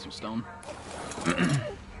 And we need some stone.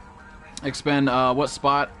 Expend, what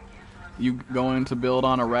spot you going to build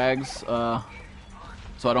on a rags?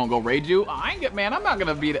 So I don't go raid you? I ain't man, I'm not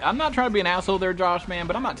trying to be an asshole there, Josh, man,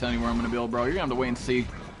 but I'm not telling you where I'm gonna build, bro. You're gonna have to wait and see.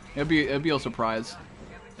 It'd be a surprise.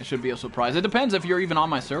 It should be a surprise. It depends if you're even on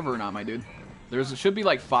my server or not, my dude. There should be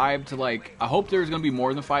like 5 to like... I hope there's going to be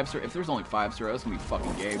more than 5 servers. If there's only 5 servers, that's going to be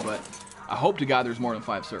fucking gay, but I hope to God there's more than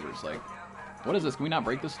 5 servers. Like, what is this? Can we not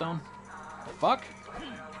break this stone? The fuck?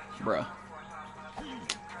 Bruh.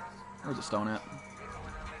 Where's the stone at?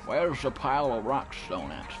 Where's the pile of rock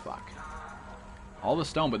stone at? Fuck. All the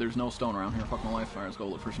stone, but there's no stone around here. Fuck my life. Alright, let's go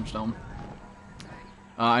look for some stone.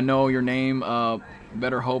 I know your name.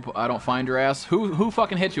 Better hope I don't find your ass. Who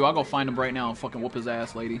fucking hit you? I'll go find him right now and fucking whoop his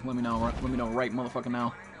ass, lady. Let me know right motherfucking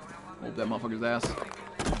now. Whoop that motherfucker's ass.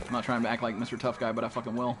 I'm not trying to act like Mr. Tough Guy, but I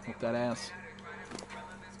fucking will. Whoop that ass.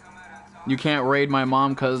 You can't raid my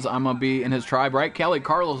mom because I'm gonna be in his tribe, right? Kelly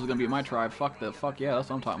Carlos is gonna be in my tribe. Fuck yeah, that's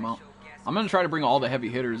what I'm talking about. I'm gonna try to bring all the heavy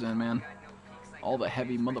hitters in, man. All the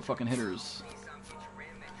heavy motherfucking hitters.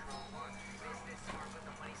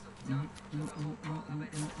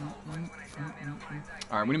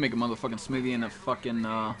 Alright, we need to make a motherfucking smithy and a fucking,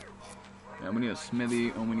 yeah, we need a smithy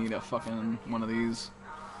and we need a fucking one of these.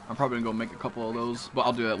 I'm probably gonna go make a couple of those, but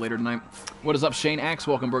I'll do that later tonight. What is up, Shane Axe?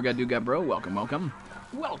 Welcome, bro. Welcome.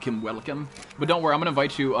 But don't worry, I'm gonna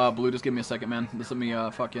invite you, Blue, just give me a second, man. Just let me,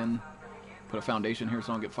 fucking put a foundation here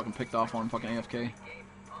so I don't get fucking picked off on fucking AFK.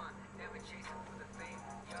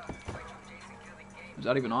 Is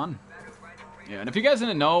that even on? Yeah, and if you guys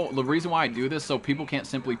didn't know, the reason why I do this so people can't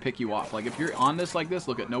simply pick you off. Like, if you're on this like this,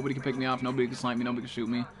 look at nobody can pick me off, nobody can snipe me, nobody can shoot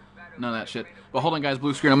me. None of that shit. But hold on, guys,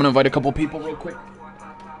 blue screen. I'm going to invite a couple people real quick.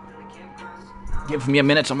 Give me a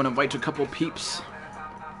minute. I'm going to invite a couple peeps.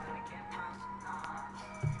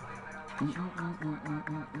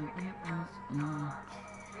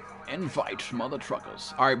 Invite mother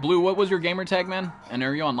truckers. All right, Blue, what was your gamer tag, man? And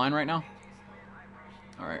are you online right now?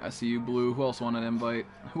 Alright, I see you, Blue. Who else wanted an invite?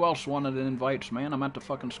 Who else wanted an invite, man? I'm at the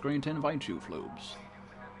fucking screen to invite you, Floobs.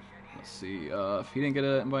 Let's see. If he didn't get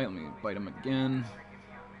an invite, let me invite him again.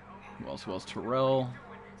 Who else? Terrell.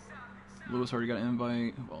 Lewis already got an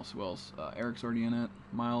invite. Who else? Eric's already in it.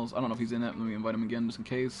 Miles. I don't know if he's in it. Let me invite him again just in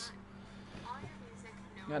case.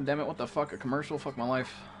 God damn it, what the fuck? A commercial? Fuck my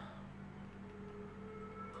life.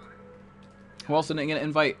 Who else didn't get an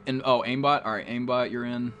invite? Oh, Aimbot. Alright, Aimbot, you're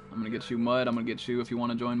in. I'm gonna get you, Mud. I'm gonna get you if you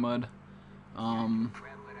want to join, Mud. Who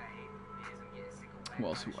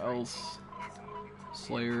else?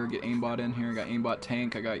 Slayer, get Aimbot in here. Got Aimbot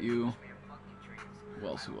Tank, I got you. Who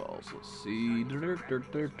else? Let's see.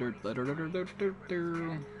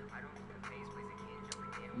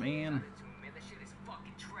 Man.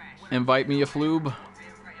 Invite me, a floob.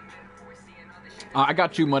 I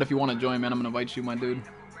got you, Mud, if you want to join, man. I'm going to invite you, my dude.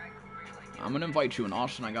 I'm going to invite you. And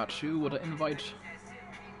Austin, I got you with an invite.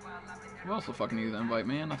 Who else the fuck needs an invite,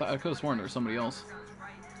 man? I could have sworn there was somebody else.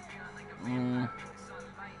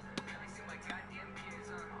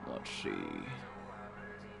 Let's see.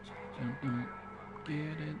 Get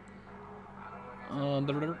it.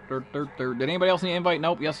 Did anybody else need an invite?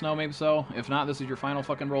 Nope. Yes, no, maybe so. If not, this is your final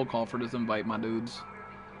fucking roll call for this invite, my dudes.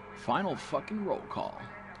 Final fucking roll call.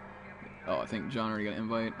 Oh, I think John already got an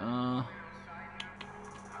invite.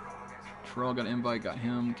 Terrell got an invite, got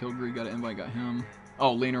him. Kilgree got an invite, got him.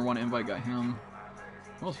 Oh, Leaner won an invite, got him.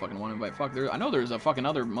 Who else fucking want an invite? Fuck, I know there's a fucking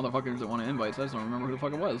other motherfuckers that want an invite, so I just don't remember who the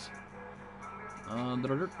fuck it was.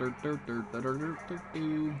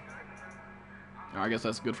 I guess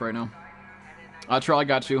that's good for right now. Terrell, I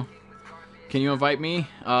got you. Can you invite me?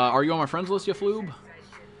 Are you on my friends list, you floob?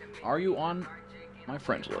 Are you on my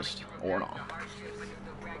friends list or not?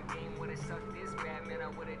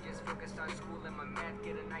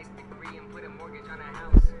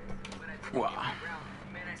 Wow.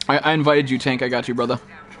 I invited you, Tank. I got you, brother.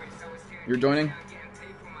 You're joining?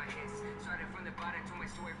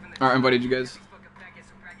 Alright, I invited you guys.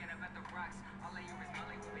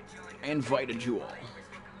 I invited you all.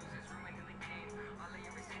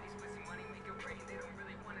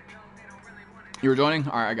 You were joining?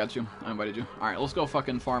 Alright, I got you. I invited you. Alright, let's go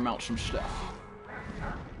fucking farm out some stuff.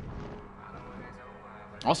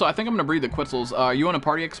 Also, I think I'm gonna breed the Quitzels. Are you on a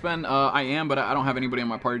party expend? I am, but I don't have anybody in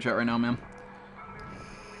my party chat right now, man.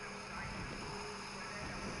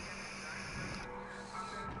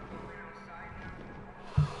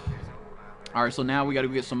 Alright, so now we gotta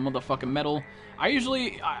get some motherfucking metal. I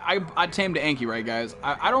tame to Anki, right, guys?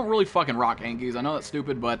 I don't really fucking rock Ankis. I know that's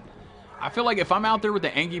stupid, but I feel like if I'm out there with the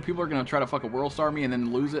Anki, people are gonna try to fucking world star me and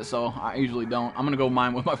then lose it, so I usually don't. I'm gonna go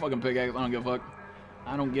mine with my fucking pickaxe. I don't give a fuck.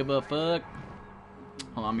 I don't give a fuck.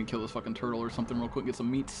 Hold on, let me kill this fucking turtle or something real quick. Get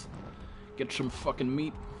some meats. Get some fucking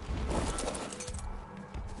meat.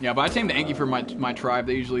 Yeah, but I tame the Anki for my tribe.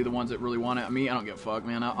 They're usually the ones that really want it. Me, I don't give a fuck,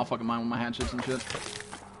 man. I'll fucking mine with my hatchets and shit.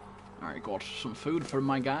 Alright, got some food for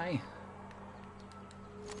my guy.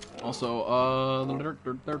 Also, oh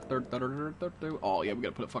yeah, we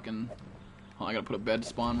gotta put a fucking... Oh, I gotta put a bed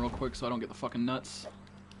spawn real quick so I don't get the fucking nuts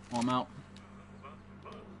while I'm out.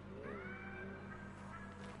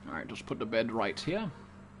 Alright, just put the bed right here.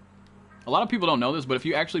 A lot of people don't know this, but if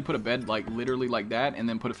you actually put a bed, like, literally like that, and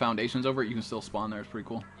then put foundations over it, you can still spawn there. It's pretty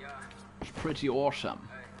cool. It's pretty awesome.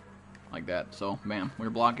 Like that. So, bam.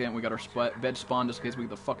 We're blocking it. We got our bed spawn just in case we get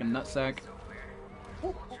the fucking nutsack.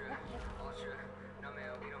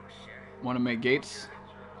 Want to make gates?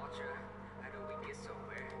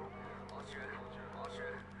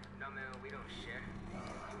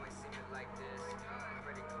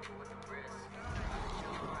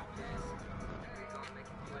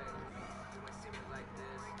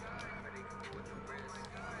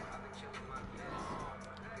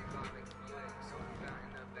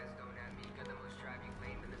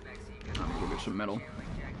 Some metal.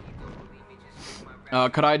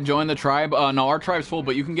 Could I join the tribe? No, our tribe's full,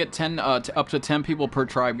 but you can get 10 up to 10 people per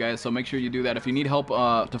tribe, guys. So make sure you do that. If you need help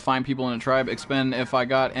to find people in a tribe, expend. If I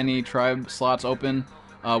got any tribe slots open,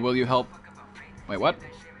 will you help? Wait, what?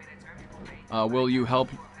 Will you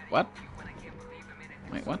help? What?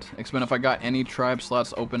 Wait, what? Expend. If I got any tribe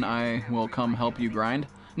slots open, I will come help you grind.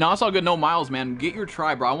 No, it's all good. No, Miles, man. Get your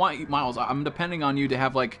tribe, bro. I want Miles. I'm depending on you to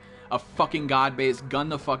have like a fucking god base, gun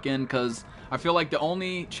the fuck in, because I feel like the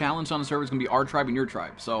only challenge on the server is going to be our tribe and your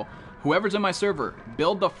tribe. So, whoever's in my server,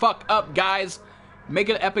 build the fuck up, guys. Make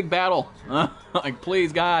it an epic battle. Like,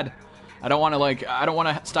 please, God. I don't want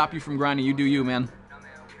to stop you from grinding. You do you, man.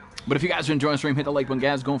 But if you guys are enjoying the stream, hit the like button,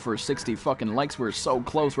 guys. Going for 60 fucking likes. We're so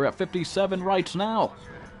close. We're at 57 right now.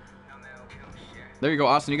 There you go,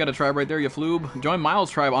 Austin. You got a tribe right there, you floob. Join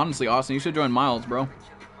Miles' tribe, honestly, Austin. You should join Miles, bro.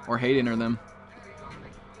 Or Hayden or them.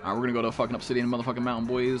 Alright, we're gonna go to fucking Obsidian motherfucking Mountain,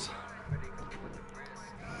 boys.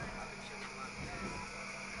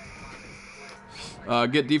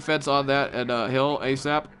 Get defense on that at Hill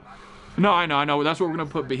ASAP. No, I know. That's where we're gonna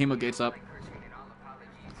put Behemoth Gates up.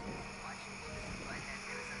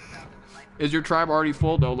 Is your tribe already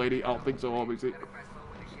full? No, lady. I don't think so, obviously.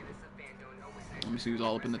 Let me see who's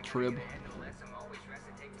all up in the trib.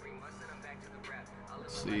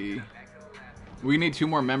 Let's see. We need 2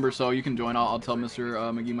 more members, so you can join. I'll tell Mr.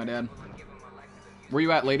 McGee, my dad. Where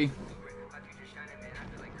you at, lady?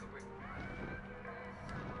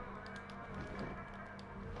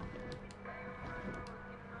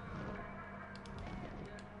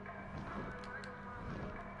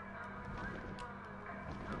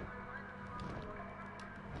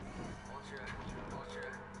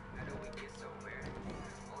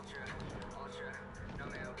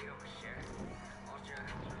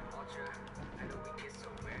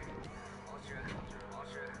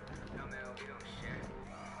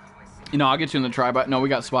 You know, I'll get you in the tribe. No, we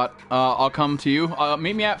got spot. I'll come to you.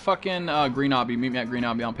 Meet me at fucking Green Obby. Meet me at Green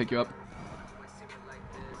Obby. I'll pick you up.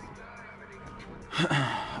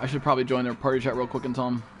 I should probably join their party chat real quick and tell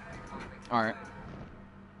them. Alright.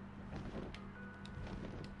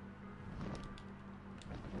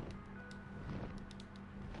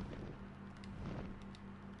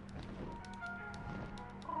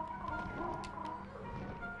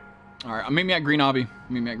 Alright, meet me at Green Obby.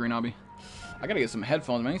 Meet me at Green Obby. I gotta get some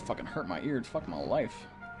headphones, man. These fucking hurt my ears. Fuck my life.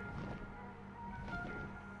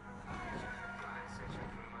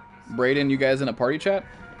 Brayden, you guys in a party chat?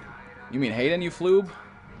 You mean Hayden, you floob?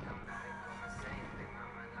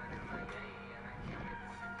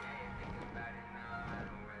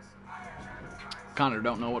 Connor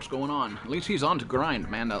don't know what's going on. At least he's on to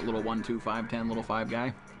grind, man. That little 1, 2, 5, 10 little 5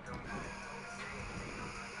 guy.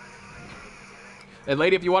 Hey,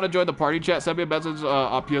 lady, if you want to join the party chat, send me a message.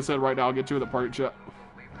 PSN right now. I'll get you in the party chat.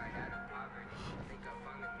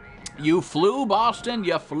 You floob, Austin.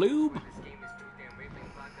 You floob.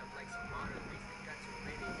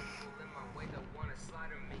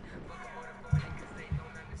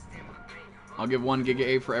 I'll give 1 Giga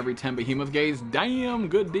A for every 10 behemoth gays. Damn,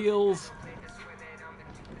 good deals.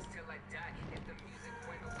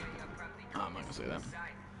 Oh, I'm not gonna say that.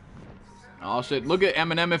 Oh shit! Look at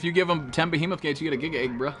Eminem. If you give him 10 behemoth gates, you get a Giga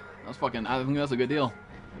Egg, bro. That's fucking. I think that's a good deal.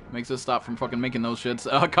 Makes us stop from fucking making those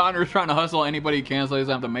shits. Connor's trying to hustle anybody he can, so he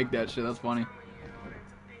doesn't have to make that shit. That's funny.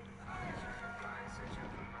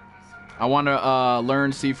 I want to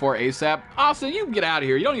learn C4 ASAP. Austin, you can get out of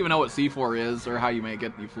here. You don't even know what C4 is or how you make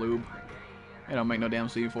it. You floob. You don't make no damn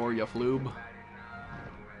C4, you floob.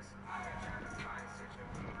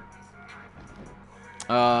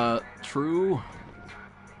 True.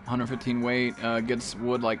 115 weight, gets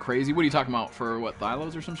wood like crazy. What are you talking about? For what,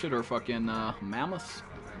 Thylos or some shit? Or fucking mammoths?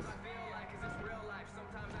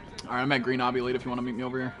 Alright, I'm at Green Obby late if you want to meet me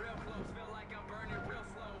over here.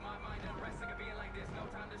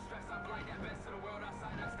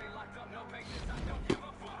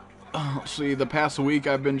 See, the past week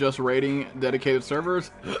I've been just raiding dedicated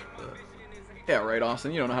servers. Yeah, right,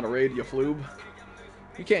 Austin. You don't know how to raid, you floob.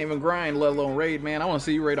 You can't even grind, let alone raid, man. I want to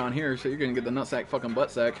see you raid on here, so you're gonna get the nutsack fucking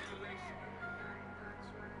buttsack.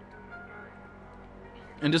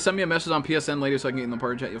 And just send me a message on PSN later so I can get in the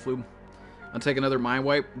party chat, you floob. I'll take another mind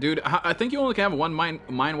wipe. Dude, I think you only can have 1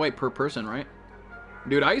 mind wipe per person, right?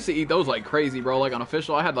 Dude, I used to eat those like crazy, bro. Like on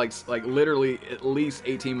official, I had like literally at least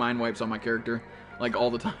 18 mind wipes on my character. Like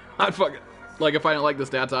all the time. I'd fucking, like if I didn't like the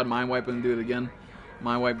stats, I'd mind wipe and do it again.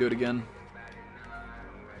 Mind wipe, do it again.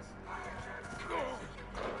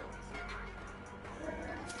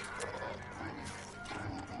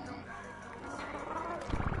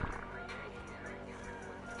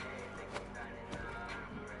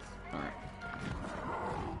 Alright.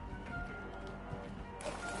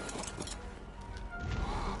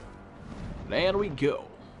 There we go.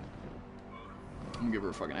 I'm gonna give her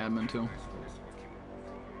a fucking admin too.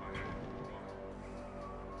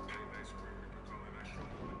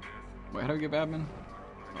 Wait, how do we give admin?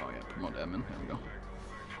 Oh yeah, promote admin. There we go.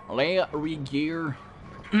 Larry Gear.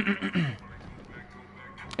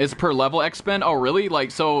 It's per level expend? Oh really?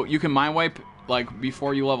 Like, so you can mind wipe like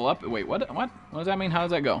before you level up? Wait, what? What does that mean? How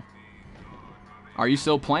does that go? Are you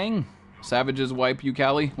still playing? Savages wipe you,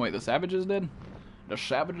 Callie? Wait, the Savages did? The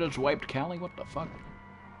Savages wiped Callie? What the fuck?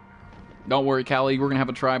 Don't worry, Callie. We're gonna have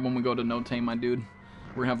a tribe when we go to No Tame, my dude.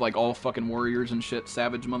 We're gonna have like all fucking warriors and shit.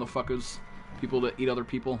 Savage motherfuckers. People that eat other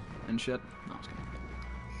people and shit. No, I'm just kidding.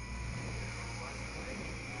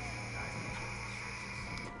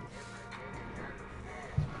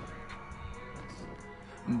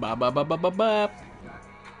 Ba ba ba ba ba ba.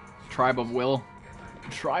 Tribe of Will.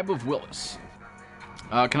 Tribe of Willis.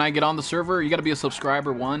 Can I get on the server? You gotta be a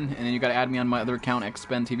subscriber, 1, and then you gotta add me on my other account,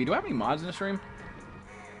 XPen TV. Do I have any mods in the stream?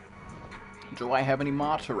 Do I have any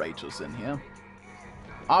moderators in here?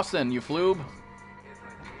 Austin, you floob.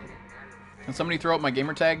 Can somebody throw up my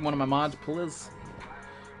gamer tag, one of my mods, please?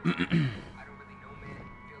 Alright,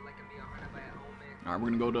 we're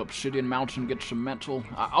gonna go to Obsidian Mountain and get some metal.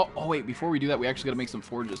 Oh, wait, before we do that, we actually gotta make some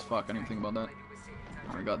forges. Fuck, I didn't even think about that.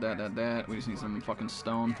 Alright, got that. We just need some fucking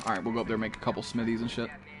stone. Alright, we'll go up there and make a couple smithies and shit.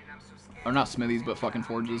 Or not smithies, but fucking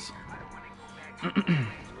forges.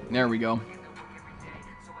 There we go.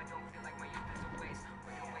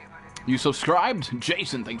 You subscribed?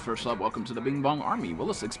 Jason, thanks for a sub. Welcome to the Bing Bong Army. Well,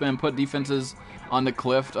 let's expand. Put defenses on the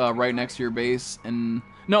cliff right next to your base. And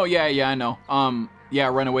no, yeah, I know. Yeah,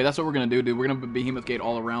 run away. That's what we're gonna do, dude. We're gonna behemoth gate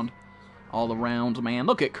all around. All around, man.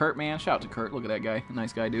 Look at Kurt, man. Shout out to Kurt. Look at that guy.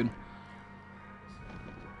 Nice guy, dude.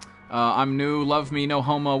 I'm new. Love me, no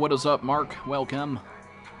homo. What is up, Mark? Welcome.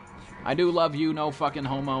 I do love you, no fucking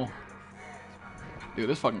homo. Dude,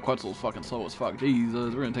 this fucking Quetzal's fucking slow as fuck.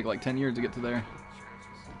 Jesus, we're gonna take like 10 years to get to there.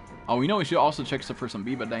 Oh, you know we should also check stuff for some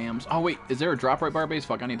Biba dams. Oh wait, is there a drop right bar base?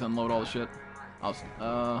 Fuck, I need to unload all the shit.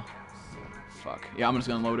 Fuck. Yeah, I'm just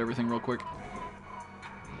gonna load everything real quick.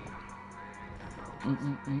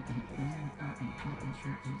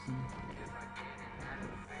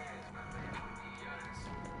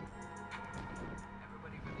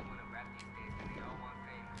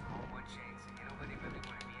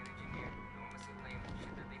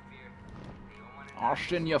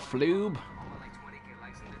 Austin, you floob.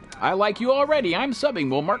 I like you already. I'm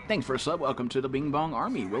subbing. Well, Mark, thanks for a sub. Welcome to the Bing Bong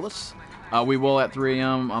Army, Willis. We will at 3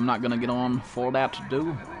 a.m. I'm not going to get on for that to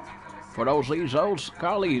do. For those Lizos,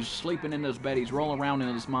 Carly's sleeping in his bed. He's rolling around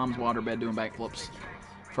in his mom's waterbed doing backflips.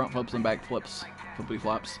 Front flips and back flips. Flippity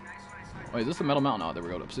flops. Wait, is this the Metal Mountain? Oh, there we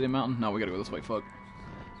go. Obsidian Mountain? No, we got to go this way. Fuck.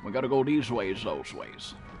 We got to go these ways, those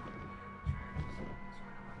ways.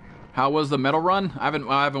 How was the metal run? I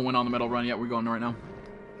haven't went on the metal run yet. We're going right now.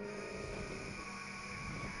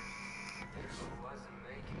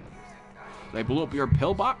 They blew up your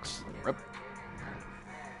pillbox? Rip.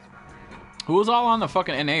 Who was all on the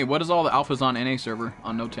fucking NA? What is all the alphas on NA server?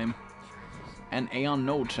 On No Tame. NA on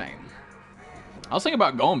No Tame. I was thinking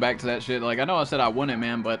about going back to that shit. Like, I know I said I wouldn't,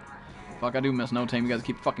 man, but fuck, I do miss No Tame. You guys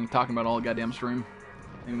keep fucking talking about all the goddamn stream.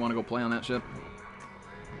 And you want to go play on that shit.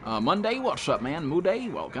 Monday, what's up, man?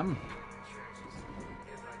 Mooday, welcome.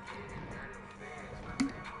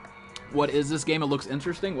 What is this game? It looks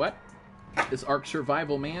interesting. What? It's ARK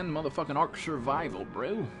Survival, man. Motherfucking ARK Survival,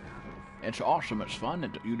 bro. It's awesome. It's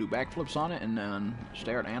fun. You do backflips on it and then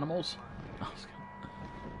stare at animals.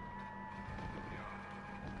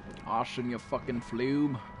 Awesome, you fucking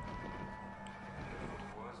floob.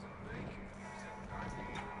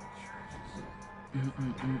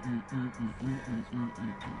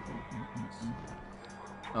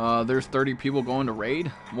 There's 30 people going to raid.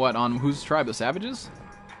 What, on whose tribe? The Savages?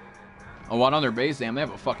 Oh, what, on their base? Damn, they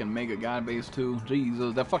have a fucking mega god base too.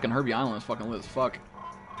 Jesus, that fucking Herbie Island is fucking lit as fuck.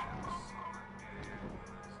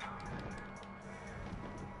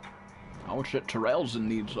 Oh shit, Terrellson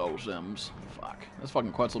needs those M's. Fuck. That's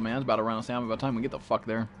fucking Quetzal, man. It's about to run us down by the time we get the fuck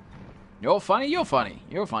there. You're funny, you're funny.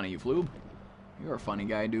 You're funny, you floob. You're a funny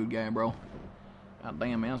guy, dude, bro. God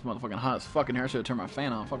damn, man, this motherfucking hot as fucking here. I should have turned my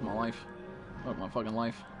fan on. Fuck my life. Fuck my fucking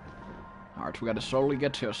life. Alright, we gotta slowly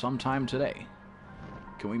get here sometime today.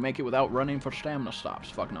 Can we make it without running for stamina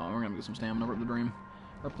stops? Fuck no, we're gonna get some stamina. Rip the dream.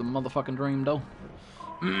 Rip the motherfucking dream, though.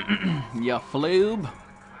 Ya floob.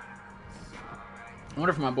 I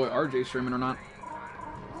wonder if my boy RJ's streaming or not.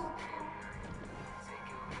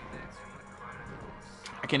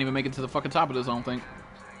 I can't even make it to the fucking top of this, I don't think,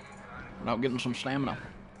 without getting some stamina.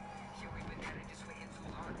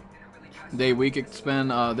 They weak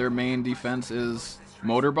expend, their main defense is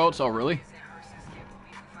motorboats. Oh, really?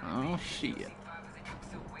 Oh, shit.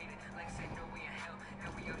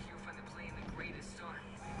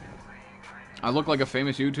 I look like a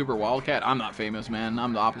famous YouTuber, Wildcat. I'm not famous, man.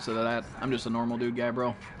 I'm the opposite of that. I'm just a normal dude guy,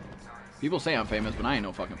 bro. People say I'm famous, but I ain't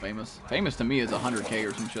no fucking famous. Famous to me is 100K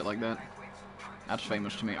or some shit like that. That's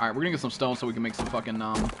famous to me. Alright, we're gonna get some stone so we can make some fucking,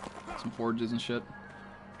 some forges and shit.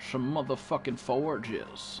 Some motherfucking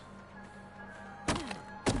forges.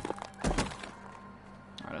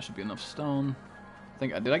 Alright, that should be enough stone.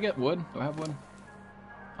 Did I get wood? Do I have wood?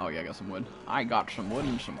 Oh yeah, I got some wood. I got some wood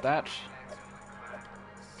and some thatch.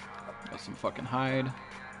 Got some fucking hide.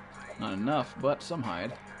 Not enough, but some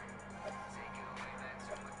hide.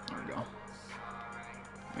 There we go.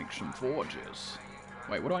 Make some forges.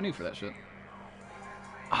 Wait, what do I need for that shit?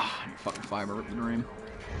 Ah, I need fucking fiber. Rip the dream.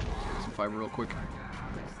 Get some fiber real quick.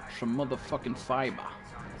 Some motherfucking fiber.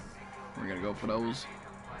 We're gonna go for those.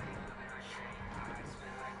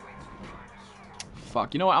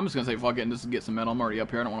 Fuck, you know what? I'm just gonna say fuck it and just get some metal. I'm already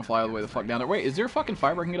up here. I don't want to fly all the way the fuck down there. Wait, is there fucking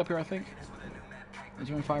fiber I can get up here, I think? Is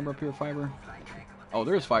there any fiber up here? Fiber? Oh,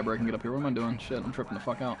 there is fiber I can get up here. What am I doing? Shit, I'm tripping the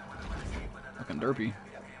fuck out. Fucking derpy.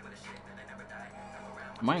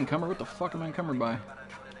 Am I encumbered? What the fuck am I encumbered by?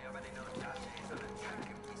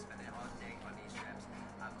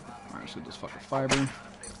 Alright, let's get this fucking fiber.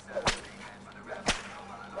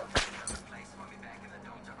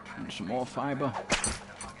 And some more fiber.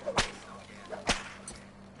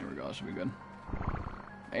 There we go, that should be good.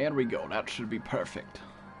 There we go, that should be perfect.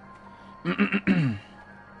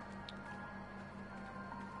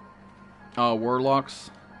 Warlocks.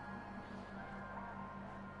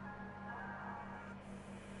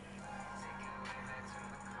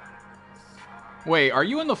 Wait, are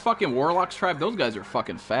you in the fucking Warlocks tribe? Those guys are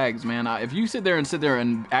fucking fags, man. If you sit there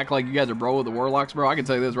and act like you guys are bro with the Warlocks, bro, I can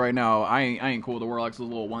tell you this right now. I ain't cool with the Warlocks, those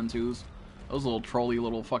little 1-2s. Those little trolly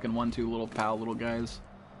little fucking 1-2 little pal little guys.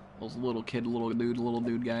 Those little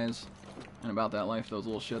dude guys. And about that life, those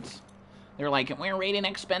little shits. They're like, we're raiding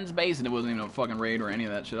Expens base, and it wasn't even a fucking raid or any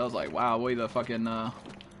of that shit. I was like, wow, way to fucking,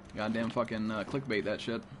 goddamn fucking clickbait that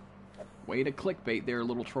shit. Way to clickbait there,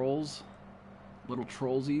 little trolls. Little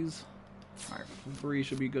trollsies. Alright, 3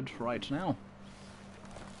 should be good right now.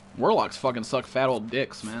 Warlocks fucking suck fat old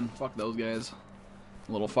dicks, man. Fuck those guys.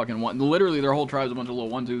 Little fucking one. Literally, their whole tribe's a bunch of little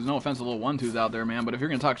 1-2s. No offense to little 1-2s out there, man. But if you're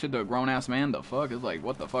gonna talk shit to a grown ass man, the fuck? It's like,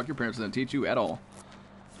 what the fuck? Your parents didn't teach you at all.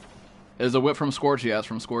 Is a whip from Scorched? Yeah, it's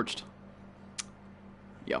from Scorched.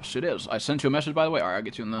 Yes, it is. I sent you a message, by the way. Alright, I'll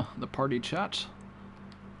get you in the party chat.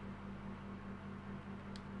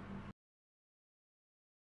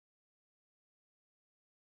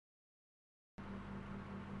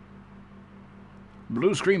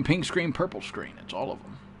 Blue screen, pink screen, purple screen. It's all of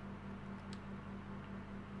them.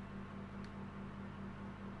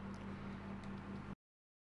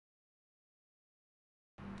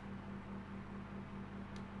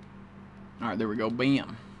 Alright, there we go.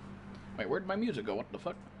 Bam. Wait, where'd my music go? What the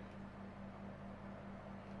fuck?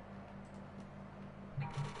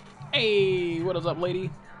 Hey, what is up, lady?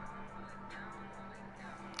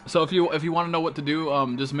 So if you want to know what to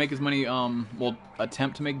do, just make as many, well,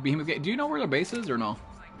 attempt to make behemoth gates. Do you know where their base is, or no?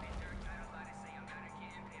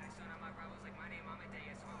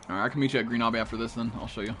 Alright, I can meet you at Green Obby after this, then. I'll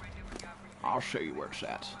show you. I'll show you where it's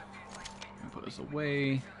at. Let me put this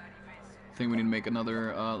away. I think we need to make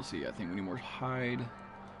another, let's see, I think we need more hide.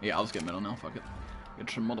 Yeah, I'll just get metal now, fuck it. Get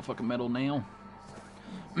some motherfucking metal now.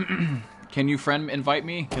 Can you friend invite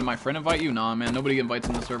me? Can my friend invite you? Nah, man, nobody invites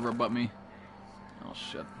in the server but me. Oh,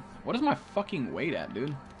 shit. What is my fucking weight at,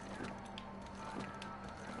 dude?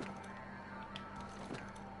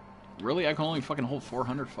 Really? I can only fucking hold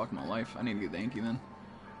 400? Fuck my life. I need to get the Anki then.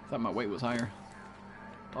 I thought my weight was higher.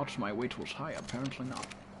 Thought my weight was high. Apparently not.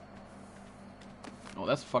 Oh,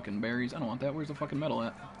 that's fucking berries. I don't want that. Where's the fucking metal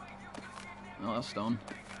at? Oh, that's stone.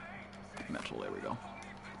 Metal, there we go.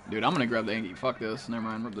 Dude, I'm gonna grab the Anki. Fuck this. Never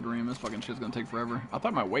mind. Rip the dream. This fucking shit's gonna take forever. I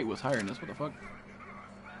thought my weight was higher than this. What the fuck?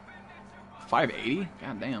 580?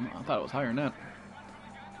 God damn. I thought it was higher than that.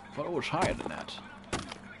 I thought it was higher than that.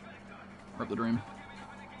 Rip the dream.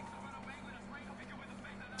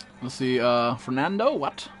 Let's see. Fernando,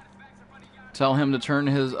 what? Tell him to turn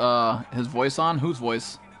his voice on. Whose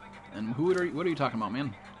voice? And what are you talking about,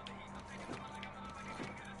 man?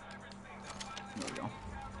 There we go.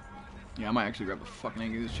 Yeah, I might actually grab the fucking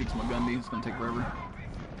Anki. This cheeks my Gundy. It's gonna take forever.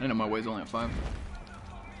 I didn't know my weight's only at 5.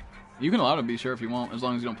 You can allow it to be sure if you want, as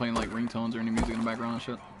long as you don't play like ringtones or any music in the background and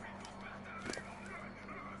shit.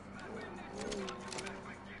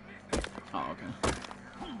 Oh, okay.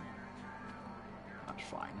 That's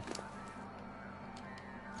fine.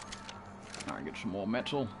 Alright, get some more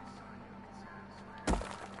metal.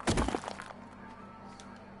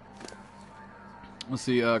 Let's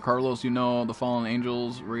see, Carlos, you know the Fallen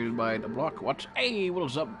Angels rated by the block. Watch. Hey,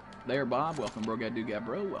 what's up there, Bob? Welcome, bro. Got do got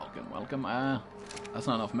bro. Welcome, welcome. That's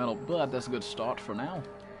not enough metal, but that's a good start for now.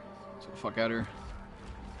 So fuck out here.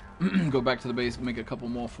 Go back to the base, make a couple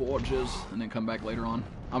more forges, and then come back later on.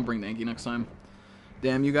 I'll bring the Anki next time.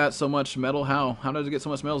 Damn, you got so much metal. How does it get so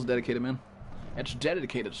much metal? It's dedicated, man. It's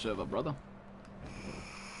dedicated server, brother.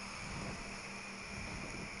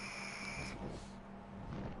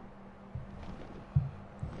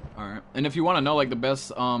 Alright, and if you want to know, like, the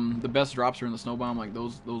best drops are in the snow biome, like,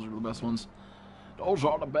 those are the best ones. Those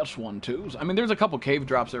are the best ones, too. I mean, there's a couple cave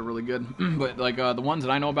drops that are really good, but, like, the ones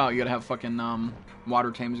that I know about, you gotta have fucking,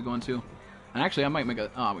 water tames to go into. And actually, I might make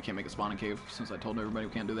a, we can't make a spawning cave, since I told everybody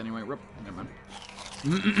we can't do that anyway. Rip, never mind.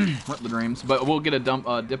 Rip the dreams. But we'll get a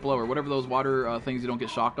Diplo, or whatever those water, things you don't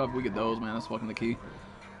get shocked off. We get those, man, that's fucking the key.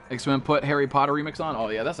 X-Men put Harry Potter remix on? Oh,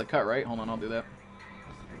 yeah, that's a cut, right? Hold on, I'll do that.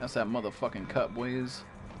 That's that motherfucking cut, boys.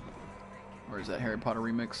 Where is that Harry Potter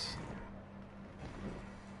remix?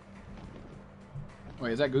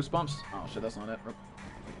 Wait, is that Goosebumps? Oh shit, that's not it.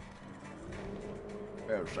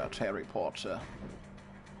 There's that Harry Potter.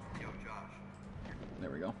 There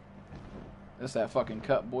we go. That's that fucking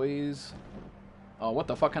cut, boys. Oh, what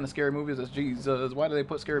the fuck kind of scary movie is this? Jesus, why do they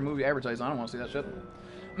put scary movie advertising? I don't want to see that shit.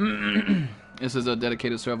 This is a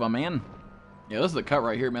dedicated server, man. Yeah, this is the cut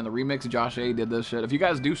right here, man. The remix, Josh A did this shit. If you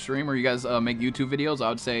guys do stream or you guys make YouTube videos, I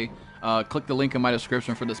would say click the link in my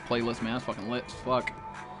description for this playlist, man. It's fucking lit as fuck.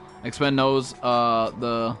 X-Men knows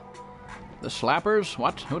the slappers?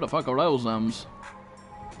 What? Who the fuck are those,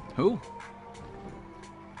 Who?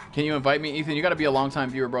 Can you invite me, Ethan? You gotta be a long-time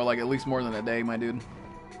viewer, bro. Like, at least more than a day, my dude.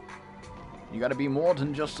 You gotta be more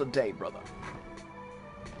than just a day, brother.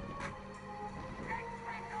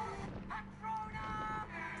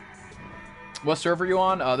 What server you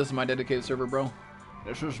on? This is my dedicated server, bro.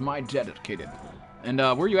 This is my dedicated. And,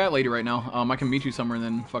 where you at, lady, right now? I can meet you somewhere and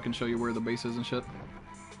then fucking show you where the base is and shit.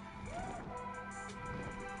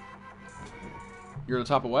 You're at the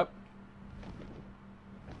top of what?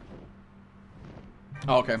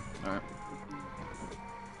 Oh, okay. Alright.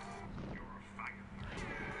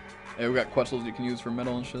 Hey, we got quetzals you can use for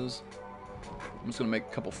metal and shiz. I'm just gonna make a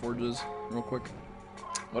couple forges real quick.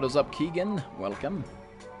 What is up, Keegan? Welcome.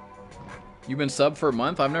 You've been subbed for a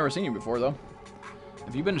month? I've never seen you before, though.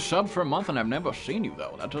 If you've been subbed for a month and I've never seen you,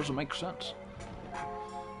 though, that doesn't make sense.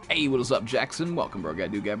 Hey, what is up, Jackson? Welcome, bro. Gotta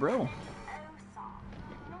do, Gabriel.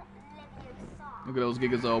 Look at those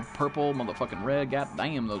gigas, though. Purple, motherfucking red. God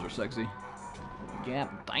damn, those are sexy. God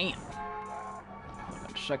damn.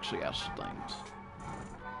 Fucking sexy-ass things.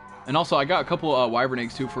 And also, I got a couple wyvern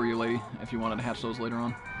eggs, too, for you, lady, if you wanted to hatch those later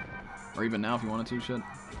on. Or even now, if you wanted to, shit.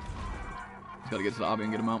 Just gotta get to the obby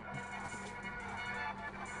and get them out.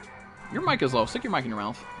 Your mic is low. Stick your mic in your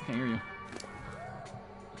mouth. I can't hear you.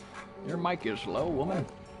 Your mic is low, woman.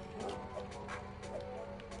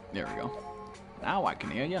 There we go. Now I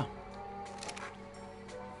can hear you.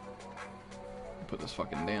 Put this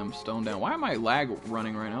fucking damn stone down. Why am I lag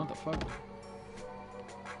running right now? What the fuck?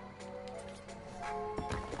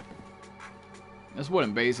 This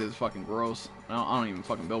wooden base is fucking gross. I don't even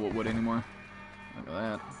fucking build with wood anymore. Look at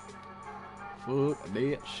that. Fuck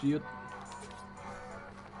that shit.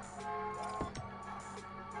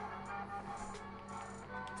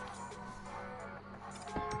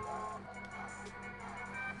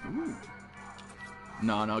 Ooh.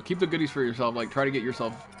 No, keep the goodies for yourself. Like, try to get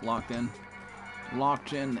yourself locked in.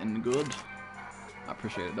 Locked in and good. I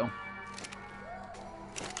appreciate it, though.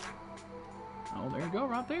 Oh, there you go,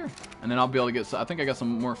 right there. And then I'll be able to get... I think I got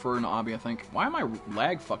some more fur in the obby, I think. Why am I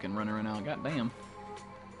lag fucking running right now? God damn.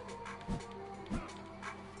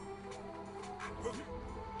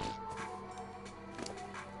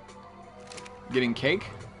 Getting cake?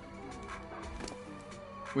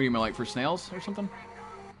 What do you mean, like for snails or something?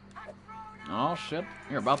 Oh shit,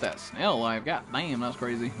 you're about that snail life. God damn, that's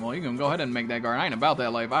crazy. Well, you can go ahead and make that garden. I ain't about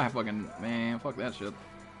that life. I fucking, man, fuck that shit.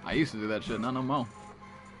 I used to do that shit, not no more.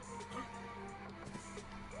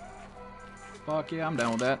 Fuck yeah, I'm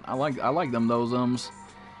down with that. I like them those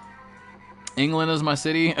England is my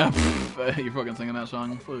city. You're fucking singing that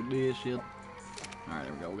song. Fuck this shit. Alright,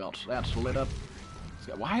 there we go. We got that lit up.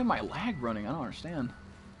 Why am I lag running? I don't understand.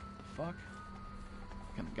 The fuck?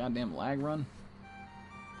 Can the goddamn lag run?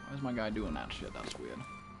 Why is my guy doing that shit? That's weird.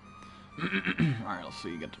 Alright, let's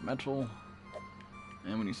see. Get the metal.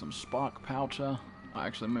 And we need some Spock poucha. I'll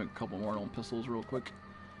actually make a couple mortal and pistols real quick.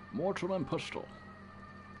 Mortal and pistol.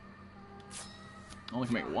 Only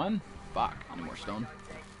can make one? Fuck. I need more stone.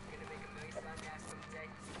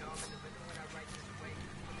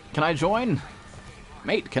 Can I join?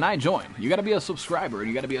 Mate, can I join? You gotta be a subscriber, and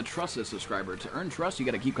you gotta be a trusted subscriber. To earn trust, you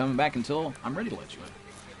gotta keep coming back until I'm ready to let you in.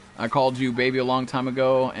 I called you baby a long time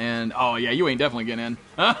ago, and oh yeah, you ain't definitely getting in.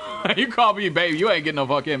 You call me baby, you ain't getting no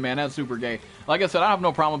fuck in, man. That's super gay. Like I said, I have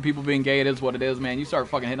no problem with people being gay. It is what it is, man. You start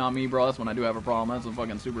fucking hitting on me, bro, that's when I do have a problem. That's some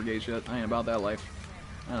fucking super gay shit. I ain't about that life.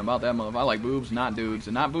 I ain't about that motherfucker. I like boobs, not dudes.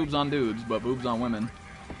 And not boobs on dudes, but boobs on women.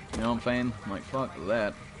 You know what I'm saying? I'm like, fuck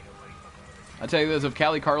that. I tell you this, if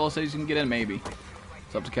Callie Carlos says you can get in, maybe.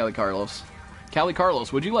 It's up to Callie Carlos. Callie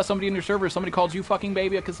Carlos, would you let somebody in your server if somebody called you fucking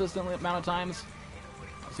baby a consistent amount of times?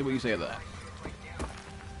 Let's see what you say to that.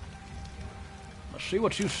 Let's see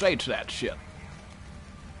what you say to that shit.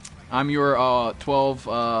 I'm your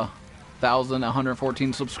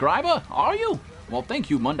 12,114 subscriber. Are you? Well, thank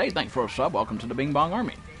you, Monday. Thanks for a sub. Welcome to the Bing Bong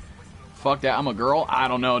Army. Fuck that. I'm a girl. I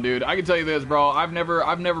don't know, dude. I can tell you this, bro. I've never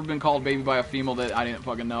been called baby by a female that I didn't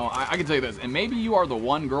fucking know. I can tell you this, and maybe you are the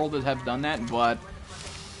one girl that has done that, but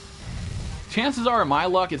chances are, in my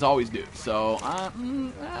luck, it's always dudes. So I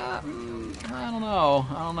don't know.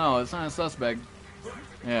 I don't know. It's not a suspect.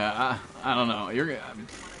 Yeah, I don't know.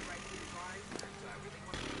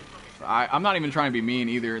 I'm not even trying to be mean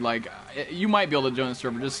either. Like, you might be able to join the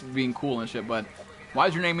server just being cool and shit, but why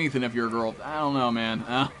is your name Ethan if you're a girl? I don't know, man.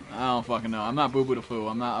 I don't fucking know. I'm not boo boo the foo.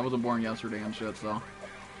 I wasn't born yesterday and shit, so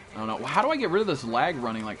I don't know. How do I get rid of this lag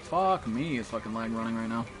running? Like, fuck me, it's fucking lag running right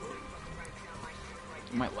now.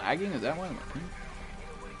 Am I lagging? Is that why?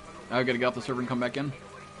 I gotta get off the server and come back in.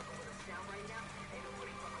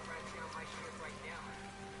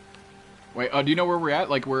 Wait, do you know where we're at?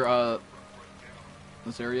 Like, where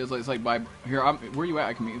this area is? It's like by here. Where are you at?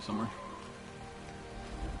 I can meet you somewhere.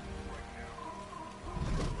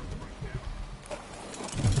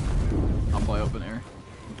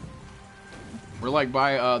 We're like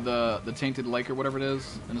by the Tainted Lake or whatever it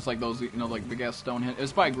is, and it's like those, you know, like big ass Stonehenge.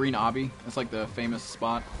 It's by Green Obby. It's like the famous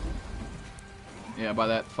spot. Yeah, by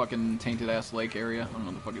that fucking tainted ass lake area. I don't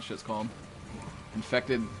know what the fucking shit's called.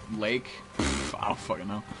 Infected lake. I don't fucking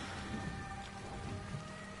know.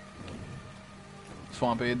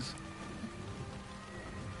 Swamp AIDS.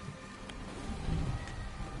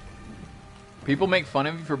 People make fun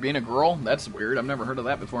of you for being a girl? That's weird. I've never heard of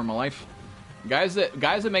that before in my life. Guys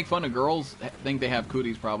that make fun of girls think they have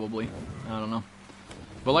cooties, probably. I don't know.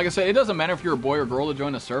 But like I said, it doesn't matter if you're a boy or girl to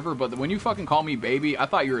join the server, but when you fucking call me baby, I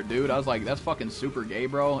thought you were a dude. I was like, that's fucking super gay,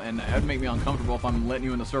 bro, and that'd make me uncomfortable if I'm letting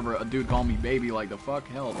you in the server, a dude call me baby. Like, the fuck?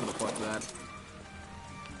 Hell, what the fuck's that?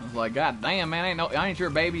 I was like, god damn, man, I ain't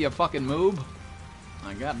your baby, you fucking moob.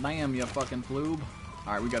 Like, god damn, you fucking floob.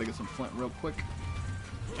 Alright, we gotta get some flint real quick.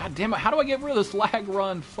 God damn it, how do I get rid of this lag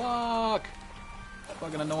run? Fuck.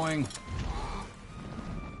 Fucking annoying.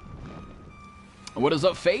 What is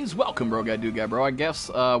up, FaZe? Welcome, bro, guy, dude, guy, bro. I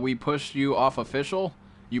guess we pushed you off official.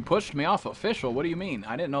 You pushed me off official? What do you mean?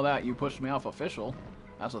 I didn't know that. You pushed me off official.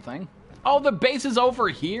 That's a thing. Oh, the base is over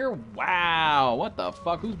here? Wow. What the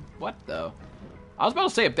fuck? What the? I was about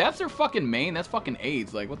to say, if that's their fucking main, that's fucking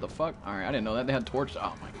AIDS. Like, what the fuck? Alright, I didn't know that. They had torches.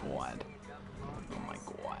 Oh, my god. Oh, my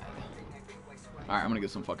god. Alright, I'm gonna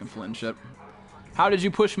get some fucking flint and shit. How did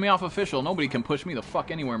you push me off official? Nobody can push me the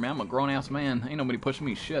fuck anywhere, man. I'm a grown-ass man. Ain't nobody pushing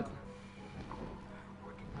me shit.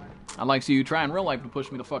 I'd like to see you try in real life to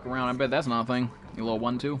push me the fuck around. I bet that's not a thing. You little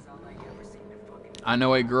 1-2. I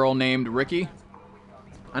know a girl named Ricky.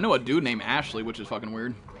 I know a dude named Ashley, which is fucking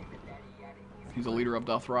weird. He's a leader of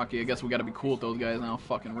Dothraki. I guess we gotta be cool with those guys now.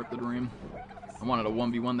 Fucking rip the dream. I wanted to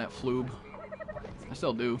 1v1 that floob. I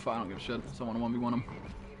still do. I don't give a shit. I still want to 1v1 him.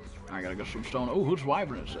 I gotta go some stone. Oh, whose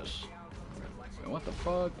wyvern is this? What the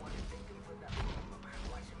fuck?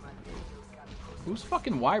 Whose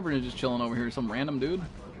fucking wyvern is just chilling over here? Some random dude?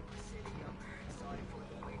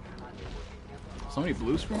 Somebody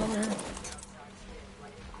blue screen over here?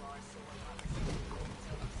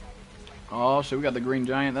 Oh shit, we got the green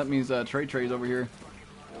giant. That means Trey's over here.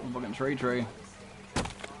 Fucking Trey.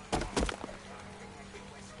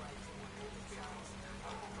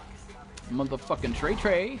 Motherfucking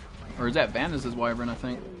Trey. Or is that Vandus' wyvern, I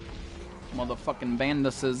think. Motherfucking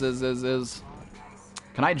Vandus is.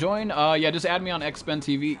 Can I join? Yeah, just add me on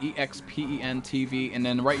XpenTV, EXPEN-TV, and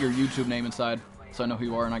then write your YouTube name inside. So I know who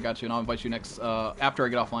you are, and I got you, and I'll invite you next, after I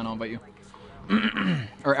get offline, I'll invite you.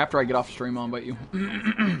 Or after I get off stream, I'll invite you.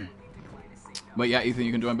 But yeah, Ethan,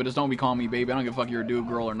 you can join, but just don't be calling me baby. I don't give a fuck if you're a dude,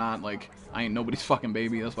 girl, or not. Like, I ain't nobody's fucking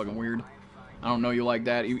baby. That's fucking weird. I don't know you like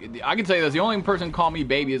that. I can tell you this, the only person who call me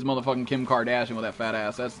baby is motherfucking Kim Kardashian with that fat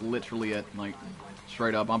ass. That's literally it. Like,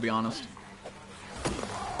 straight up, I'll be honest.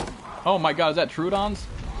 Oh my god, is that Trudons?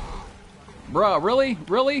 Bruh, really?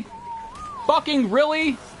 Really? Fucking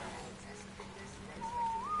really?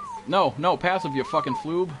 No, passive, you fucking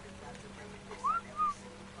floob.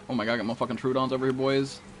 Oh my god, I got my fucking Trudons over here,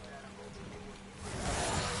 boys.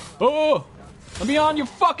 Oh! Let me on, you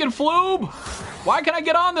fucking floob! Why can't I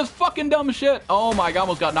get on this fucking dumb shit? Oh my god,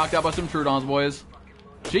 almost got knocked out by some Trudons, boys.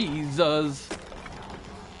 Jesus.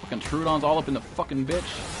 Fucking Trudons all up in the fucking bitch.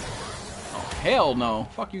 Oh, hell no.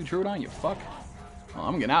 Fuck you, Trudon, you fuck. Oh,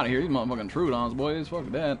 I'm getting out of here. These motherfucking Trudons, boys. Fuck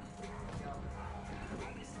that.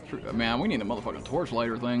 Man, we need a motherfucking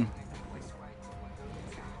torchlighter thing.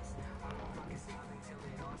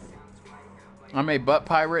 I'm a butt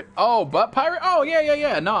pirate. Oh, butt pirate? Oh,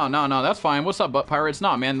 yeah. No, that's fine. What's up, butt pirates?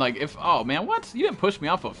 Nah, man, like, oh, man, what? You didn't push me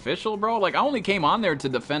off official, bro? Like, I only came on there to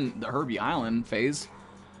defend the Herbie Island phase.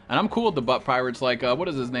 And I'm cool with the butt pirates. Like, what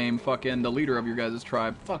is his name? Fucking the leader of your guys'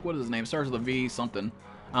 tribe. Fuck, what is his name? Starts with a V, something.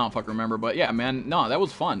 I don't fucking remember. But, yeah, man, no, that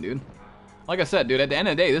was fun, dude. Like I said, dude, at the end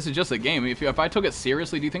of the day, this is just a game. If I took it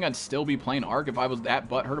seriously, do you think I'd still be playing ARK if I was that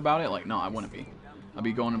butthurt about it? Like, no, I wouldn't be. I'd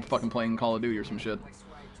be going and fucking playing Call of Duty or some shit.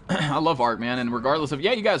 I love ARK, man, and regardless of,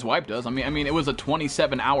 yeah, you guys wiped us. I mean, it was a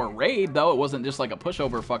 27-hour raid, though. It wasn't just like a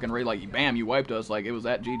pushover fucking raid, like, bam, you wiped us. Like, it was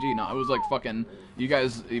at GG. No, it was like fucking, you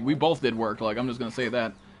guys, we both did work. Like, I'm just gonna say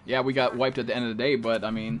that. Yeah, we got wiped at the end of the day, but,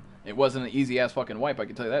 I mean, it wasn't an easy-ass fucking wipe, I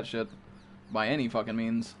can tell you that shit. By any fucking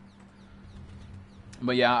means.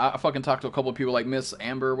 But yeah, I fucking talked to a couple of people like Miss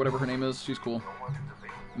Amber, whatever her name is. She's cool.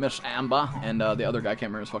 Miss Amber. And the other guy, I can't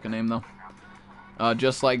remember his fucking name, though.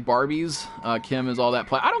 Just like Barbie's, Kim is all that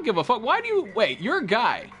play. I don't give a fuck. Why do you... Wait, you're a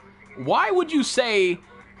guy. Why would you say...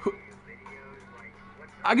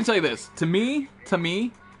 I can tell you this. To me,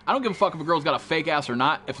 I don't give a fuck if a girl's got a fake ass or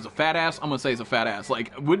not. If it's a fat ass, I'm gonna say it's a fat ass.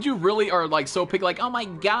 Like, would you really are like so picky? Like, oh my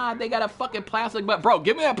god, they got a fucking plastic butt. Bro,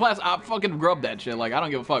 give me that plastic. I'll fucking grub that shit. Like, I don't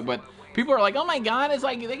give a fuck. But People are like, oh my god, it's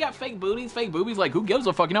like they got fake booties, fake boobies. Like, who gives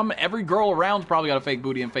a fuck? You know, every girl around's probably got a fake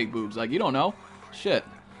booty and fake boobs. Like, you don't know. Shit.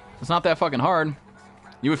 It's not that fucking hard.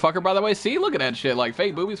 You would fuck her, by the way? See, look at that shit. Like,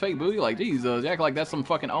 fake boobies, fake booty. Like, Jesus. You act like that's some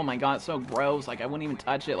fucking, oh my god, it's so gross. Like, I wouldn't even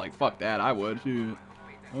touch it. Like, fuck that. I would. Shoot.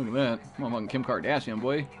 Look at that. Motherfucking Kim Kardashian,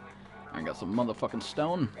 boy. I got some motherfucking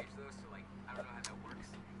stone.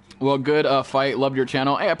 Well, good fight. Loved your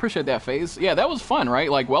channel. Hey, I appreciate that, FaZe. Yeah, that was fun,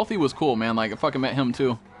 right? Like, Wealthy was cool, man. Like, I fucking met him,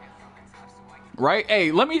 too. Right?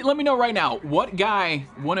 Hey, let me know right now. What guy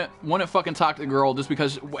wouldn't fucking talk to the girl just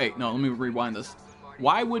because... Wait, no, let me rewind this.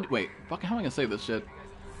 Why would... Wait, fucking how am I gonna say this shit?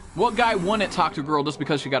 What guy wouldn't talk to a girl just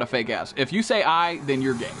because she got a fake ass? If you say I, then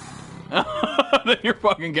you're gay. Then you're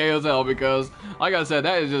fucking gay as hell because, like I said,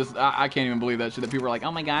 that is just... I can't even believe that shit. That people are like,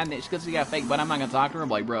 oh my god, it's because she got fake, but I'm not gonna talk to her. I'm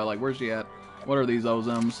like, bro, like, where's she at? What are these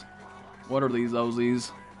Ozims? What are these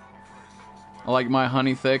Ozies? I like my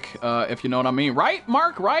honey thick, if you know what I mean. Right,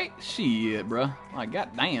 Mark? Right? Shit, bro. Like,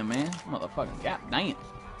 goddamn, man. Motherfucker, goddamn.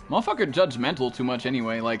 Motherfucker judgmental too much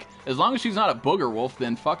anyway. Like, as long as she's not a booger wolf,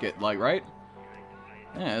 then fuck it. Like, right?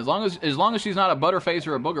 Yeah, as long as she's not a butterface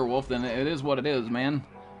or a booger wolf, then it is what it is, man.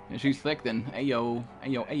 If she's thick, then ayo,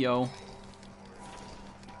 ayo,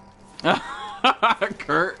 ayo.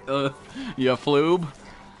 Kurt, you floob.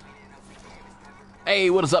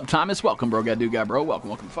 Hey, what is up, Thomas? Welcome, bro. God, dude, guy, bro. Welcome,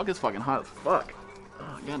 welcome. Fuck, it's fucking hot as fuck.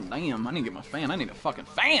 Oh, god damn. I need to get my fan. I need a fucking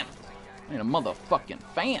fan. I need a motherfucking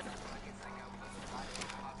fan.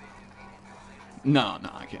 No,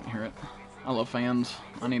 I can't hear it. I love fans.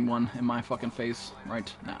 I need one in my fucking face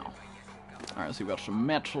right now. Alright, let's see. We got some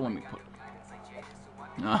metal. Let me put...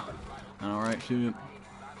 Alright, shoot.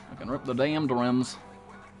 I can rip the damn drums.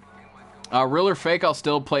 Real or fake, I'll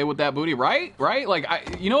still play with that booty, right? Right? Like,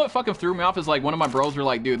 you know what fucking threw me off is, like, one of my bros were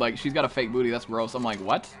like, dude, like, she's got a fake booty, that's gross. I'm like,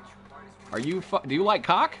 what? Are you, do you like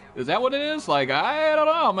cock? Is that what it is? Like, I don't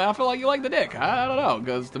know, man. I feel like you like the dick. I don't know,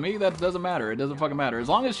 because to me, that doesn't matter. It doesn't fucking matter. As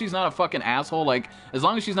long as she's not a fucking asshole, like, as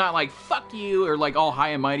long as she's not like, fuck you, or like all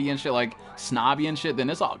high and mighty and shit, like, snobby and shit, then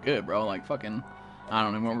it's all good, bro. Like, fucking, I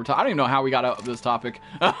don't even know what we're talking. I don't even know how we got out of this topic.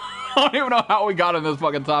 I don't even know how we got in this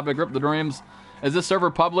fucking topic. Rip the dreams. Is this server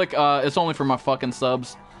public? It's only for my fucking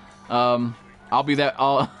subs. I'll be that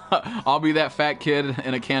I'll be that fat kid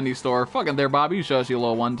in a candy store. Fucking there, Bobby. You show us your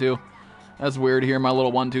little 1-2. That's weird hearing my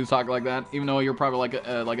little 1-2 talk like that. Even though you're probably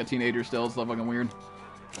like a teenager still, it's so fucking weird.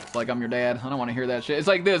 It's like I'm your dad. I don't want to hear that shit. It's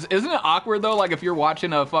like this. Isn't it awkward though? Like if you're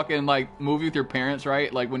watching a fucking like movie with your parents,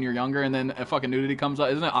 right? Like when you're younger, and then a fucking nudity comes up.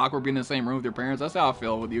 Isn't it awkward being in the same room with your parents? That's how I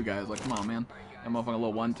feel with you guys. Like, come on, man. That motherfucking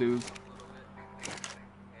little 1-2s.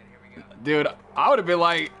 Dude, I would have been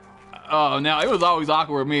like, oh, no, it was always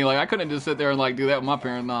awkward with me. Like, I couldn't just sit there and, like, do that with my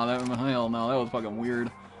parents. No, hell no, that was fucking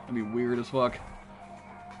weird. That'd be weird as fuck.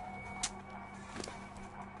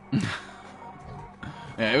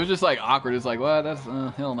 Yeah, it was just, like, awkward. It's like, what? That's,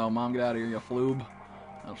 hell no, Mom, get out of here, you floob.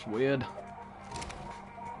 That's weird.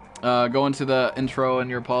 Go into the intro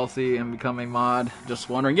and your policy and become a mod. Just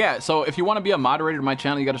wondering. Yeah, so if you want to be a moderator to my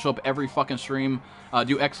channel, you got to show up every fucking stream.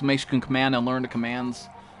 Do exclamation command and learn the commands.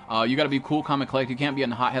 You gotta be cool, calm, and collect. You can't be a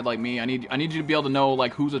hothead like me. I need you to be able to know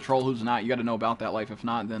like who's a troll, who's not. You gotta know about that life. If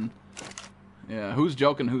not, then yeah, who's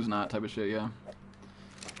joking, who's not, type of shit. Yeah,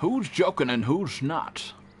 who's joking and who's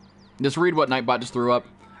not. Just read what Nightbot just threw up.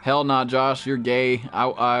 Hell nah, Josh, you're gay.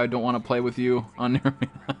 I don't want to play with you on there.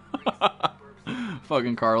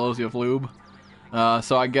 Fucking Carlos, you floob.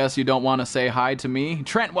 So I guess you don't want to say hi to me.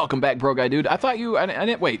 Trent, welcome back, bro guy, dude. I thought you... I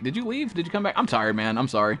didn't... Wait, did you leave? Did you come back? I'm tired, man. I'm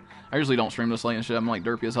sorry. I usually don't stream this late and shit. I'm like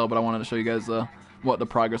derpy as hell, but I wanted to show you guys what the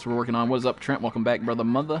progress we're working on. What is up, Trent? Welcome back, brother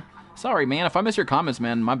mother. Sorry, man. If I miss your comments,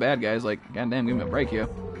 man, my bad, guys. Like, goddamn, give me a break here.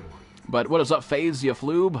 But what is up, FaZe, you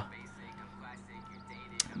floob?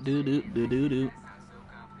 Do.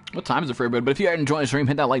 What time is it for everybody? But if you are enjoying the stream,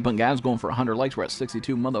 hit that like button, guys. Going for 100 likes. We're at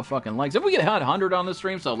 62 motherfucking likes. If we get 100 on this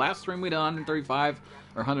stream, so last stream we did 135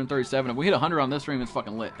 or 137. If we hit 100 on this stream, it's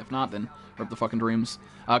fucking lit. If not, then rip the fucking dreams.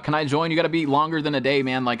 Can I join? You gotta be longer than a day,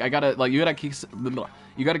 man. Like, you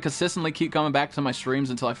gotta consistently keep coming back to my streams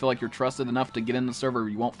until I feel like you're trusted enough to get in the server.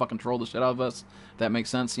 You won't fucking troll the shit out of us. If that makes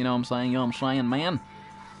sense. You know what I'm saying? You know what I'm saying, man?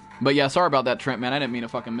 But yeah, sorry about that, Trent, man. I didn't mean to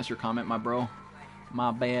fucking miss your comment, my bro.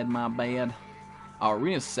 My bad, my bad. Oh,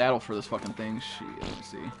 we need a saddle for this fucking thing. Shit, let me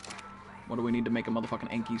see. What do we need to make a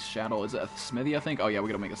motherfucking Anki's saddle? Is it a smithy, I think? Oh, yeah, we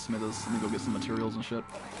gotta make a smithers. Let me go get some materials and shit.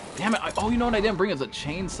 Damn it. Oh, you know what I didn't bring? Is a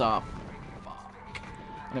chainsaw. Fuck.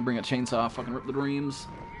 I didn't bring a chainsaw. Fucking rip the dreams.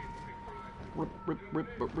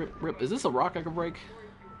 Rip. Is this a rock I can break?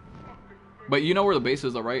 But you know where the base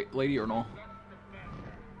is, though, right, lady, or no?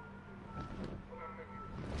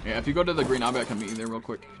 Yeah, if you go to the green obby, I can meet you there real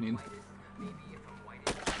quick if you need.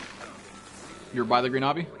 You're by the green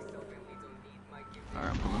obby?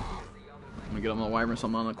 Alright, I'm coming. I'm gonna get on the wyvern,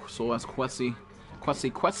 something on the soul ass Quessy.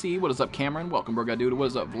 Quessy, what is up, Cameron? Welcome, bro, dude. What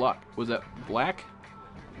is up, Vlok? Was that Black?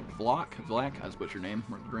 Vlak? That's what's your name.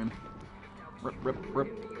 Grim. Rip. Let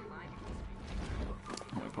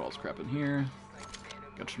me put all this crap in here.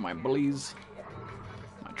 Got my bullies.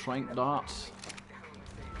 My trank dots.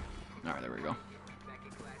 Alright, there we go.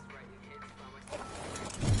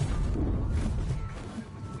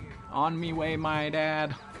 On me way, my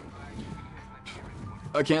dad.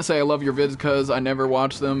 I can't say I love your vids because I never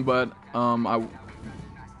watch them, but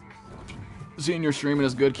seeing your streaming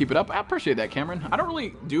is good. Keep it up. I appreciate that, Cameron. I don't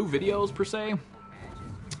really do videos per se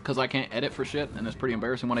because I can't edit for shit, and it's pretty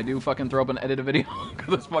embarrassing when I do fucking throw up an edited video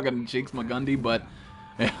because it's fucking Cheeks McGundy. But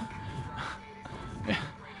yeah.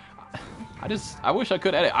 I wish I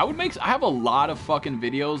could edit. I have a lot of fucking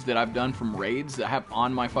videos that I've done from raids that I have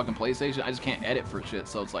on my fucking PlayStation. I just can't edit for shit,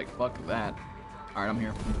 so it's like, fuck that. Alright, I'm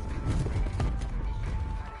here.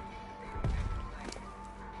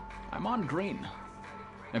 I'm on green.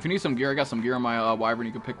 And if you need some gear, I got some gear on my wyvern.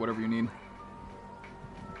 You can pick whatever you need.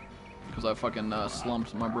 Because I fucking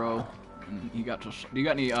slumped my bro. And he got just... Do you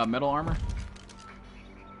got any metal armor?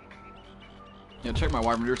 Yeah, check my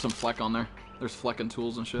wyvern. There's some fleck on there. There's fleck and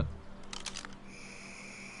tools and shit.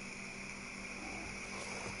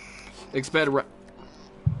 Exped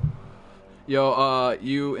Yo,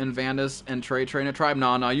 you and Vandus and Trey in a tribe?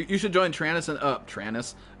 No, you should join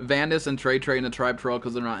Vandus and Trey in the tribe troll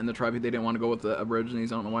because they're not in the tribe. They didn't want to go with the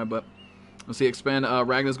Aborigines. I don't know why, but let's see. Expand.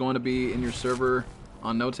 Ragnar's going to be in your server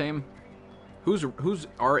on No Tame. Who's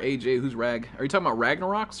RAJ? Who's Rag? Are you talking about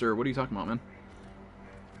Ragnaroks or what are you talking about, man?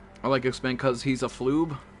 I like Expand because he's a floob.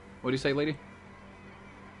 What do you say, lady?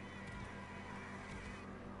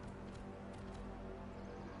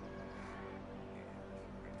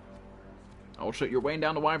 Oh shit, you're weighing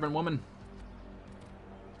down the wyvern, woman.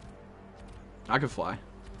 I could fly.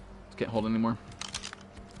 Just can't hold anymore.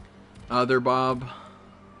 There, Bob.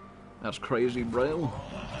 That's crazy, bro.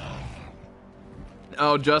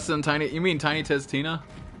 Oh, Justin, Tiny. You mean Tiny Testina?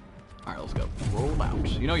 Alright, let's go. Roll out.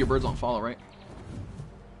 You know your birds don't follow, right?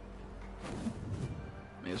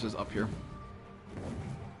 Maybe it's just up here.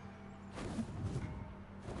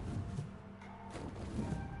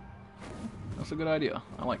 That's a good idea.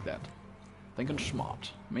 I like that. Thinking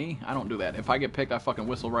smart. Me? I don't do that. If I get picked, I fucking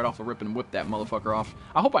whistle right off the rip and whip that motherfucker off.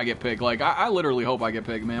 I hope I get picked. Like, I literally hope I get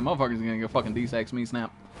picked, man. Motherfucker's gonna get fucking D-Sax me,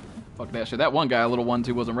 snap. Fuck that shit. That one guy, a little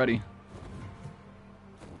 1-2, wasn't ready.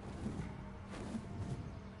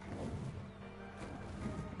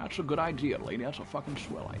 That's a good idea, lady. That's a fucking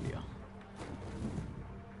swell idea.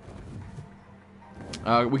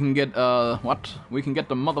 We can get, what? We can get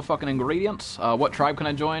the motherfucking ingredients. What tribe can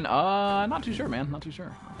I join? Not too sure, man. Not too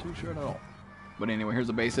sure. Not too sure at all. But anyway, here's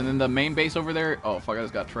the base. And then the main base over there... Oh, fuck, I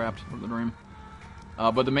just got trapped with the dream.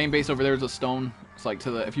 But the main base over there is a stone. It's like to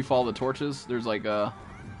the... If you follow the torches, there's like a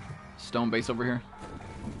stone base over here.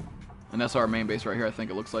 And that's our main base right here, I think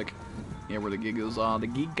it looks like. Yeah, where the gig is. The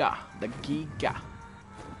Giga. The Giga.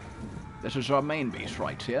 This is our main base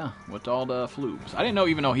right here, with all the floobs. I didn't know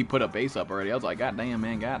even though he put a base up already. I was like, god damn,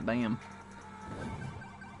 man, god damn.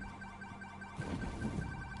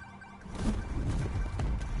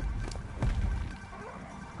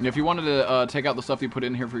 And if you wanted to take out the stuff you put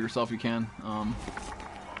in here for yourself, you can. I'm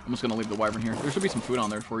just going to leave the wyvern here. There should be some food on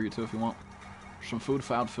there for you, too, if you want. Some food,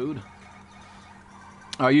 found food.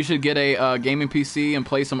 You should get a gaming PC and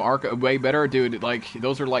play some ARK way better. Dude, like,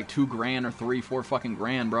 those are like $2 grand or $3, $4 fucking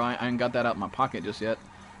grand, bro. I ain't got that out of my pocket just yet.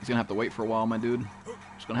 He's gonna have to wait for a while, my dude.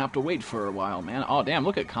 Just gonna have to wait for a while, man. Oh, damn,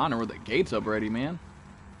 look at Connor with the gates up already, man.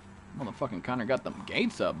 Motherfucking Connor got them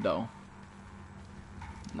gates up, though.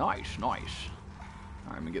 Nice, nice.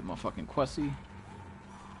 Alright, let me get my fucking Quessy.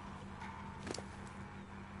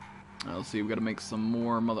 Let's see, we gotta make some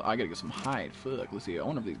more I gotta get some hide. Fuck, let's see. I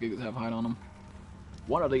wonder if these gigas have hide on them.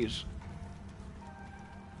 One of these.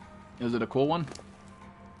 Is it a cool one?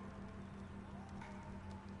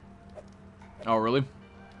 Oh, really?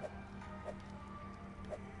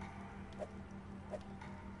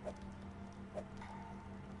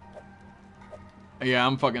 Yeah,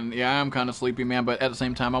 I'm kind of sleepy, man, but at the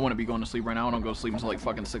same time, I wouldn't be going to sleep right now. I don't go to sleep until like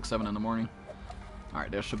fucking 6, 7 in the morning.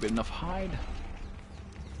 Alright, there should be enough hide.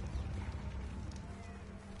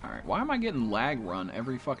 Alright, why am I getting lag run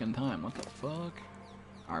every fucking time? What the fuck?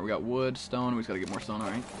 Alright, we got wood, stone. We just gotta get more stone,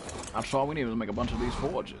 alright. That's all we need to make a bunch of these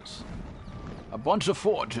forges. A bunch of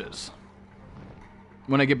forges.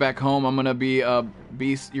 When I get back home, I'm gonna be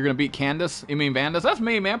beast. You're gonna beat Candace? You mean Vandus? That's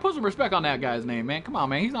me, man. Put some respect on that guy's name, man. Come on,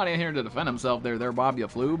 man. He's not in here to defend himself. There, Bob, you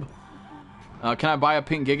floob. Can I buy a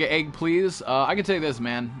pink Giga egg, please? I can tell you this,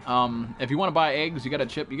 man. If you want to buy eggs, you gotta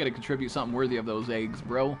contribute something worthy of those eggs,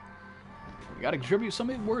 bro. You gotta contribute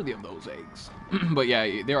something worthy of those eggs. But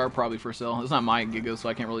yeah, they are probably for sale. It's not my Gigas, so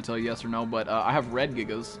I can't really tell you yes or no. But I have red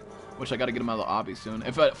Gigas, which I gotta get them out of the obby soon.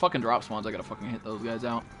 If it fucking drop spawns, I gotta fucking hit those guys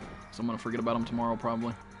out. So I'm gonna forget about them tomorrow,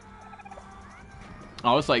 probably.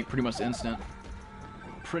 Oh, it's like pretty much instant.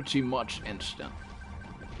 Pretty much instant.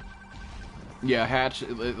 Yeah, hatch,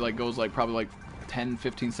 it like goes like probably like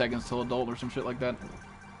 10-15 seconds till adult or some shit like that.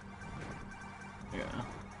 Yeah.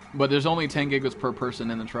 But there's only 10 gigas per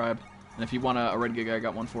person in the tribe. And if you want a red giga, I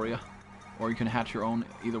got one for you. Or you can hatch your own,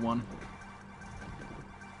 either one.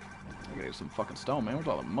 I gotta get some fucking stone, man. Where's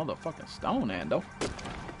all the motherfucking stone, Ando?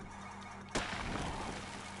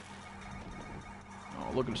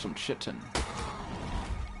 Oh, look at some shittin'.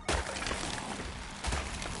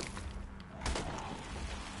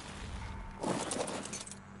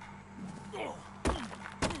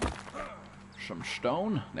 Some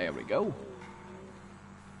stone. There we go.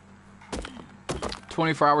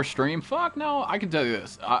 24-hour stream? Fuck no. I can tell you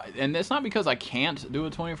this. And it's not because I can't do a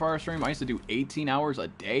 24-hour stream. I used to do 18 hours a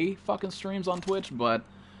day fucking streams on Twitch. But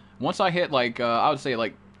once I hit, like, I would say,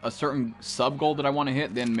 like, a certain sub goal that I want to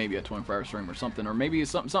hit, then maybe a 24-hour stream or something. Or maybe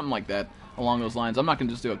something like that along those lines. I'm not going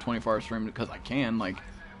to just do a 24-hour stream because I can. Like,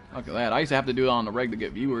 fuck that. I used to have to do it on the reg to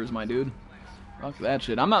get viewers, my dude. Fuck that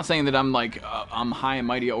shit. I'm not saying that I'm like, I'm high and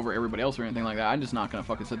mighty over everybody else or anything like that. I'm just not gonna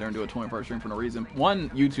fucking sit there and do a 24-hour stream for no reason. One,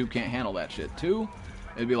 YouTube can't handle that shit. Two,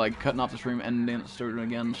 it'd be like cutting off the stream, ending it, starting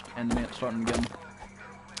again, ending it, starting again.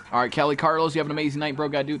 Alright, Kelly Carlos, you have an amazing night, bro,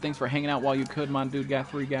 guy dude. Thanks for hanging out while you could, my dude. Got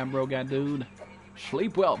 3 guy, bro, guy dude.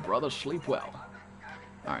 Sleep well, brother, sleep well.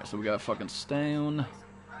 Alright, so we got a fucking stone.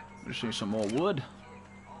 Just need some more wood.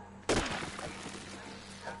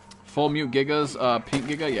 Full mute gigas, pink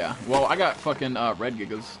giga, yeah. Well, I got fucking red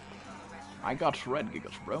gigas. I got red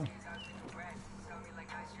gigas, bro.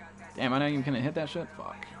 Damn, I not even gonna hit that shit?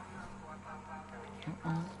 Fuck.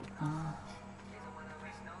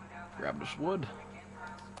 Grab this wood.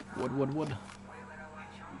 Wood.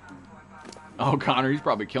 Oh, Connor, he's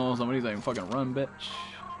probably killing somebody. He's like, fucking run, bitch.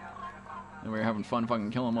 And we're having fun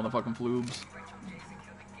fucking killing motherfucking floobs.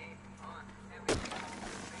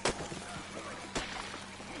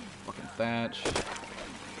 Thatch. There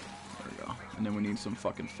we go. And then we need some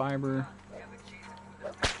fucking fiber.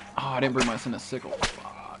 Oh, I didn't bring my sin a sickle.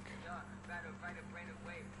 Fuck.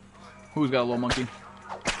 Who's got a little monkey?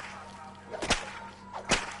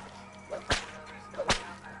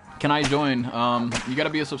 Can I join? You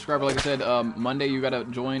gotta be a subscriber, like I said. Monday you gotta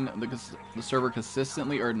join the server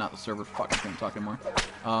consistently, or not the server. Fuck, I can't talk anymore.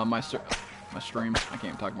 My stream. I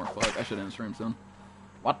can't talk more. Fuck, I should end stream soon.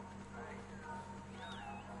 What?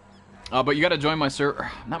 But you gotta join my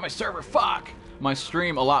server, not my server, fuck! My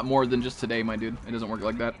stream a lot more than just today, my dude. It doesn't work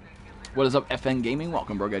like that. What is up, FN Gaming?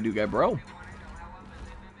 Welcome, bro, guy, bro.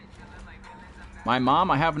 My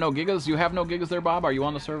mom, I have no gigas. You have no gigas there, Bob? Are you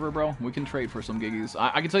on the server, bro? We can trade for some gigas.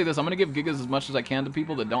 I can tell you this, I'm gonna give gigas as much as I can to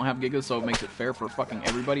people that don't have gigas, so it makes it fair for fucking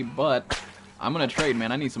everybody, but I'm gonna trade,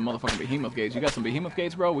 man. I need some motherfucking behemoth gates. You got some behemoth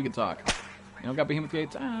gates, bro? We can talk. You don't got behemoth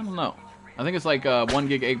gates? I don't know. I think it's like 1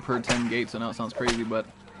 gig egg per 10 gates. I know it sounds crazy, but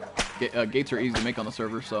gates are easy to make on the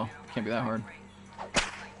server, so can't be that hard.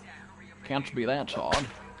 Can't be that hard.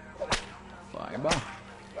 Fiber. There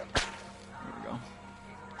we go.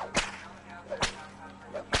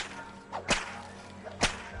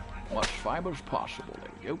 Much fiber as possible.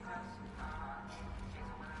 There we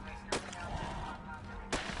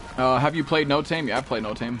go. Have you played No Tame? Yeah, I've played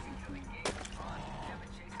No Tame.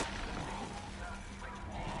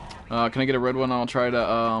 Can I get a red one? I'll try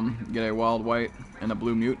to get a wild white and a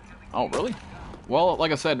blue mute. Oh, really? Well,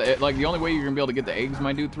 like I said, like the only way you're gonna be able to get the eggs,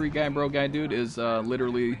 my dude, 3 guy, bro, guy, dude, is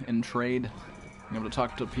literally in trade. You're able to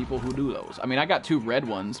talk to people who do those. I mean, I got 2 red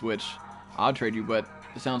ones, which I'll trade you, but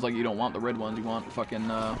it sounds like you don't want the red ones. You want fucking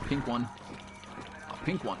pink one. A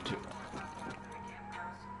pink one too.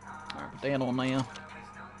 All right, put that on there.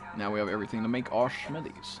 Now we have everything to make our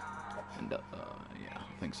smithies. And yeah,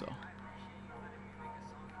 I think so.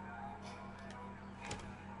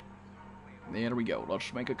 There we go.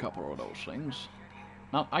 Let's make a couple of those things.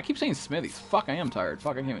 Now, I keep saying smithies. Fuck, I am tired.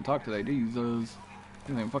 Fuck, I can't even talk today. Jesus.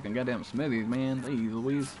 These ain't fucking goddamn smithies, man. Jeez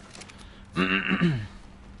Louise.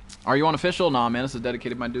 Are you on official? Nah, man. This is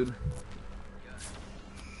dedicated, my dude.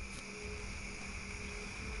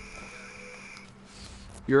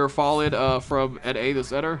 You're followed from at A the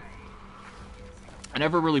setter. I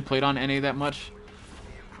never really played on NA that much.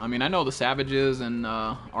 I mean, I know the Savages and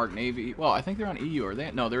ARK Navy. Well, I think they're on EU. Are they?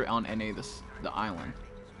 No, they're on NA, the island.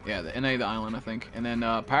 Yeah, the NA, the island, I think. And then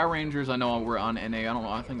Power Rangers, I know we're on NA. I don't know.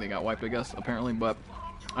 I think they got wiped, I guess, apparently. But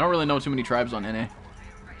I don't really know too many tribes on NA.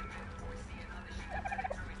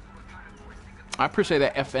 I appreciate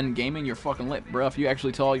that, FN Gaming. You're fucking lit, bro. If you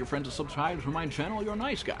actually tell all your friends to subscribe to my channel, you're a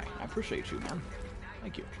nice guy. I appreciate you, man.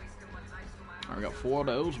 Thank you. Alright, we got 4 of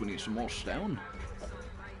those. We need some more stone.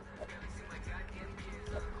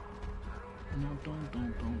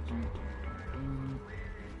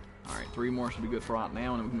 Alright, 3 more should be good for right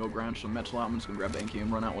now, and then we can go grind some metal out. I'm just gonna grab the NK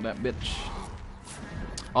and run out with that bitch.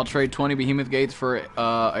 I'll trade 20 Behemoth Gates for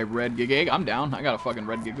a red Gig Egg. I'm down. I got a fucking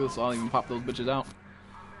red Giga, so I'll even pop those bitches out.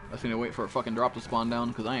 I just need to wait for a fucking drop to spawn down,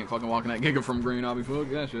 because I ain't fucking walking that Giga from green. I'll be fuck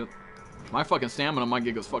that shit. My fucking stamina, my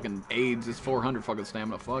Giga's fucking AIDS. It's 400 fucking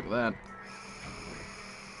stamina. Fuck that.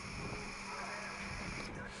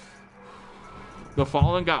 The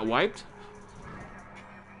Fallen got wiped?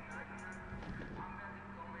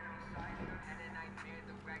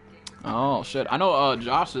 Oh shit. I know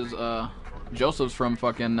Joseph's from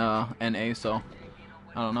fucking NA, so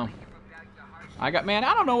I don't know. I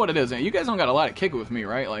don't know what it is. You guys don't got a lot of kick with me,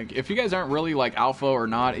 right? Like, if you guys aren't really like alpha or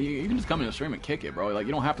not, you can just come in the stream and kick it, bro. Like,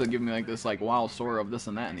 you don't have to give me like this like wild story of this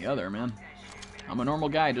and that and the other, man. I'm a normal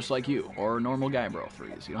guy just like you, or a normal guy, bro.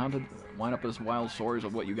 Threes. You don't have to wind up this wild stories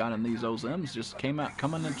of what you got in these OZMs. Just come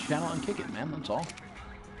in the channel and kick it, man. That's all.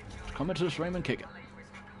 Just come into the stream and kick it.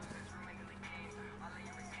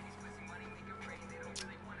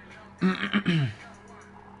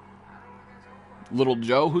 Little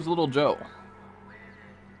Joe? Who's Little Joe?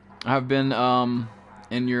 I've been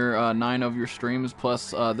in your 9 of your streams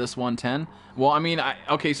plus this 110. Well, I mean,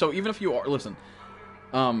 okay, so even if you are, listen,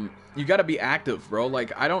 you gotta be active, bro.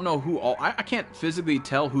 Like, I don't know who all, I can't physically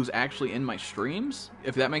tell who's actually in my streams,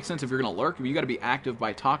 if that makes sense. If you're gonna lurk, you gotta be active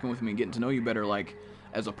by talking with me and getting to know you better, like,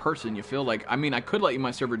 as a person. You feel like, I mean, I could let you in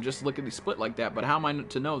my server just look at the split like that, but how am I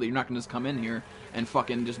to know that you're not gonna just come in here and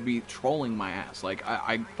fucking just be trolling my ass? Like,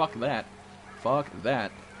 I fuck that. Fuck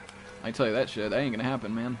that. I tell you that shit, that ain't gonna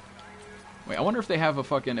happen, man. Wait, I wonder if they have a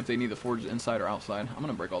fucking, if they need the forge inside or outside. I'm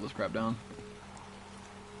gonna break all this crap down.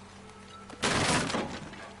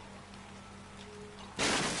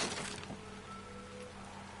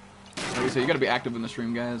 Like I said, you gotta be active in the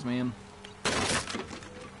stream, guys, man.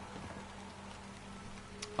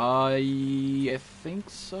 I think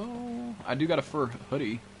so. I do got a fur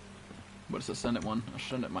hoodie. But it's a Ascendant one.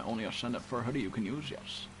 Ascendant, my only Ascendant fur hoodie you can use,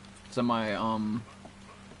 yes. It's in my, I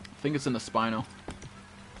think it's in the Spino.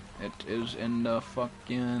 It is in the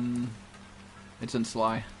fucking, it's in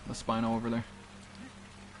Sly, the Spino over there.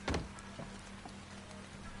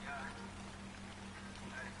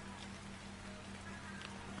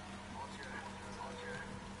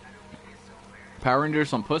 Power Rangers,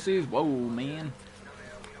 some pussies? Whoa, man.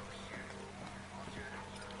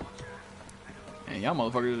 And y'all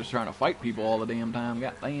motherfuckers are just trying to fight people all the damn time.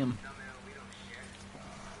 God damn.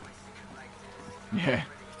 Yeah.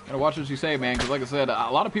 Gotta watch what you say, man, because like I said, a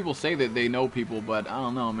lot of people say that they know people, but I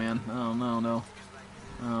don't know, man. I don't know, no.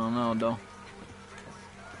 I don't know, though.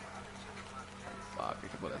 Fuck, I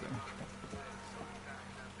can put that there.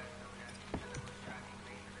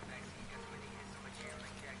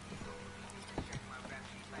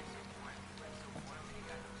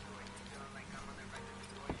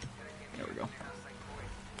 There we go.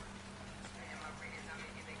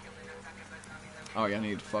 Oh, yeah, I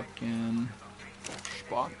need fucking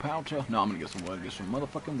spark powder. No, I'm gonna get some wood. Get some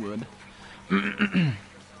motherfucking wood.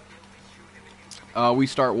 We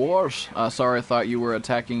start wars. Sorry, I thought you were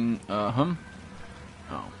attacking, Oh.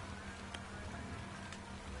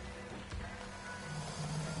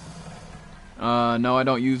 No, I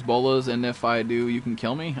don't use bolas, and if I do, you can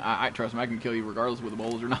kill me. I trust me, I can kill you regardless with the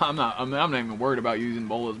bolas or not. I'm not even worried about using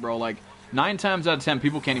bolas, bro. Like, 9 times out of 10,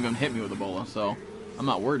 people can't even hit me with a bola, so I'm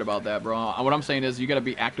not worried about that, bro. What I'm saying is, you gotta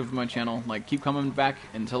be active with my channel. Like, keep coming back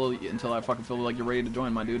until I fucking feel like you're ready to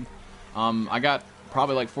join, my dude. I got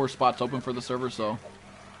probably like 4 spots open for the server, so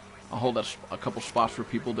I'll hold a couple spots for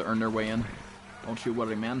people to earn their way in. Don't you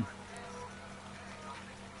worry, man.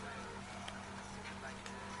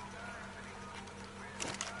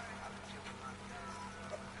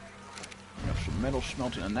 Got some metal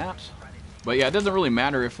smelting in that. But yeah, it doesn't really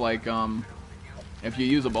matter if like if you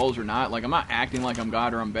use the bowls or not. Like, I'm not acting like I'm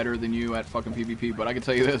God or I'm better than you at fucking PvP, but I can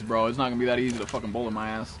tell you this, bro, it's not gonna be that easy to fucking bowl in my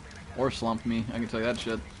ass or slump me. I can tell you that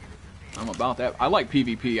shit. I'm about that. I like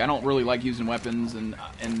PvP. I don't really like using weapons, and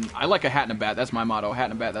I like a hat and a bat. That's my motto.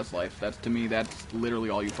 Hat and a bat, that's life. That's, to me, that's literally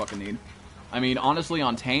all you fucking need. I mean, honestly,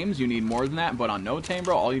 on tames, you need more than that, but on no tame,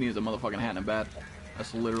 bro, all you need is a motherfucking hat and a bat.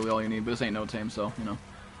 That's literally all you need, but this ain't no tame, so, you know,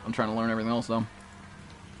 I'm trying to learn everything else, though.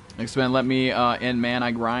 Expand, let me in, man.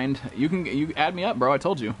 I grind. You add me up, bro. I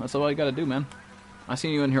told you. That's all you gotta do, man. I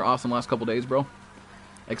seen you in here awesome last couple days, bro.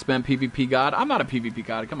 Expand PvP god. I'm not a PvP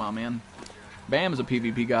god. Come on, man. Bam is a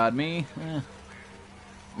PvP god. Me,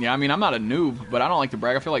 yeah. I mean, I'm not a noob, but I don't like to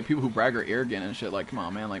brag. I feel like people who brag are arrogant and shit. Like, come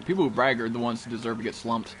on, man. Like, people who brag are the ones who deserve to get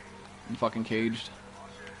slumped and fucking caged.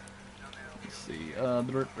 Let's see.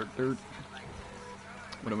 Dirt.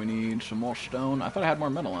 What do we need? Some more stone. I thought I had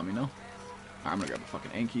more metal on me, no? Alright, I'm gonna grab a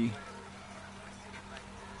fucking Anki.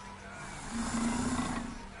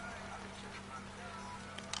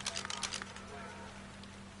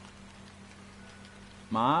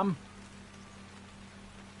 Mom?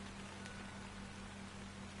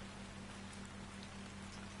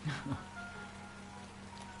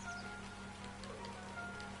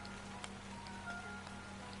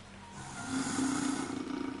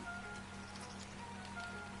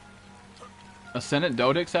 Ascendant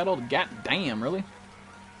Dodic saddle? God damn, really?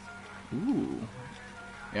 Ooh.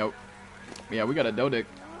 Yep. Yeah, we got a Dodic.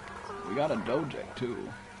 We got a Dodic, too.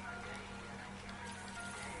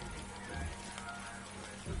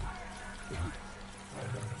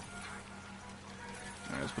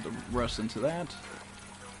 Alright, let's put the rest into that.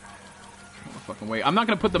 No fucking way. I'm not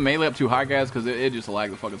gonna put the melee up too high, guys, because it just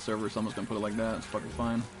lags the fucking server. Someone's gonna put it like that. It's fucking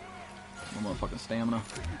fine. No motherfucking stamina.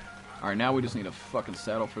 Alright, now we just need a fucking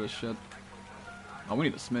saddle for this shit. Oh, we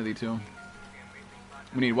need a smithy, too.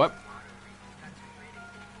 We need what?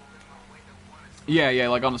 Yeah,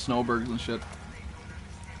 like on the snowbirds and shit.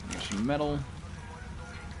 Need some metal.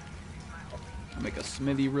 I'll make a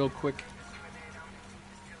smithy real quick.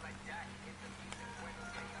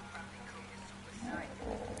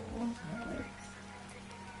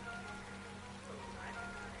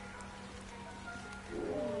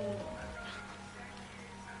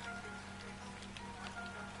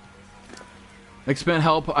 Expand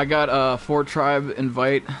help. I got 4 tribe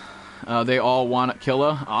invite. They all want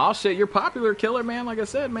killer. Oh shit, you're popular, killer, man. Like I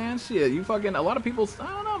said, man, shit, you fucking. A lot of people. I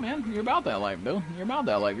don't know, man. You're about that life, dude. You're about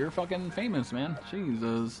that life. You're fucking famous, man.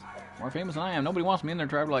 Jesus, more famous than I am. Nobody wants me in their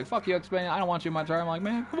tribe. They're like, fuck you, Expand. I don't want you in my tribe. I'm like,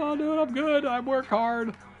 man, come on, dude. I'm good. I work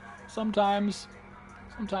hard. Sometimes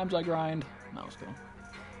I grind. No, still.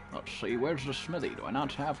 Let's see. Where's the smithy? Do I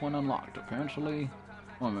not have one unlocked? Apparently,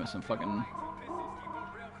 oh, I'm missing fucking.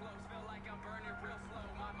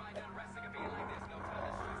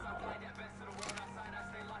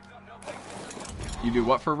 You do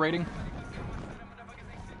what for rating?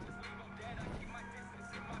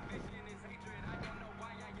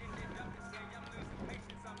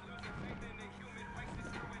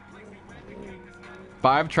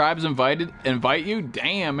 Five tribes invite you?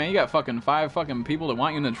 Damn, man, you got fucking 5 fucking people that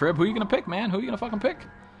want you in the trip. Who you gonna pick, man? Who you gonna fucking pick?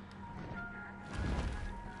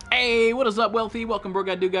 Hey, what is up, Wealthy? Welcome, bro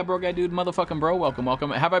guy dude, motherfucking bro. Welcome.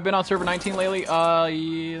 Have I been on server 19 lately?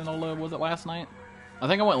 Yeah, was it last night? I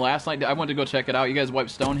think I went last night. I went to go check it out. You guys wiped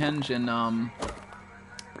Stonehenge and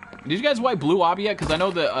did you guys wipe Blue Obby yet? Because I know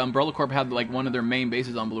the Umbrella Corp had like one of their main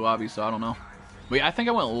bases on Blue Obby, so I don't know. But yeah, I think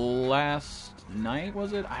I went last night.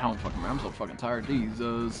 Was it? I don't fucking remember. I'm so fucking tired.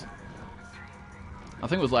 Jesus. I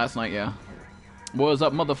think it was last night. Yeah. What is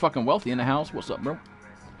up, motherfucking Wealthy in the house? What's up, bro?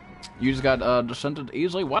 You just got descended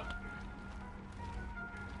easily. What?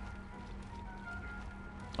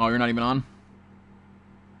 Oh, you're not even on.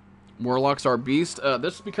 Warlocks are beast.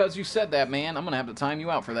 This is because you said that, man. I'm gonna have to time you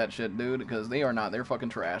out for that shit, dude, because they are not. They're fucking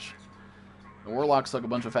trash. The Warlocks suck a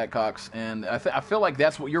bunch of fat cocks, and I feel like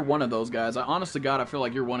that's what you're one of those guys. Honest to God, I feel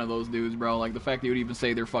like you're one of those dudes, bro. Like the fact that you would even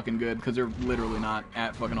say they're fucking good, because they're literally not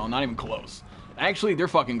at fucking all, not even close. Actually, they're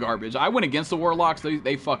fucking garbage. I went against the Warlocks.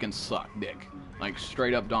 They fucking suck, dick. Like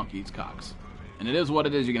straight up donkeys cocks. And it is what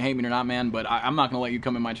it is. You can hate me or not, man, but I'm not gonna let you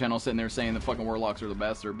come in my channel sitting there saying the fucking Warlocks are the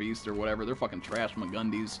best or beast or whatever. They're fucking trash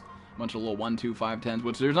Magundis. Bunch of little 1-2 5-10s,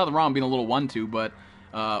 which there's nothing wrong being a little 1-2, but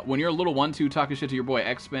when you're a little 1-2 talking shit to your boy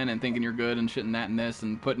X-Spin and thinking you're good and shit and that and this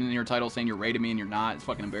and putting in your title saying you're rated me and you're not, it's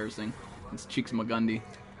fucking embarrassing. It's Cheeks Magundi.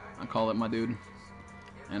 I call it, my dude.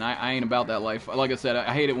 And I ain't about that life. Like I said,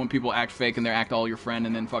 I hate it when people act fake and they act all your friend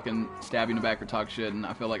and then fucking stab you in the back or talk shit, and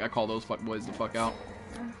I feel like I call those fuck boys the fuck out.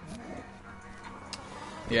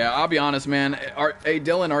 Yeah, I'll be honest, man. Hey,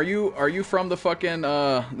 Dylan, are you from the fucking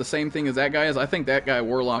the same thing as that guy is? I think that guy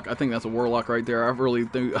Warlock. I think that's a Warlock right there. I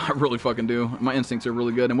really fucking do. My instincts are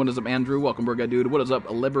really good. And what is up, Andrew? Welcome, bro, guy dude. What is up,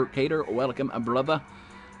 Liberator? Welcome, brother.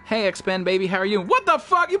 Hey, Expend baby, how are you? What the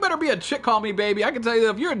fuck? You better be a chick. Call me baby. I can tell you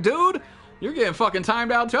if you're a dude, you're getting fucking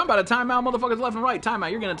timed out too. I'm about to time out motherfuckers left and right. Time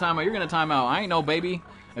out. You're gonna time out. You're gonna time out. I ain't no baby.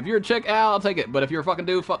 If you're a chick, I'll take it. But if you're a fucking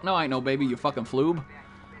dude, fuck no, I ain't no baby. You fucking floob.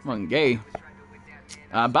 I'm fucking gay.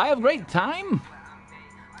 Bye, have a great time.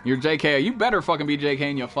 You're JK. You better fucking be JK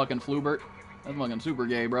and you fucking floobert. That's fucking super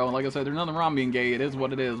gay, bro. Like I said, there's nothing wrong being gay. It is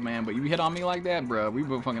what it is, man. But you hit on me like that, bro. We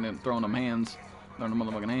been fucking throwing them hands. Throwing them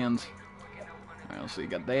motherfucking hands. Alright, let's see.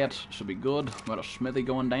 Got that. Should be good. Got a smithy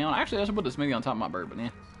going down. Actually, I should put the smithy on top of my bird, but yeah.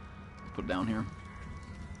 Put it down here.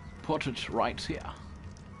 Put it right here.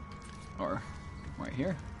 Or right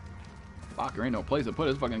here. Fuck, there ain't no place to put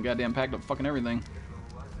it. It's fucking goddamn packed up fucking everything.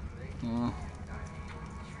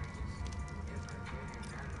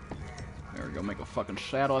 There we go, make a fucking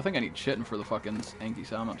saddle. I think I need chitting for the fucking Anki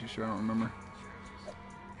saddle. I'm not too sure, I don't remember.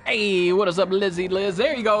 Hey, what is up, Lizzie Liz?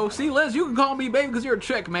 There you go. See, Liz, you can call me baby because you're a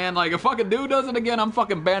chick, man. Like, if fucking dude does it again, I'm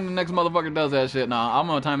fucking banning the next motherfucker does that shit. Nah, I'm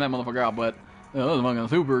gonna time that motherfucker out, but that was fucking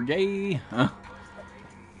super gay.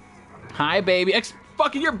 Hi, baby.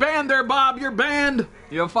 Fucking, you're banned there, Bob. You're banned.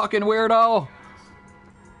 You fucking weirdo.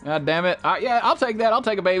 God damn it. Yeah, I'll take that. I'll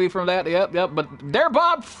take a baby from that. Yep. But there,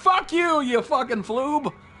 Bob, fuck you, you fucking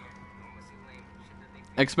floob.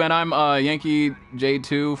 Expend, I'm Yankee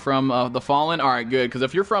J2 from The Fallen. Alright, good. Because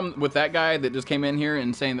if you're from with that guy that just came in here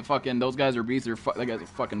and saying that fucking those guys are beasts, that guy's a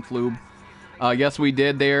fucking floob. Yes, we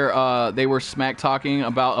did. They were smack talking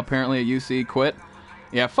about apparently a UC quit.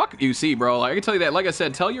 Yeah, fuck UC, bro. Like, I can tell you that. Like I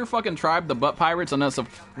said, tell your fucking tribe, the Butt Pirates. I know that's a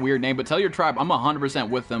weird name, but tell your tribe, I'm 100%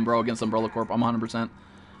 with them, bro, against Umbrella Corp. I'm 100%.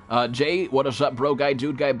 Jay, what is up, bro, guy,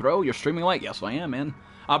 dude, guy, bro? You're streaming light? Yes, I am, man.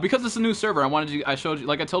 Because it's a new server, I showed you,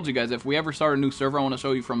 like I told you guys, if we ever start a new server, I want to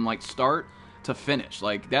show you from, like, start to finish.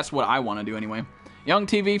 Like, that's what I want to do anyway. Young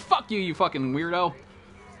TV, fuck you, you fucking weirdo.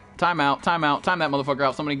 Time out, time that motherfucker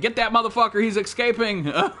out. Somebody get that motherfucker, he's escaping.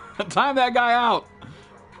 Time that guy out.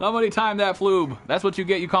 Somebody time that floob. That's what you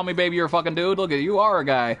get, you call me baby, you're a fucking dude. Look at you, are a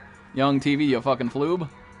guy. Young TV, you fucking floob.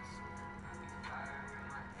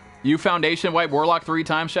 You Foundation wipe Warlock 3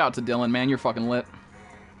 times. Shout out to Dylan, man, you're fucking lit.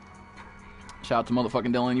 Shout out to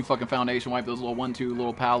motherfucking Dylan, you fucking Foundation wipe those little 1-2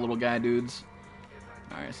 little pal little guy dudes.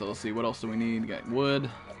 Alright, so let's see, what else do we need? We got wood.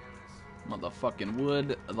 Motherfucking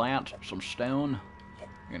wood. That, some stone.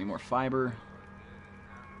 Got any more fiber?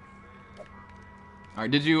 Alright,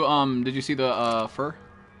 did you see the fur?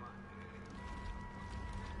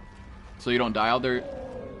 So you don't die out there?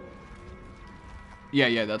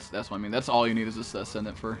 Yeah, that's what I mean. That's all you need is this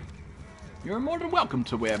ascendant fur. You're more than welcome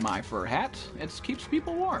to wear my fur hat. It keeps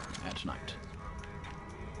people warm at night.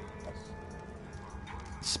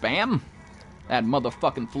 Spam? That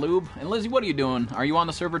motherfucking floob. And Lizzie, what are you doing? Are you on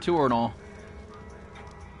the server too or no?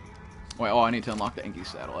 Wait, I need to unlock the Anki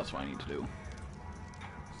saddle. That's what I need to do.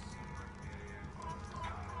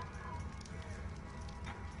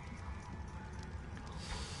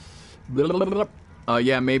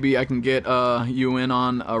 Yeah, maybe I can get you in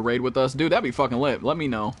on a raid with us. Dude, that'd be fucking lit. Let me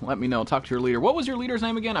know. Let me know. Talk to your leader. What was your leader's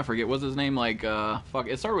name again? I forget. What's his name? Like, fuck.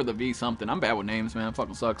 It started with a V something. I'm bad with names, man. It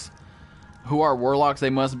fucking sucks. Who are Warlocks? They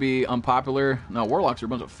must be unpopular. No, Warlocks are a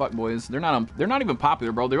bunch of fuckboys. They're not even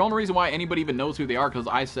popular, bro. The only reason why anybody even knows who they are because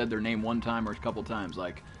I said their name one time or a couple times.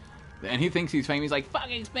 Like, and he thinks he's famous. He's like,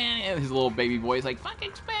 fucking Span. And his little baby voice, like,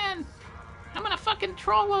 fucking Span. I'm gonna fucking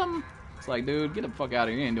troll him. It's like, dude, get the fuck out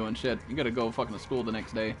of here. You ain't doing shit. You gotta go fucking to school the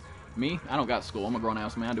next day. Me? I don't got school. I'm a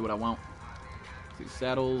grown-ass man. I do what I want. See,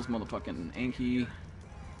 saddles, motherfucking Anki.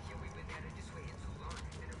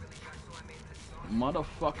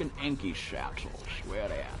 Motherfucking Anki saddles. Where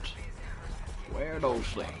they at? Where are those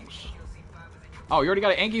things? Oh, you already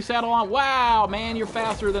got an Anki saddle on? Wow, man, you're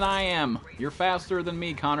faster than I am. You're faster than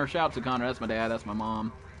me, Connor. Shout out to Connor. That's my dad. That's my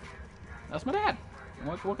mom. That's my dad.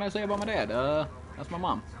 What can I say about my dad? That's my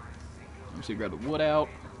mom. Let me see, grab the wood out.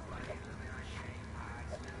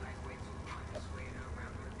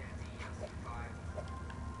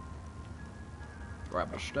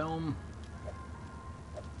 Grab the stone.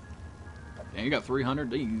 Damn, you got 300.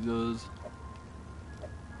 Jesus.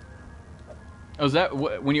 Oh, is that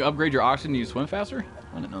when you upgrade your oxygen, you swim faster?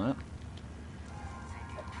 I didn't know that.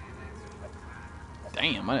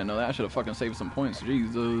 Damn, I didn't know that. I should have fucking saved some points.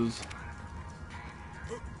 Jesus.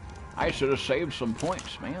 I should have saved some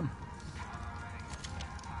points, man.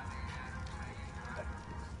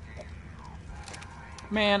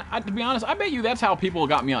 Man, to be honest, I bet you that's how people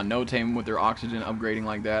got me on No Tame with their oxygen upgrading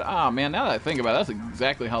like that. Ah, man, now that I think about it, that's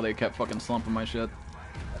exactly how they kept fucking slumping my shit.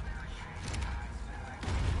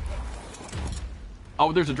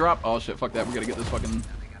 Oh, there's a drop. Oh, shit, fuck that. We gotta get this fucking...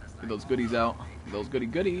 Get those goodies out. Get those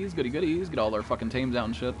goodies. Get all our fucking tames out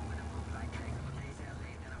and shit.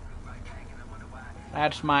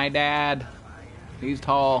 That's my dad. He's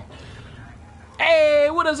tall. Hey,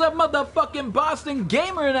 what is up, motherfucking Boston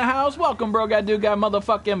gamer in the house? Welcome, bro guy, dude guy,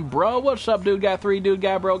 motherfucking bro. What's up, dude guy 3, dude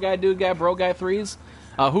guy, bro guy, dude guy, bro guy 3s?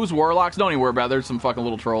 Who's Warlocks? Don't even worry about it. There's some fucking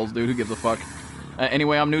little trolls, dude. Who gives a fuck?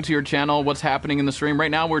 Anyway, I'm new to your channel. What's happening in the stream? Right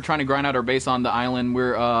now, we're trying to grind out our base on the island.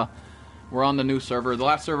 We're We're on the new server. The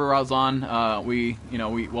last server I was on, we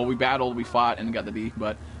battled, we fought, and got the D.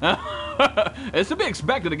 But it's to be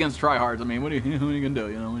expected against tryhards. I mean, what are you gonna do?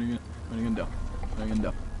 You know, what are you gonna do? What are you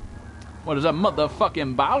gonna do? What is up,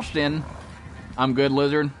 motherfucking Boston? I'm good,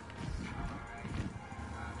 Lizard.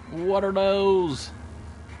 What are those?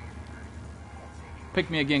 Pick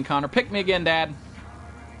me again, Connor. Pick me again, Dad.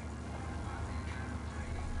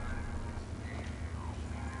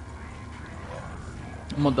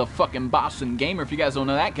 Motherfucking Boston Gamer. If you guys don't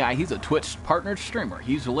know that guy, he's a Twitch partnered streamer.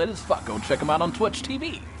 He's lit as fuck. Go check him out on Twitch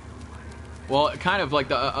TV. Well, kind of like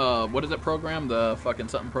the, what is that program? The fucking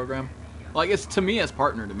something program? Like, it's, to me, it's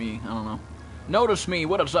partner to me. I don't know. Notice me.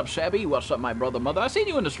 What is up, Shabby? What's up, my brother, mother? I seen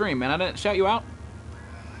you in the stream, man. I didn't shout you out.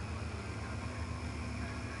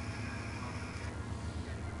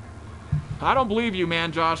 I don't believe you,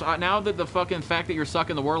 man, Josh. Now that the fucking fact that you're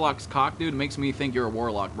sucking the Warlock's cock, dude, makes me think you're a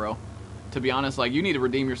Warlock, bro. To be honest, like, you need to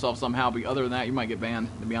redeem yourself somehow, but other than that, you might get banned,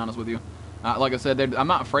 to be honest with you. Like I said, I'm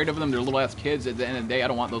not afraid of them. They're little-ass kids. At the end of the day, I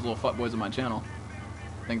don't want those little fuckboys on my channel.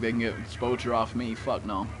 Think they can get exposure off me? Fuck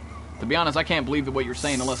no. To be honest, I can't believe what you're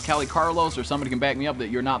saying unless Cali Carlos or somebody can back me up that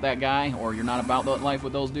you're not that guy or you're not about that life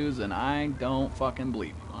with those dudes, and I don't fucking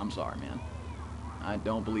believe you. I'm sorry, man. I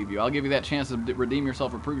don't believe you. I'll give you that chance to redeem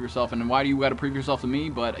yourself or prove yourself, and then why do you got to prove yourself to me?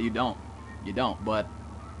 But you don't. You don't. But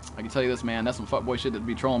I can tell you this, man. That's some fuckboy shit that'd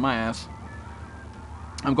be trolling my ass.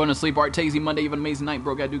 I'm going to sleep. Art Tazy Monday. Even amazing night,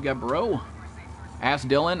 bro. Got bro. Ask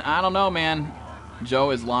Dylan. I don't know, man.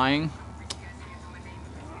 Joe is lying.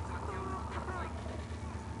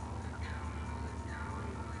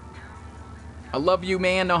 I love you,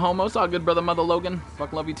 man. No homo. It's all good, brother, mother Logan.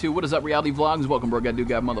 Fuck, love you too. What is up, Reality Vlogs? Welcome, bro. Got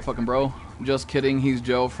motherfucking bro. Just kidding. He's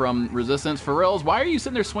Joe from Resistance. For reals, why are you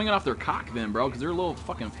sitting there swinging off their cock then, bro? Because they're little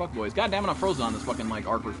fucking fuckboys. God damn it, I'm frozen on this fucking, like,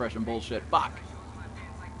 ARK refreshing bullshit. Fuck.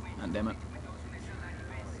 God damn it.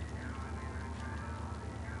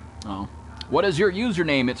 Oh. What is your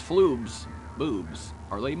username? It's Floobs. Boobs.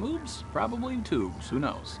 Are they moobs? Probably tubes. Who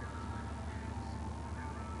knows?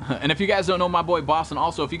 And if you guys don't know my boy Boston,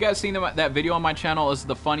 also, if you guys seen that video on my channel, this is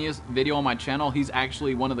the funniest video on my channel. He's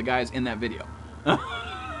actually one of the guys in that video.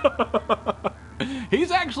 He's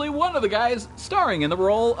actually one of the guys starring in the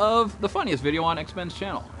role of the funniest video on X-Men's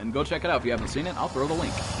channel. And go check it out if you haven't seen it. I'll throw the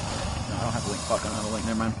link. No, I don't have the link. Fuck, I don't have the link.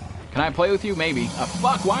 Never mind. Can I play with you? Maybe.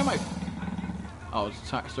 Fuck, why am I... Oh,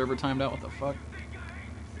 it's server timed out? What the fuck?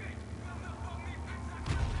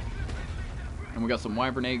 And we got some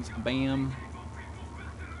wyvern eggs. Bam.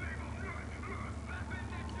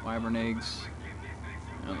 Wyvern eggs.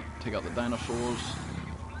 And take out the dinosaurs.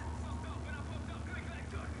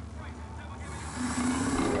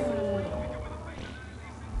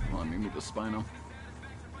 Well, let me move the Spino.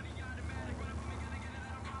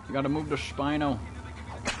 You gotta move the Spino.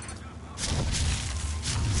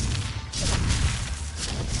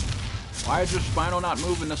 Why is your Spino not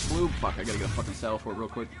moving this floob? Fuck, I gotta get a fucking saddle for it real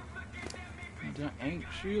quick. That ain't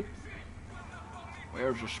shit.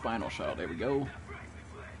 Where's the Spino saddle? There we go.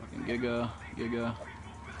 Fucking Giga.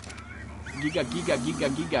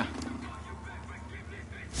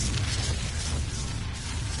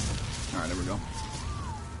 Alright, there we go.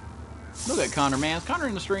 Look at Connor, man. Is Connor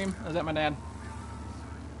in the stream? Is that my dad?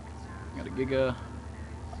 Got a Giga.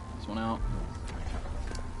 This one out.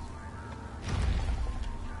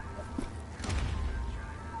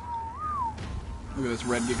 Look at this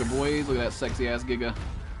red Giga, boys. Look at that sexy ass Giga.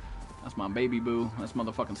 That's my baby boo. That's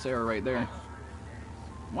motherfucking Sarah right there.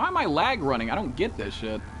 Why am I lag running? I don't get this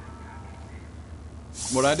shit.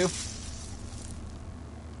 What'd I do?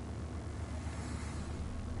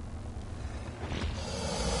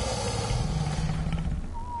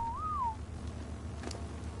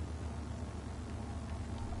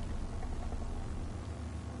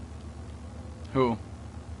 Who?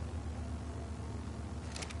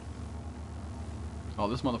 Oh,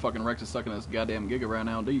 this motherfucking Rex is sucking this goddamn Giga right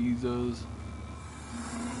now. Jesus.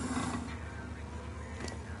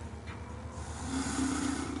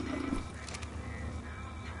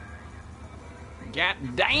 God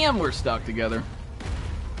damn, we're stuck together.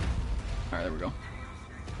 Alright, there we go.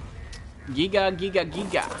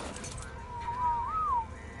 Giga.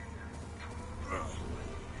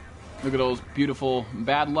 Look at those beautiful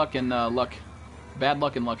bad luck and luck. Bad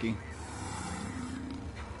luck and lucky.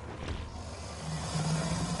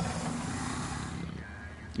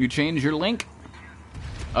 You change your link?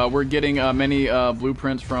 We're getting many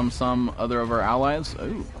blueprints from some other of our allies.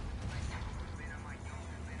 Ooh.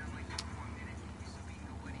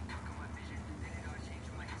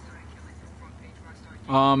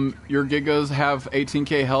 Your Gigas have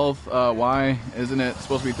 18k health. Why isn't it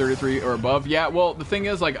supposed to be 33 or above? Yeah, well, the thing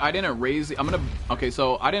is, like, I didn't raise... Okay,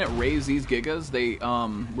 so I didn't raise these Gigas. They,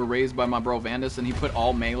 were raised by my bro Vandus, and he put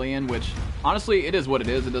all melee in, which, honestly, it is what it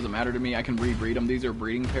is. It doesn't matter to me. I can rebreed them. These are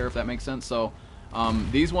breeding pair, if that makes sense. So,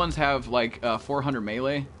 these ones have, like, 400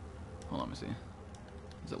 melee. Hold on, let me see.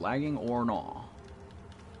 Is it lagging or no?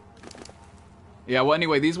 Yeah, well,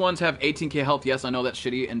 anyway, these ones have 18k health. Yes, I know that's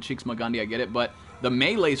shitty, and Cheeks Magandi, I get it, but... The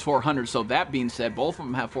melee's 400, so that being said, both of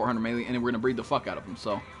them have 400 melee, and we're going to breed the fuck out of them.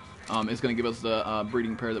 So, it's going to give us the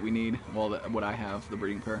breeding pair that we need. Well, what I have, the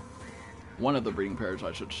breeding pair. One of the breeding pairs,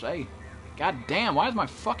 I should say. God damn, why is my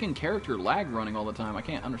fucking character lag running all the time? I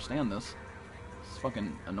can't understand this. It's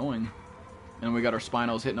fucking annoying. And we got our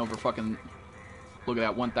Spinos hitting over fucking... Look at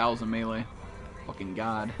that, 1,000 melee. Fucking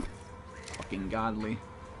god. Fucking godly.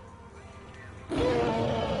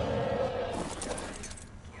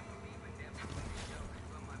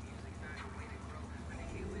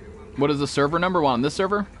 What is the server number? Well, on this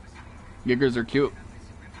server? Giggers are cute.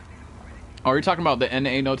 Oh, you're talking about the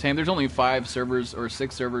NA No Tame? There's only 5 servers or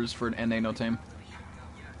 6 servers for an NA No Tame.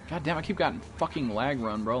 God damn, I keep getting fucking lag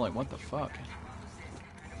run, bro. Like, what the fuck?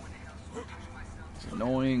 It's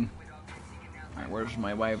annoying. Alright, where's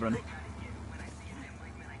my wyvern?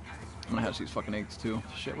 I'm gonna hatch these fucking eggs too.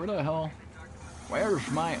 Shit, where the hell? Where's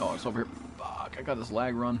my... Oh, it's over here. Fuck, I got this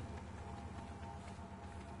lag run.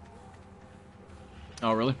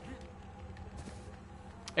 Oh, really?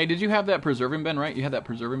 Hey, did you have that preserving bin, right? You had that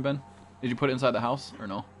preserving bin? Did you put it inside the house, or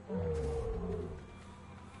no?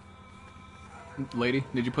 Lady,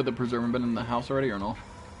 did you put the preserving bin in the house already, or no?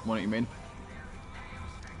 One that you made?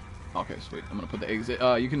 Okay, sweet. I'm gonna put the eggs in.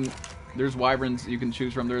 You can... There's wyverns you can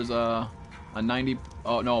choose from. There's a 90...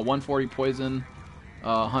 Oh, no, a 140 poison,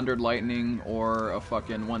 100 lightning, or a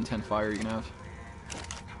fucking 110 fire you can have.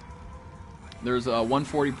 There's a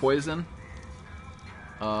 140 poison...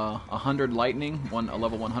 100 lightning, a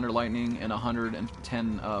level 100 lightning, and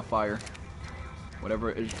 110 fire.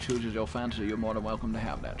 Whatever it chooses your fancy, you're more than welcome to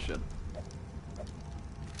have that shit.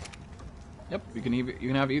 Yep, you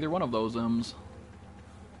can have either one of those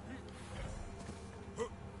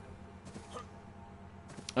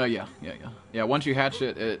yeah. Once you hatch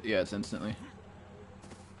it, yeah, it's instantly.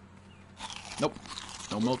 Nope,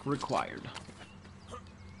 no milk required.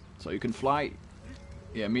 So you can fly.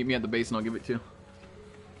 Yeah, meet me at the base and I'll give it to you.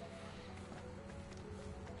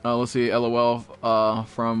 Let's see, LOL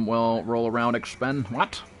from, well, roll around, expend.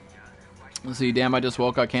 What? Let's see, damn, I just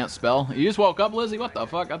woke, I can't spell. You just woke up, Lizzie? What the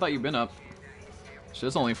fuck? I thought you'd been up. Shit,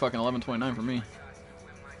 it's only fucking 11:29 for me.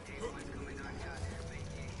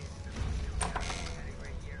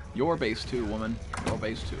 Your base too, woman. Your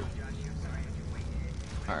base too.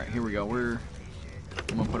 Alright, here we go. I'm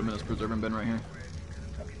gonna put him in this preserving bin right here.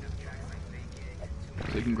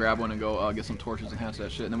 So you can grab one and go get some torches and hatch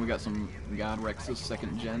that shit. And then we got some God Rex's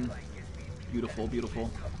 2nd gen. Beautiful, beautiful.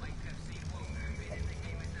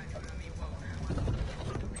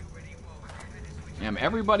 Damn,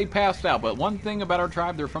 everybody passed out. But one thing about our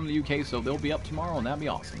tribe, they're from the UK, so they'll be up tomorrow, and that'd be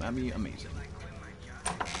awesome. That'd be amazing.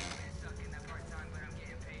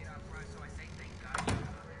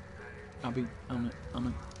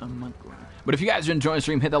 But if you guys are enjoying the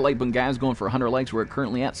stream, hit that like button, guys. Going for 100 likes. We're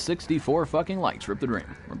currently at 64 fucking likes. Rip the dream.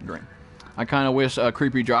 Rip the dream. I kind of wish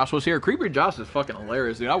Creepy Josh was here. Creepy Josh is fucking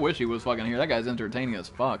hilarious, dude. I wish he was fucking here. That guy's entertaining as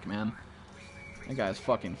fuck, man. That guy's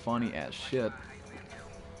fucking funny as shit.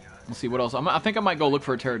 Let's see what else. I think I might go look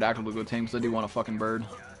for a pterodactyl to go tame because I do want a fucking bird.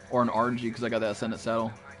 Or an RG because I got that Ascendant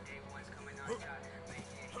saddle.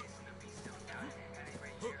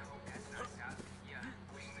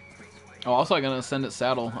 Oh, also I got an Ascendant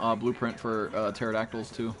saddle blueprint for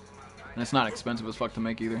pterodactyls too. And it's not expensive as fuck to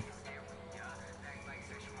make either.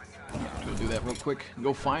 Go do that real quick.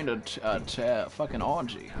 Go find a fucking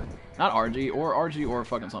RG. Not RG, or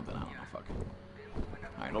fucking something. I don't know, fuck.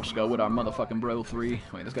 Alright, let's go with our motherfucking bro 3.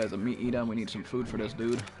 Wait, this guy's a meat eater. We need some food for this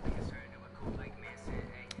dude.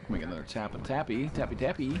 We get another tappy.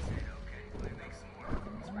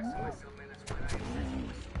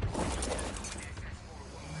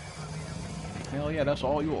 Hell yeah, that's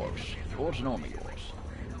all yours. Yours and only yours.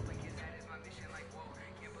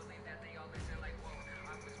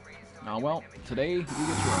 Oh well, today you get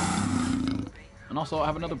yours. And also, I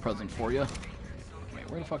have another present for you. Wait,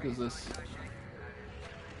 where the fuck is this?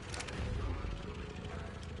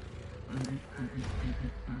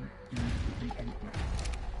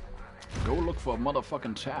 Go look for a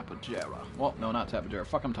motherfucking Tapajara. Well, no, not Tapajara.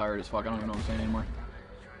 Fuck, I'm tired as fuck. I don't even know what I'm saying anymore.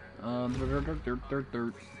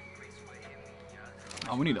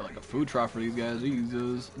 Oh, we need like a food trough for these guys.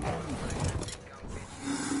 Jesus.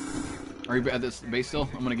 Are you at this base still?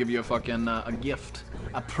 I'm gonna give you a fucking a gift,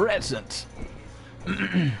 a present.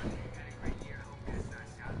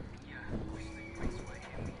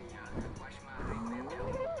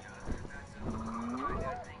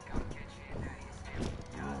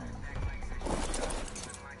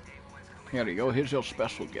 Here you go. Here's your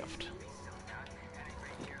special gift.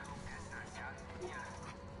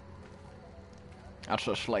 That's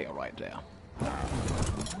a Slayer right there.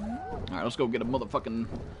 Alright, let's go get a motherfucking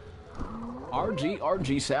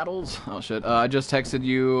RG saddles. Oh shit, I just texted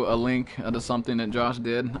you a link to something that Josh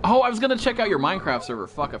did. Oh, I was gonna check out your Minecraft server.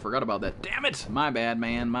 Fuck, I forgot about that. Damn it! My bad,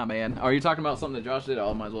 man, my bad. Are you talking about something that Josh did?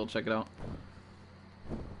 Oh, might as well check it out.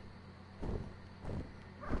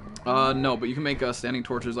 No, but you can make standing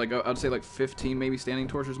torches, like, I'd say like 15 maybe standing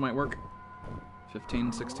torches might work.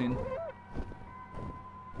 15, 16.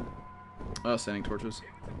 Standing torches.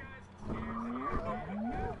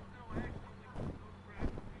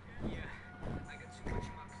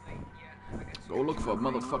 Go look for a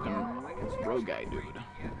motherfucking bro guy, dude.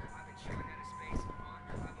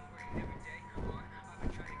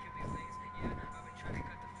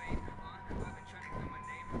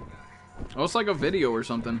 Oh, it's like a video or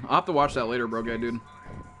something. I'll have to watch that later, bro guy, dude.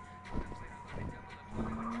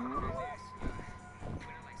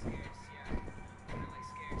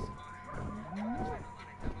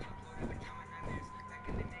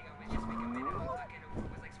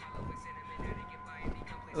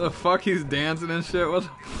 The fuck, he's dancing and shit. What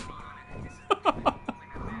the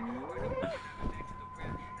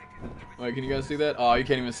Wait, can you guys see that? Oh, you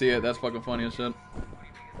can't even see it. That's fucking funny as shit.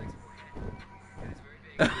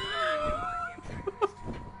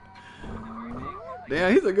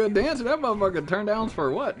 Damn, he's a good dancer. That motherfucker turned downs for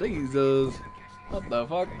what? Jesus. What the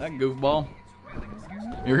fuck? That goofball.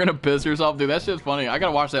 You're gonna piss yourself, dude. That shit's funny. I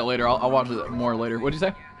gotta watch that later. I'll watch it more later. What'd you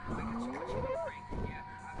say?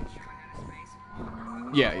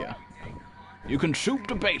 Yeah, yeah. You can shoot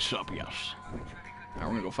the base up, yes. Alright, we're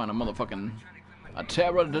gonna go find a motherfucking... a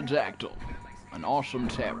pterodactyl. An awesome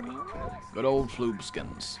terry. Good old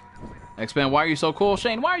Floobskins. Expand, why are you so cool?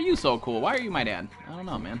 Shane, why are you so cool? Why are you my dad? I don't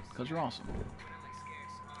know, man. Because you're awesome.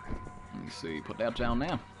 Let me see. Put that down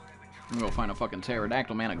now. I'm gonna go find a fucking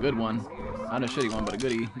pterodactyl, man. A good one. Not a shitty one, but a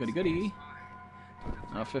goodie. Goodie, goodie.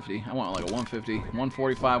 50. I want like a 150.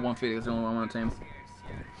 145, 150. That's the only one I want to tame.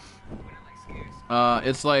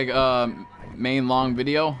 It's like main long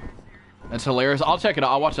video. That's hilarious. I'll check it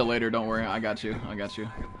out. I'll watch it later. Don't worry. I got you. I got you.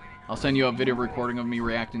 I'll send you a video recording of me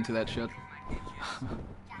reacting to that shit.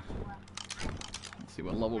 Let's see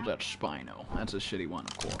what level's that Spino. That's a shitty one,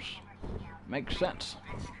 of course. Makes sense.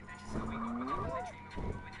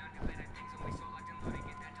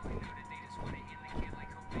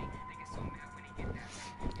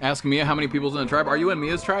 Ask Mia how many people's in the tribe. Are you in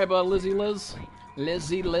Mia's tribe, Lizzie Liz?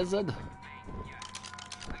 Lizzie Lizard?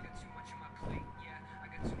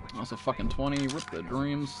 That's a fucking 20. Rip the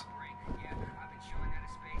dreams.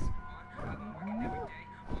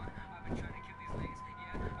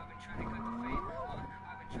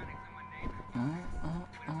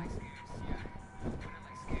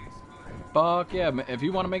 Fuck yeah. If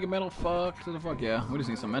you want to make it metal, fuck to the fuck yeah. We just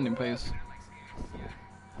need some mending paste.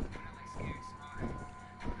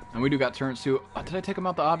 And we do got turns too. Did I take them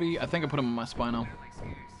out the obby? I think I put them in my Spino.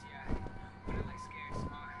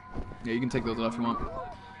 Yeah, you can take those out if you want.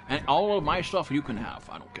 And all of my stuff you can have.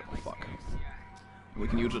 I don't give a fuck. We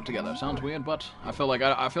can use it together. Sounds weird, but I feel like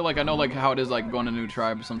I know like how it is like going to a new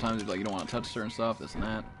tribe. Sometimes like you don't want to touch certain stuff, this and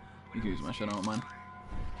that. You can use my shit. I don't mind.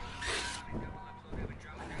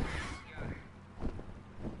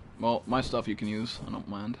 Well, my stuff you can use. I don't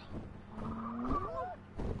mind.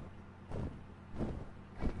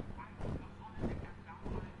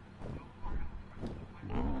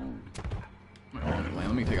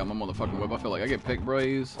 Let me take out my motherfucking whip. I feel like I get pick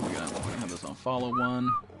braze. I have this on follow one.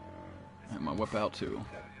 And my whip out too.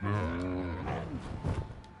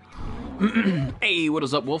 Hey, what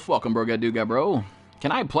is up, Wolf? Welcome, bro. Dude, guy, bro.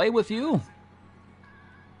 Can I play with you?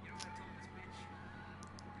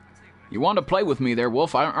 You want to play with me there,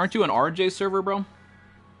 Wolf? Aren't you an RJ server, bro?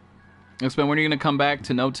 Expand, when are you going to come back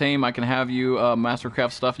to No Tame? I can have you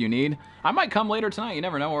Mastercraft stuff you need. I might come later tonight. You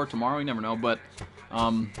never know. Or tomorrow. You never know. But,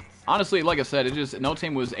 honestly, like I said, it just... No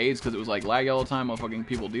Tame was AIDS because it was, like, lag all the time. Motherfucking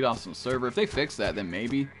people DDoS on the server. If they fix that, then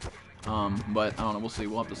maybe. But, I don't know. We'll see.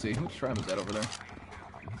 We'll have to see. Which tribe is that over there?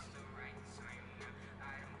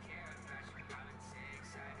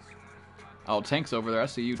 Oh, Tank's over there. I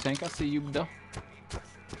see you, Tank. I see you, though.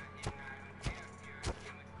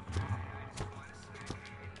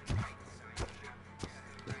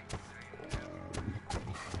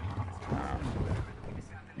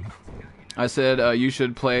 I said you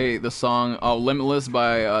should play the song Limitless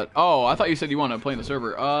by... oh, I thought you said you want to play in the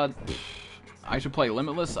server. I should play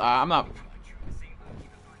Limitless? I'm not...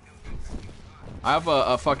 I have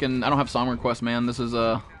a fucking... I don't have song requests, man. This is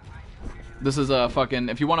a... This is a fucking...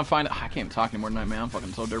 If you want to find... I can't even talk anymore tonight, man. I'm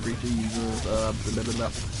fucking so derpy. Jesus. Blah, blah, blah.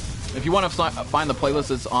 If you want to find the playlist,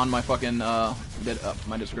 it's on my fucking...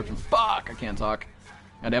 my description. Fuck! I can't talk.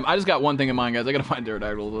 Goddamn. I just got one thing in mind, guys. I gotta find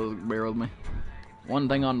Pterodactyl. Bear with me. One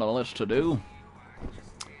thing on the list to do.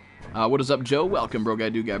 What is up, Joe? Welcome, bro guy,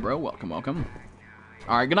 dude guy, bro. Welcome, welcome.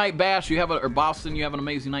 All right, good night, Bash. You have or Boston. You have an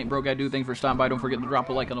amazing night, bro guy, dude. Thanks for stopping by. Don't forget to drop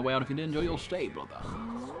a like on the way out if you did enjoy. You'll stay, brother.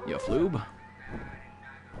 You floob.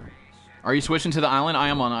 Are you switching to the island? I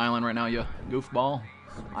am on the island right now, you goofball.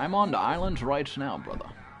 I'm on the island right now, brother.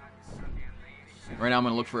 Right now, I'm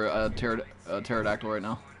gonna look for a pterodactyl right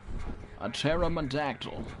now. A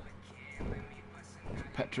pterodactyl.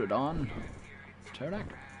 Petrodon.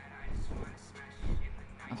 Pterodactyl.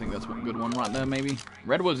 I think that's a good one right there, maybe.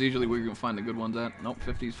 Redwood's usually where you can find the good ones at. Nope,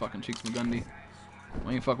 50's fucking Cheeks McGundy.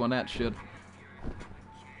 Why you fuck with that shit?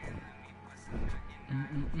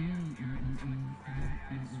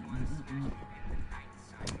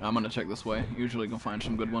 I'm gonna check this way. Usually you can find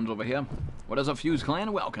some good ones over here. What is up, Fuse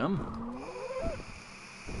Clan? Welcome.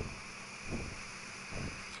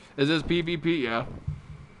 Is this PvP? Yeah.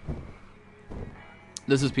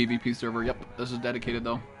 This is PvP server. Yep. This is dedicated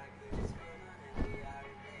though.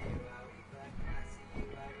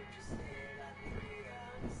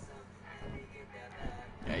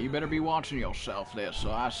 Yeah, you better be watching yourself there,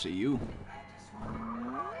 so I see you.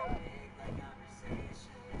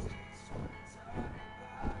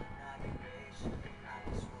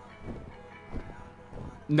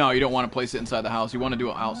 No, you don't want to place it inside the house. You want to do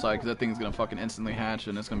it outside because that thing's going to fucking instantly hatch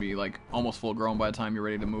and it's going to be like almost full grown by the time you're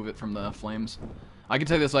ready to move it from the flames. I can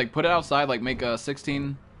tell you this, like put it outside, like make a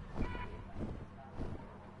 16.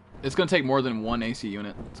 It's going to take more than one AC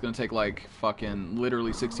unit. It's going to take like fucking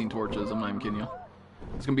literally 16 torches. I'm not even kidding you.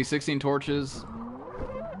 It's going to be 16 torches.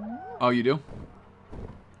 Oh, you do?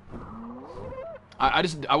 I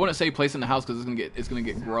wouldn't say place it in the house because it's gonna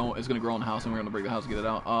get grow. It's gonna grow in the house and we're gonna break the house to get it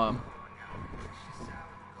out.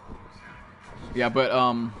 Yeah, but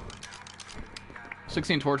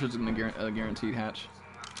 16 torches is gonna guaranteed hatch.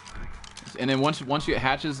 And then once it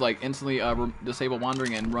hatches, like instantly disable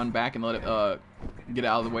wandering and run back and let it get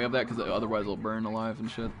out of the way of that because otherwise it'll burn alive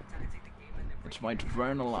and shit. Which might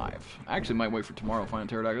burn alive. I actually might wait for tomorrow to find a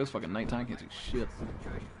pterodactyl. It's fucking nighttime. Can't see shit.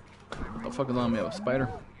 What the fuck is on me? A spider?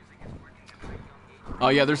 Oh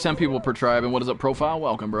yeah, there's 10 people per tribe. And what is up, profile?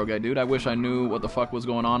 Welcome, bro guy, dude. I wish I knew what the fuck was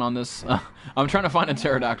going on this. I'm trying to find a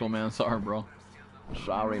pterodactyl, man. Sorry, bro.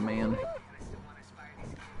 Sorry, man.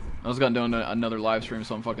 I was gonna do another live stream,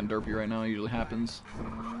 so I'm fucking derpy right now. It usually happens.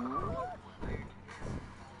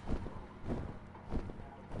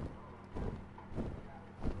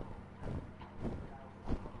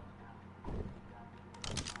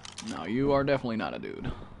 No, you are definitely not a dude.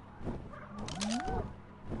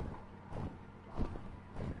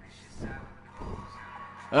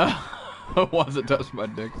 Was it touched my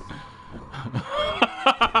dick?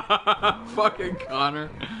 Fucking Connor.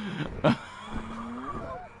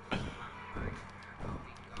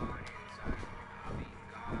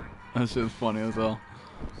 That shit's funny as hell.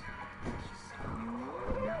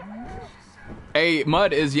 Hey,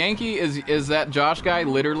 Mud, is Yankee, is that Josh guy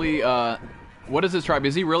literally, what is his tribe?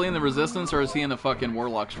 Is he really in the Resistance or is he in the fucking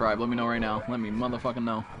Warlocks tribe? Let me know right now. Let me motherfucking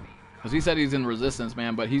know. Because he said he's in Resistance,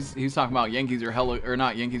 man, but he's talking about Yankees are hella, or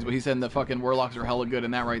not Yankees, but he said the fucking Warlocks are hella good,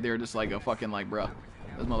 and that right there just like a fucking, like, bruh.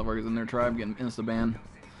 Those motherfuckers in their tribe getting insta-banned.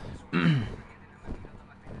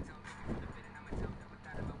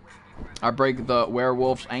 I break the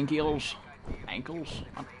werewolf's ankles. Ankles?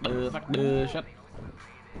 Fuck the shit.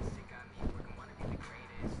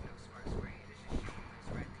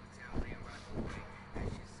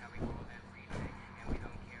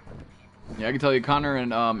 Yeah, I can tell you, Connor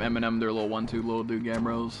and Eminem, they're little 1-2 little dude guy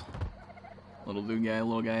bros. Little dude guy,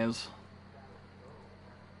 little guys.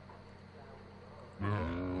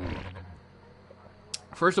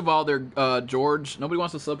 First of all, they're George. Nobody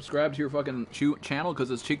wants to subscribe to your fucking channel because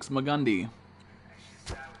it's Cheeks McGundy.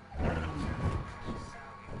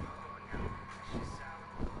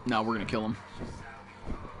 No, we're gonna kill him.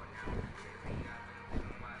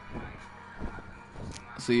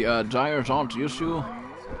 See, Gyre's on to issue.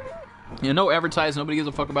 Yeah, no advertise. Nobody gives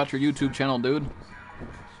a fuck about your YouTube channel, dude.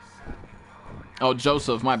 Oh,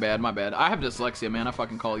 Joseph, my bad, my bad. I have dyslexia, man. I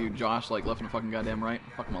fucking call you Josh like left in the fucking goddamn right.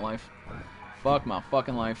 Fuck my life. Fuck my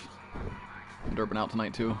fucking life. I'm derping out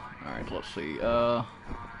tonight too. Alright, let's see.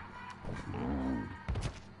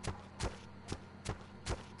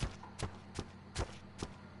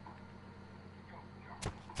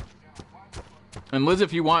 And Liz,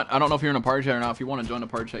 if you want, I don't know if you're in a party chat or not. If you want to join the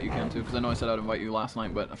party chat, you can too. Because I know I said I'd invite you last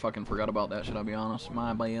night, but I fucking forgot about that. Should I be honest?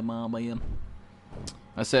 My bad.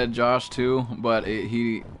 I said Josh too, but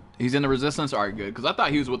he's in the Resistance. All right, good. Because I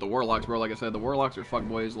thought he was with the Warlocks, bro. Like I said, the Warlocks are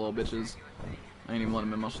fuckboys, little bitches. I ain't even let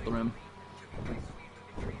him in my stream.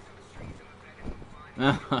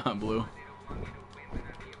 Blue.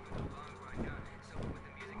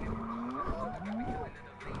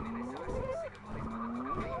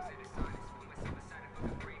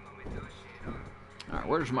 Alright,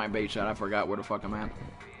 where's my bait shot? I forgot where the fuck I'm at.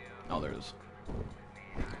 Oh, there it is.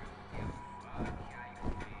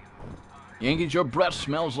 Yankees, your breath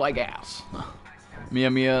smells like ass.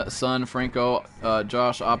 Mia, Son, Franco,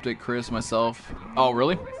 Josh, Optic, Chris, myself. Oh,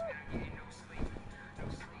 really?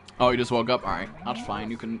 Oh, you just woke up? Alright, that's fine.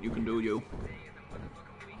 You can do you.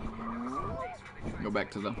 Go back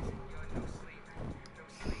to the...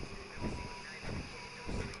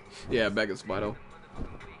 Yeah, back at Spido.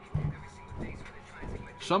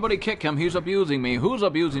 Somebody kick him. He's abusing me. Who's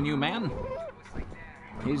abusing you, man?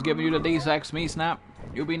 He's giving you the D-sex me snap.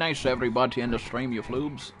 You be nice to everybody in the stream, you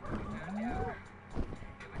floobs.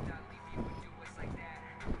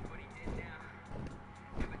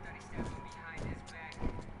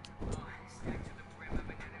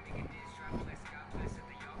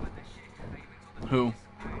 Who?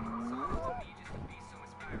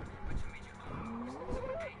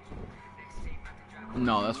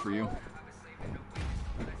 No, that's for you.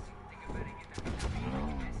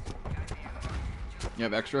 You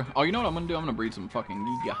have extra? Oh, you know what I'm gonna do? I'm gonna breed some fucking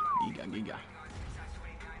Giga.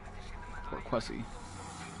 Or Quessy.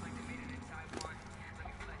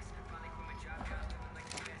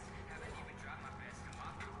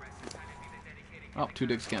 Oh, two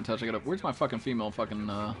dicks can't touch. I gotta. Where's my fucking female fucking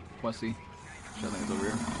Quessy? I think it's over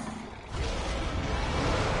here.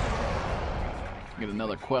 Get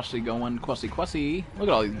another Quessy going. Quessy. Look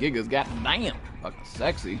at all these Gigas. God damn. Fucking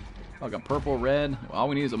sexy. Fucking purple, red. All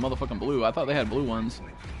we need is a motherfucking blue. I thought they had blue ones.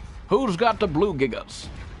 Who's got the blue Gigas?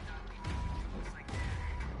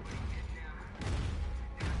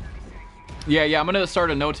 Yeah, I'm gonna start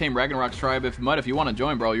a No Tame Ragnarok's tribe. If you want to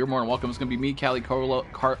join, bro, you're more than welcome. It's gonna be me, Callie, It's gonna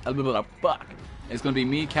be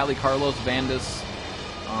me, Callie, Carlos, Vandus.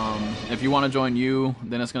 If you want to join you,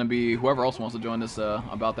 then it's gonna be whoever else wants to join this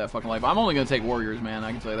about that fucking life. I'm only gonna take warriors, man.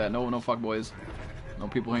 I can tell you that. No fuck boys. No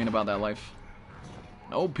people who ain't about that life.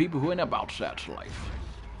 No people who ain't about that life.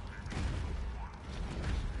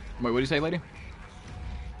 Wait, what did you say, lady?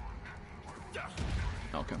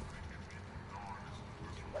 Okay.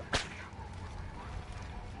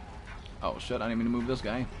 Oh shit! I didn't mean to move this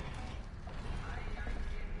guy.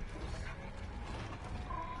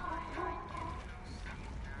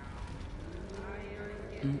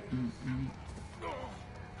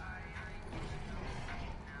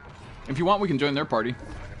 If you want, we can join their party.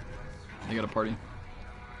 They got a party.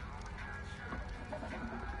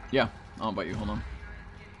 Yeah, I'll invite you. Hold on.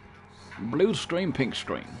 Blue screen, pink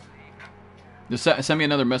screen. Just send me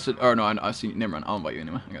another message. Oh no, I see. Never mind. I'll invite you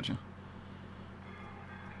anyway. I got you.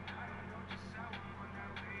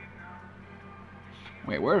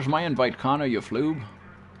 Wait, where's my invite, Connor? You floob.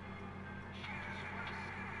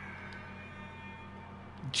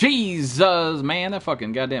 Jesus, man, that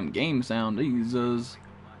fucking goddamn game sound. Jesus.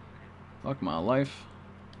 Fuck my life.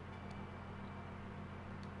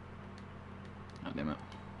 God damn it.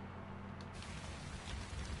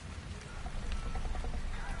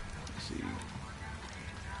 Let's see.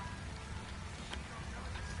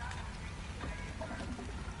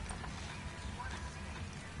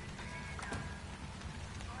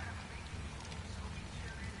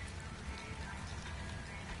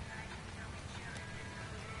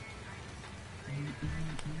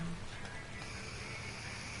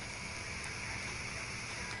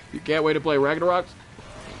 You can't wait to play Ragnarok?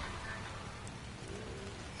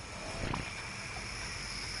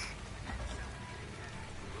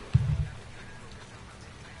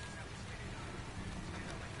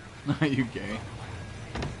 You gay.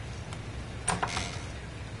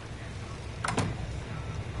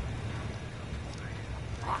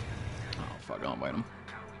 Oh fuck, I'll invite him.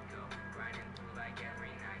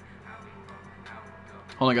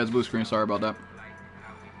 Hold on guys, blue screen, sorry about that.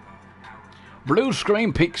 Blue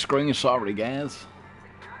screen, pink screen, sorry guys.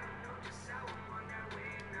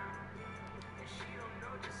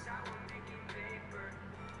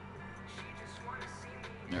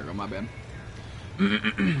 There we go, my bad.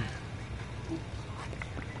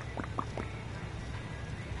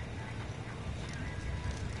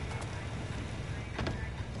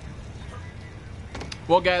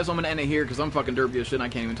 Well, guys, I'm going to end it here because I'm fucking derpy as shit and I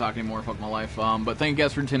can't even talk anymore. Fuck my life. But thank you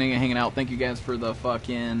guys for tuning in and hanging out. Thank you guys for the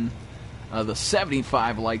fucking the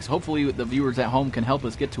 75 likes. Hopefully the viewers at home can help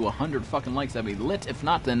us get to 100 fucking likes. That'd be lit. If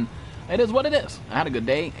not, then it is what it is. I had a good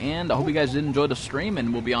day, and I hope you guys did enjoy the stream,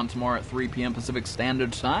 and we'll be on tomorrow at 3 p.m. Pacific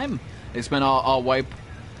Standard Time. I'll wipe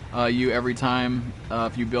you every time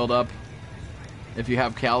if you build up. If you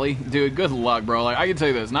have Cali. Dude, good luck, bro. Like, I can tell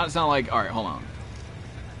you this. Not to sound like... Alright, hold on.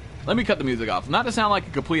 Let me cut the music off. Not to sound like a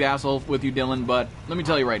complete asshole with you, Dylan, but let me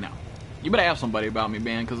tell you right now. You better have somebody about me,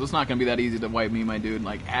 man, because it's not going to be that easy to wipe me, my dude,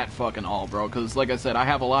 like, at fucking all, bro. Because, like I said, I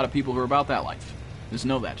have a lot of people who are about that life. Just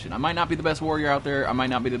know that shit. I might not be the best warrior out there. I might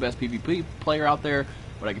not be the best PvP player out there.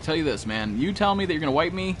 But I can tell you this, man. You tell me that you're going to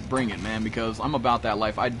wipe me, bring it, man, because I'm about that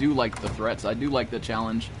life. I do like the threats. I do like the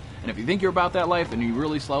challenge. And if you think you're about that life and you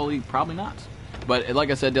really slowly, probably not. But like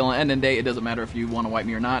I said, Dylan, end of the day, it doesn't matter if you want to wipe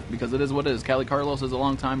me or not, because it is what it is. Cali Carlos is a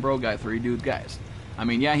long-time bro guy, 3 dude guys. I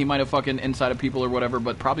mean, yeah, he might have fucking incited people or whatever,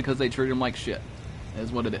 but probably because they treated him like shit. It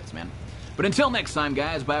is what it is, man. But until next time,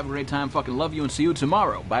 guys, bye, have a great time, fucking love you, and see you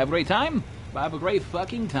tomorrow. Bye, have a great time. Bye, have a great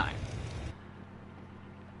fucking time.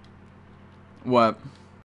 What?